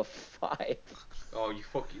there's another five. Oh, you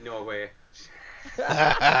fucking no way.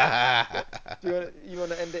 You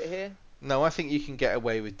want to end it here? No, I think you can get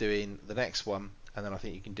away with doing the next one, and then I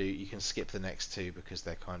think you can skip the next two because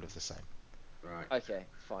they're kind of the same. Right, Okay,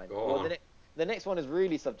 fine. go Well, on. the next one is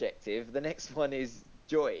really subjective. The next one is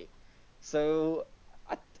joy. So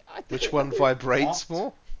I I Which don't one know. vibrates What?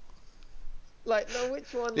 more? Like no,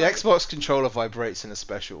 which one The Xbox controller vibrates in a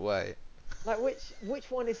special way. like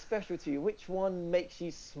which one is special to you? Which one makes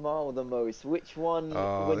you smile the most? Which one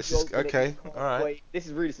Oh, when this you is open it you okay. All can't right. wait? This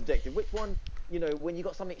is really subjective. Which one, when you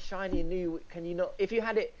got something shiny and new, can you not if you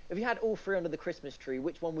had all three under the Christmas tree,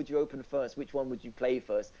 which one would you open first? Which one would you play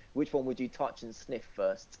first? Which one would you touch and sniff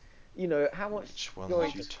first? How much Which one joy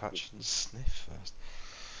would you does it give touch you? and sniff first?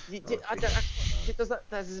 Oh I don't. Jesus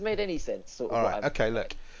Does this made any sense? Sort of All what right. I've Okay. said.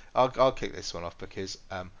 Look, I'll kick this one off because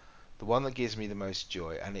the one that gives me the most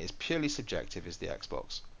joy, and it is purely subjective, is the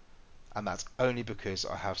Xbox, and that's only because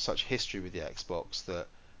I have such history with the Xbox that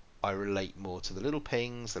I relate more to the little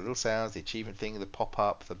pings, the little sounds, the achievement thing, the pop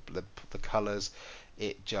up, the colors.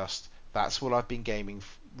 It just that's what I've been gaming.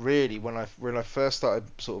 Really, when I first started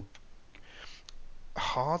sort of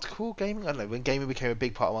hardcore gaming, I don't know, when gaming became a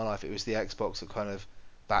big part of my life, it was the Xbox that kind of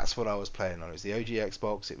that's what I was playing on. It was the OG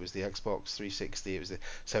Xbox. It was the Xbox 360.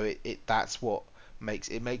 So it that's what makes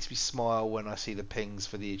me smile when I see the pings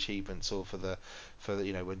for the achievements or for the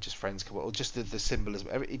when just friends come or just the symbolism.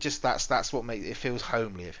 It just that's what makes it feels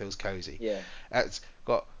homely. It feels cozy. Yeah, It's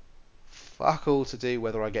got fuck all to do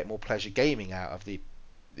whether I get more pleasure gaming out of the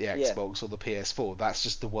yeah, Xbox or the PS4. That's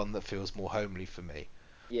just the one that feels more homely for me.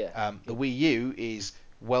 yeah. The Good. Wii U is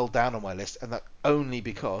well down on my list, and that only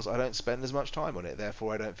because I don't spend as much time on it.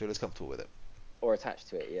 Therefore, I don't feel as comfortable with it. Or attached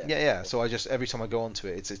to it. Yeah. Yeah, yeah. So I just every time I go onto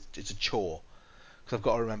it, it's a chore because I've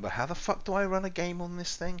got to remember how the fuck do I run a game on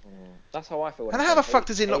this thing, That's how I feel when and I'm how the playing fuck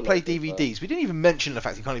does it not Halo play with. DVDs? We didn't even mention the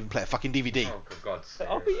fact you can't even play a fucking DVD. Oh, for God's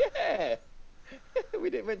Oh sake. yeah, we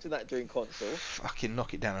didn't mention that during console. Fucking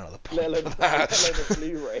knock it down another Let point for alone that. let alone a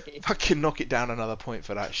Blu-ray. Fucking knock it down another point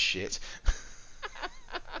for that shit.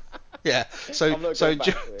 Yeah. So I'm not so going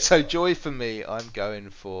jo- back to it, so but joy for me, I'm going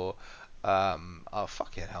for oh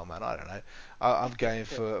fucking hell, man, I don't know. I'm going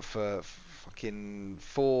for fucking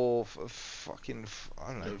I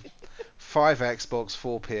don't know, five Xbox,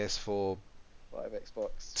 four PS4, five Xbox, four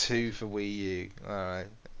two for Wii U. All right.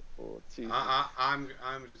 four two for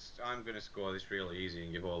I'm gonna score this really easy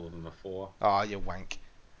and give all of them a four. Ah, you wank.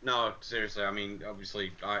 No, seriously. I mean,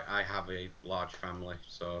 obviously, I have a large family,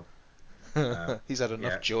 so He's had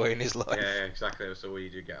enough yeah, joy in his yeah, life. yeah, exactly. So we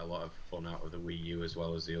do get a lot of fun out of the Wii U as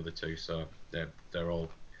well as the other two. So they're all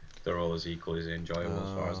as equally as enjoyable as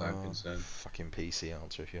far as I'm concerned. Fucking PC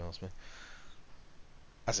answer if you ask me.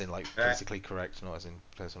 As in like Uh, politically correct, not as in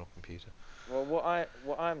personal computer. Well,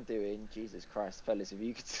 what I'm doing, Jesus Christ, fellas, if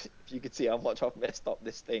you could see how much I've messed up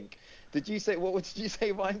this thing. Did you say,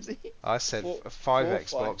 Vimesy? I said Four, five five.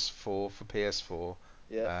 Xbox, four for PS4,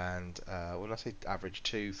 Yeah. and what did I say? Average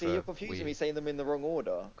two See, you're for confusing Wii. me saying them in the wrong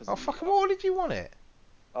order Oh fucking what did you want it?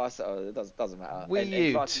 it doesn't matter. Wii And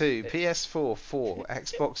U Clarky, two, PS4 four,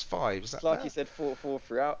 Xbox five. Is that Clarky that? said four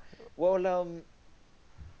throughout. Well,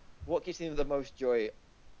 what gives me the most joy?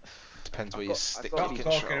 Depends where I've you I've stick got to your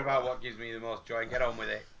Stop be. talking about controller. what gives me the most joy and get on with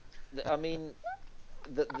it. I mean,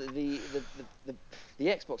 the the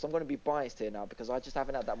Xbox. I'm going to be biased here now because I just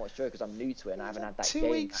haven't had that much joy because I'm new to it and I You've haven't had had that two game.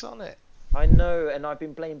 weeks on it. I know, and I've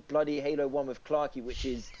been playing bloody Halo 1 with Clarky, which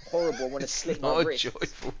is horrible. I want to It's slit my not a wrists.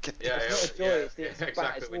 joyful game. Yeah, It's not a joy. yeah, It's the yeah, it's bad.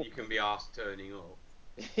 exactly. It's When you awful. can be asked turning up.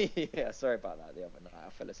 Yeah, sorry about that the other night. I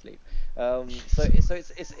fell asleep. So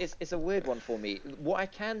it's a weird one for me. What I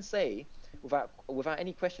can say without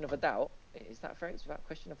any question of a doubt, is that phrase without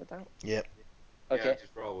question of a doubt? Yep. Yeah, Okay,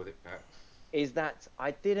 just roll with it, Pat. is that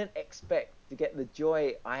I didn't expect to get the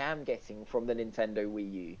joy I am getting from the Nintendo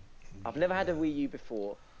Wii U. I've never had a Wii U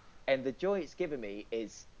before, and the joy it's given me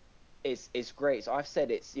is great. So I've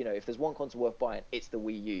said it's, if there's one console worth buying, it's the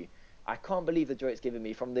Wii U. I can't believe the joy it's given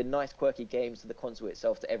me, from the nice quirky games to the console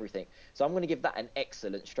itself to everything. So I'm going to give that an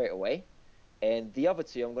excellent straight away. And the other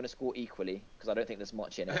two I'm going to score equally because I don't think there's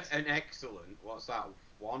much in it. An excellent. What's that?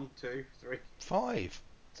 One, two, three. 5.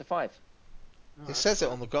 It's a five. Oh, It says it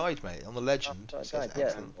excellent. on the guide, mate. On the Oh, legend, it says God, yeah.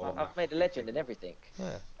 excellent Oh, 5. I've made a legend and everything.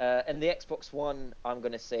 Yeah. And the Xbox One, I'm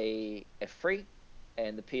going to say a free,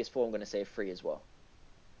 and the PS4, I'm going to say a free as well.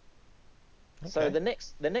 So Okay.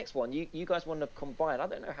 the next one, you guys want to combine? I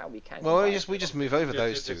don't know how we can Well, combine. we just move over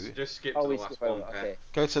those two. Just skip Oh, to the we skip last over. one, Pet. Okay.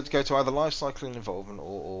 Go to either life cycle and involvement or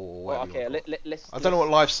Oh, whatever you want okay. to call it. Let's I don't know what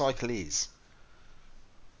let's. life cycle is.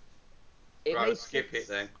 It Right, made let's skip it sense.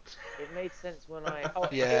 then. It made sense when I. Oh,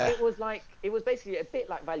 it, Yeah. it was like it was basically a bit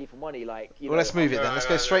like value for money. Like, Well, let's move it then. Let's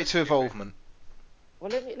go straight Let's to skip it. involvement.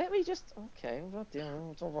 well, let me just. Okay, bloody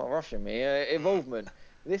hell, talk about rushing me. Involvement.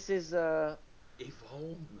 This is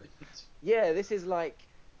Evolvement. yeah. This is like,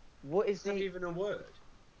 what is Is that the? even a word?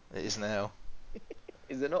 It is now.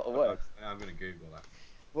 Is it not a Hold on, word? I'm gonna Google that.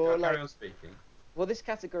 Well, Carry like, on speaking. well, this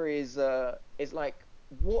category is like,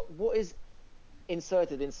 what is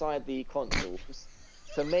inserted inside the consoles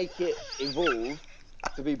to make it evolve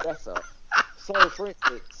to be better. So, for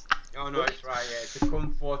instance, Oh no, when it's right. Yeah, to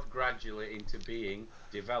come forth gradually into being,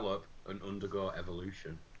 develop, and undergo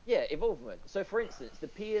evolution. yeah, evolvement. So, for instance, the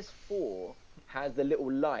PS4 has the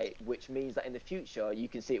little light, which means that in the future you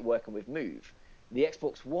can see it working with Move. The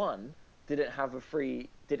Xbox One didn't have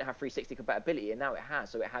 360 compatibility, and now it has.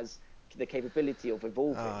 So it has the capability of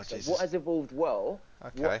evolving. Oh So what Jesus. has evolved well?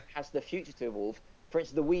 What Okay. has the future to evolve? For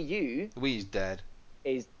instance, the Wii U The Wii's dead.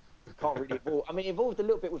 is can't really evolve. I mean, it evolved a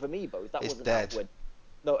little bit with Amiibos. That It's wasn't how it dead. went.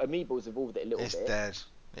 No, Amiibos evolved it a little It's bit. dead.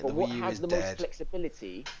 The But Wii what U has is the most dead.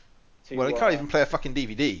 flexibility Well, to it can't even play a fucking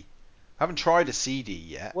DVD. I haven't tried a CD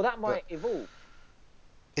yet, well, that but might evolve.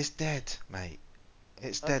 it's dead, mate.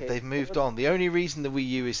 It's dead. Okay, They've moved on. The only reason the Wii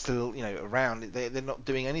U is still, around, they're not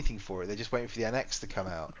doing anything for it. They're just waiting for the NX to come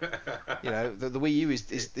out. The Wii U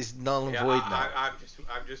is null and Yeah, void now.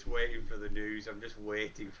 I'm just waiting for the news. I'm just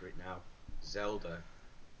waiting for it now. Zelda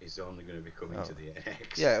is only going to be coming Oh. to the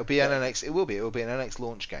NX. Yeah, it'll be an yeah. NX. It will be. It will be an NX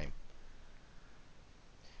launch game.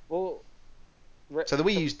 Well, So the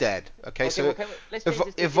Wii can U's we? dead. Okay, Okay, so well, let's change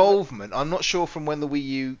this to evolvement. I'm not sure from when the Wii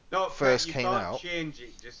U No, Pet, first you came can't out. change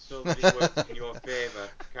it just so that it works in your favour.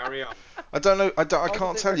 Carry on. I don't know. I Why was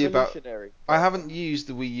can't it tell you about. revolutionary? I But haven't used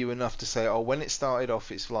the Wii U enough to say, oh, when it started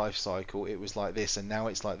off its life cycle, it was like this, and now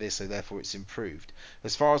it's like this, so therefore it's improved.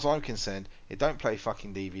 As far as I'm concerned, it don't play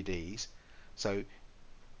fucking DVDs, so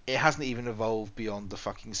it hasn't even evolved beyond the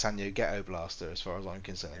fucking Sanyo Ghetto Blaster, as far as I'm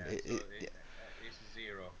concerned. Yeah, so it's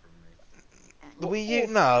zero from me. The what? Wii U, Oh,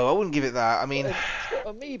 no, I wouldn't give it that. I got mean, it's got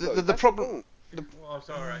the, amiibos. the That's problem, evolved. the, Oh, it's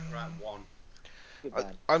all right. Right, one. Good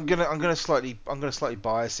man. I'm gonna slightly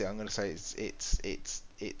bias it. I'm gonna say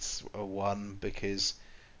it's a one because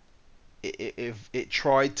it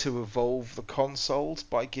tried to evolve the consoles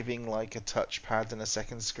by giving like a touchpad and a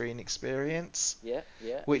second screen experience, Yeah,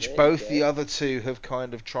 yeah. which There you both the go. other two have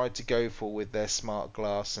kind of tried to go for with their smart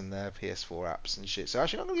glass and their PS4 apps and shit. So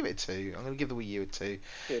actually, I'm gonna give it a two. I'm gonna give the Wii U a two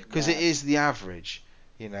Good because it man. is the average.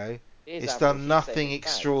 You know, It is it's average. done You're saying nothing it's bad.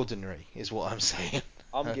 extraordinary, is what I'm saying.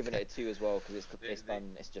 I'm giving Okay. it a two as well because The it's the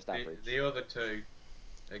done. It's just the average. other two,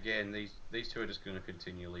 again, these two are just going to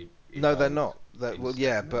continually No, they're evolve not. Well,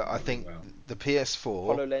 yeah, but I incessantly. think Well, the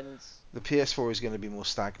PS4, HoloLens. the PS4 is going to be more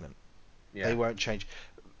stagnant. They yeah. won't change.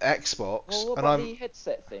 Well, Xbox, what and about I'm the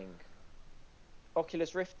headset thing?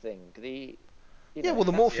 Oculus Rift thing. yeah, well,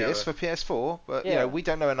 the That's Yeah, Morpheus for PS4, but yeah. we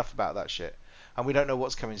don't know enough about that shit, and we don't know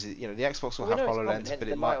what's coming. The Xbox will Well, we have know it's coming. Hololens, Hence but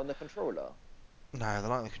the it light might on the controller. no, the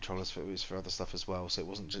light on the controllers for it was for other stuff as well. So it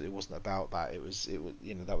wasn't about that. It was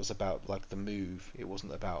that was about like the Move. It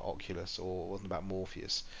wasn't about Oculus or it wasn't about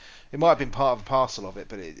Morpheus. It might have been part of a parcel of it,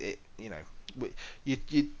 but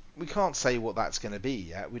we, we can't say what that's going to be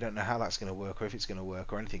yet. We don't know how that's going to work or if it's going to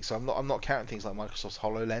work or anything. So I'm not counting things like Microsoft's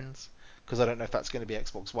HoloLens because I don't know if that's going to be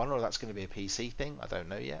Xbox One or that's going to be a PC thing. I don't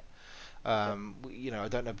know yet. Okay. I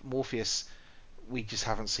don't know. Morpheus, we just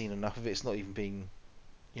haven't seen enough of it. It's not even being,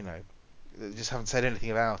 you know, They just haven't said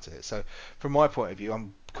anything about it. So from my point of view,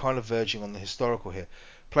 I'm kind of verging on the historical here.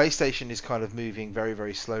 PlayStation is kind of moving very,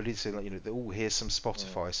 very slowly. So like, oh, here's some Mm,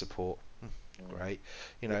 Spotify support. mm. Great.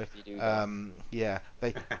 Whippity doo dah. Yeah,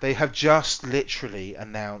 they have just literally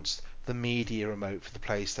announced the media remote for the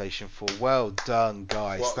PlayStation 4. Well done,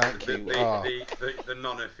 guys. What Thank the you. the Ah, the, the, the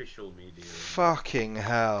non-official media remote? fucking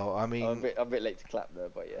hell. I mean, I'm a bit late to clap there,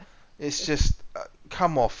 but yeah. it's just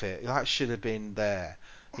come off it. That should have been there.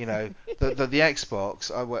 The Xbox.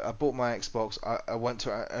 I bought my Xbox. I went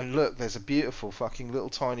to and look. There's a beautiful fucking little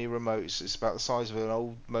tiny remote. It's about the size of an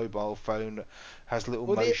old mobile phone. That has little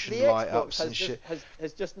Well, the motion light Xbox ups has and just shit.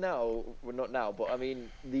 has just now, well, not now, but I mean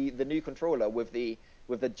the new controller with the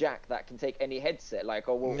jack that can take any headset. Like,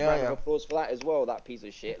 oh well, Yeah, round of yeah. applause for that as well. That piece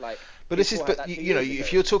of shit. Like But this is, PS4 had but that two you know, years if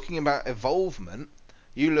ago. you're talking about evolvement,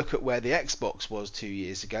 you look at where the Xbox was 2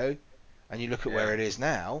 years ago, and you look at Yeah. where it is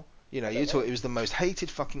now. I You don't thought know. it was the most hated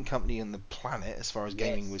fucking company on the planet as far as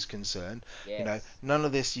gaming was Yes, concerned. yes. None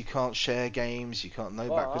of this. You can't share games. You can't no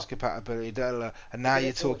backwards But compatibility. And it now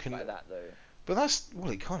you're didn't launch talking. like that though. But that's well,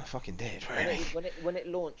 it kind of fucking did, really. When it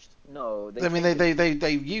launched, no, they I mean, changed it.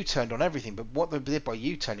 they U-turned on everything. But what they did by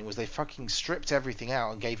U-turning was they fucking stripped everything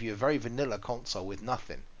out and gave you a very vanilla console with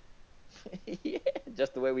nothing. Yeah,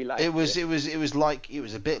 just the way we It liked was it. it was it was like it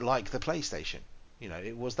was a bit like the PlayStation.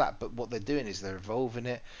 It was that, but what they're doing is they're evolving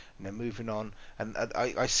it and they're moving on. And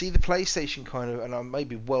I see the PlayStation kind of, and I may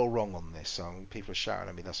be well wrong on this, so people are shouting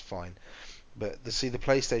at me. That's fine. But to see the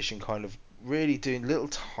PlayStation kind of really doing little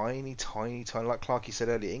tiny, like Clarky said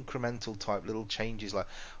earlier, incremental type little changes. Like,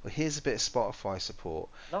 well, here's a bit of Spotify support.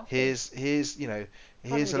 Nothing. Here's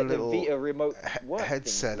Can't here's even a get the little Vita remote work thing to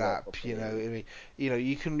headset work app. properly.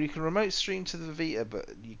 You can remote stream to the Vita, but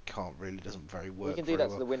you can't really. It doesn't very We work can do very that to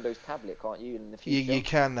well. the Windows tablet, can't you, in the You future?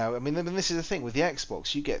 can now. I mean, this is the thing with the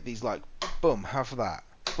Xbox. You get these like, boom, have that.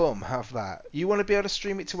 Boom, have that. You want to be able to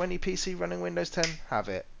stream it to any PC running Windows 10? Have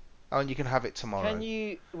it. Oh, and you can have it Can tomorrow.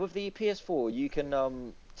 you, with the PS4, you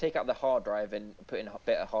can take out the hard drive and put in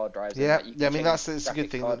better hard drives, and Yeah, like you yeah. can I mean, change that's a good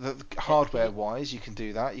graphics thing. card. The Can you? hardware-wise, you can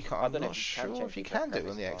do that. You can't. I I'm don't know not if you can sure if change you the can do it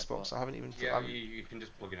on graphics the card, but Xbox. I haven't even. Yeah, I'm, you can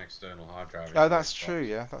just plug an external hard drive oh, into the that's true. Xbox,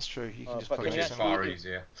 Yeah, that's true. You can just but plug can an which you is external. far actually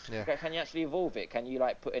easier. Yeah. can you actually evolve it? Can you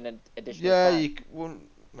like put in an additional Yeah, fan? you well,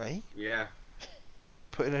 hey, Yeah.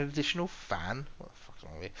 put in an additional fan. What the fuck's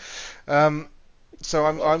wrong with you? So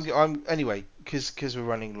Evolves. I'm anyway because we're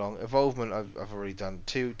running long. Evolvement I've already done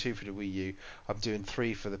two for the Wii U. I'm doing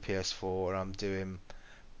three for the PS4, and I'm doing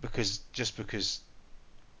because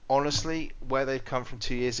honestly, where they've come from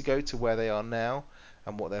 2 years ago to where they are now,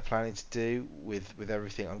 and what they're planning to do with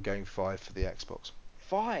everything, I'm going five for the Xbox.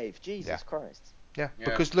 Five, Yeah, Jesus Christ! yeah. Yeah.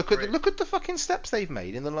 Because look at Three. the fucking steps they've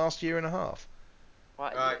made in the last year and a half.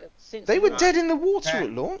 Right, Right. since They were Right. dead launch. in the water Pet.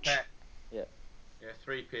 at launch. Pet. Yeah. Yeah.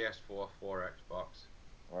 Three PS4, four Xbox.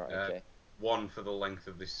 Right. Uh, Okay. one for the length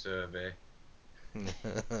of this survey. I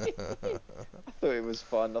thought it was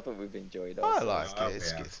fun. I thought we've enjoyed I ourselves. like it. We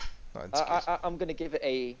It's have. good. No, it's good. I'm gonna give it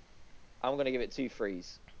a. I'm gonna give it two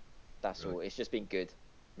threes. That's Really. all. It's just been good.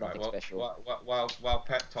 Right. Nothing Well, special. while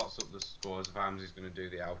Pet tots up the scores, Vams going to do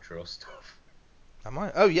the outro stuff. Am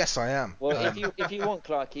I? Oh yes, I am. Well, if you want,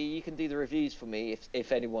 Clarky, you can do the reviews for me.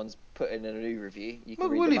 If anyone's put in a new review, you can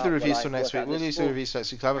read We'll them leave the out while reviews I for next work week. out the We'll leave the score. reviews for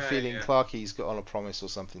next week. I have a Yeah, feeling yeah. Clarky's got on a promise or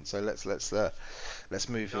something. So let's move the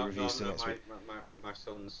No, no, reviews to no. next My, week. my, my, my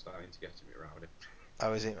son's starting to get me rowdy.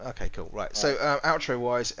 Oh, is it? Okay, cool. Right. All So, right. outro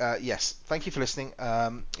wise, yes. Thank you for listening.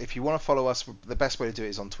 If you want to follow us, the best way to do it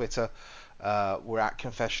is on Twitter. We're at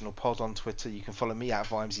Confessional Pod on Twitter. You can follow me at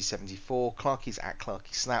Vimesy74. Clarky's at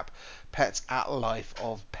Clarky Snap. Pet's at Life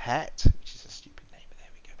of Pet, which is a stupid name, but there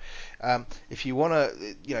we go. If you want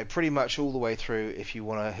to, pretty much all the way through, if you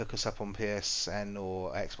want to hook us up on PSN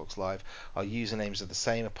or Xbox Live, our usernames are the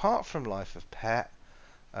same, apart from Life of Pet.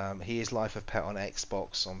 He is Life of Pet on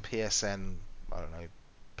Xbox. On PSN, I don't know,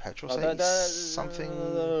 Petros Oh, 80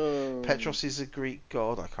 something. Petros is a Greek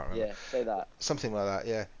god. I can't remember. yeah, say that. Something like that.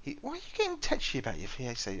 Yeah. Why are you getting touchy about your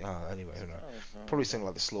PSA? Oh, anyway, I don't know. Oh, Probably okay. something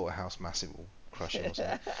like the Slaughterhouse Massive will crush him or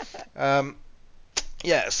something. Um,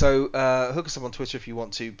 yeah, so hook us up on Twitter if you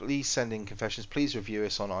want to. Please send in confessions. Please review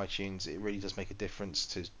us on iTunes. It really does make a difference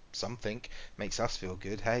to something. Makes us feel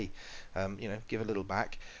good. Hey, give a little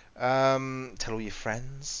back. Tell all your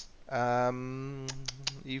friends.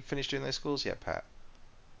 You finished doing those scores yet, Pat?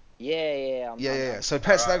 Yeah. Yeah. I'm So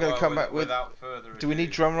Pet's now Alright, going to well, come back with. without further Do we ado,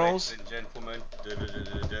 need drum ladies rolls? and gentlemen,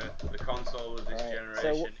 the console of this All right. So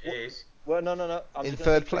generation is. well, no. I'm In just gonna say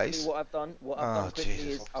third quickly place? what I've done. What I've Oh, done quickly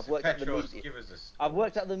Jesus. is I've So worked out the Petros, medium. give us the I've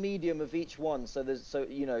worked scores. out the medium of each one. So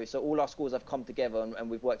all our scores have come together and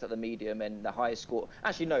we've worked out the medium and the highest score.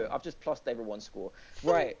 Actually, no, I've just plussed everyone's score.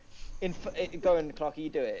 Right. Go and Clarky, you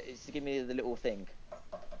do it. It's to give me the little thing.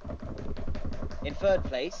 In third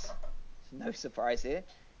place, no surprise here,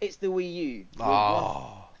 it's the Wii U with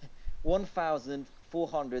Oh,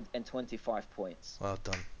 1,425 points. well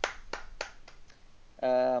done.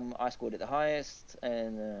 I scored it the highest,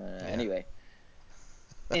 and Yeah. anyway,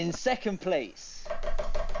 in second place,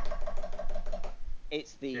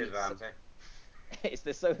 it's Cheers, the Ramsey. it's the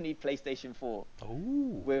Sony PlayStation 4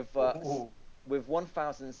 Ooh. with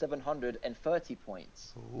 1,730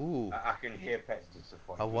 points. Ooh. I can hear Pet's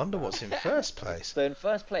disappointment. I wonder what's in first place. So in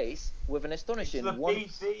first place, with an It's astonishing the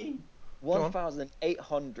PC.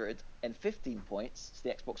 1,815 points, it's the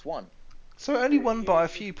Xbox One. So it only won by a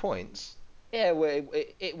few points. Yeah, well,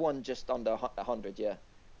 it won just under 100, yeah.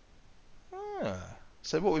 Ah.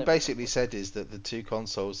 So what we 70 basically points. said is that the two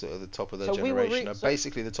consoles that are the top of their So we were generation are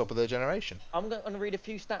basically the top of their generation. I'm going to read a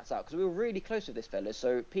few stats out because we were really close with this, fellas.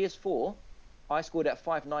 So PS4, I scored it at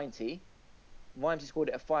 590. Rhymesy scored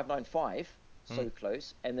it at 595. So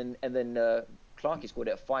close. And then Clarky scored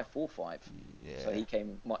it at 545. Yeah. So he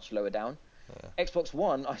came much lower down. Yeah. Xbox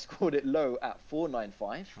One, I scored it low at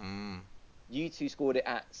 495. You two scored it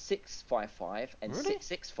at 655 and Really?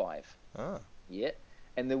 665. Ah. Yeah.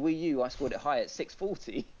 And the Wii U, I scored it high at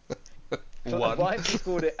 640. One. Rhymesy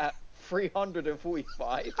scored it at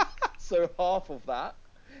 345. So half of that.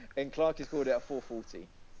 And Clarky scored it at 440.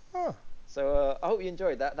 Oh. So I hope you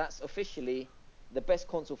enjoyed that. That's officially the best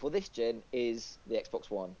console for this gen is the Xbox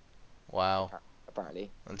One. Wow.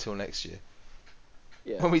 Apparently. Until next year.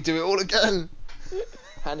 Yeah. When we do it all again.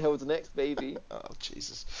 Handhelds next, baby. Oh,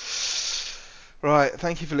 Jesus. Right.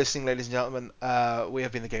 Thank you for listening, ladies and gentlemen. We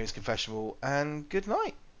have been the Gamers Confessional, and good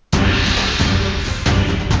night.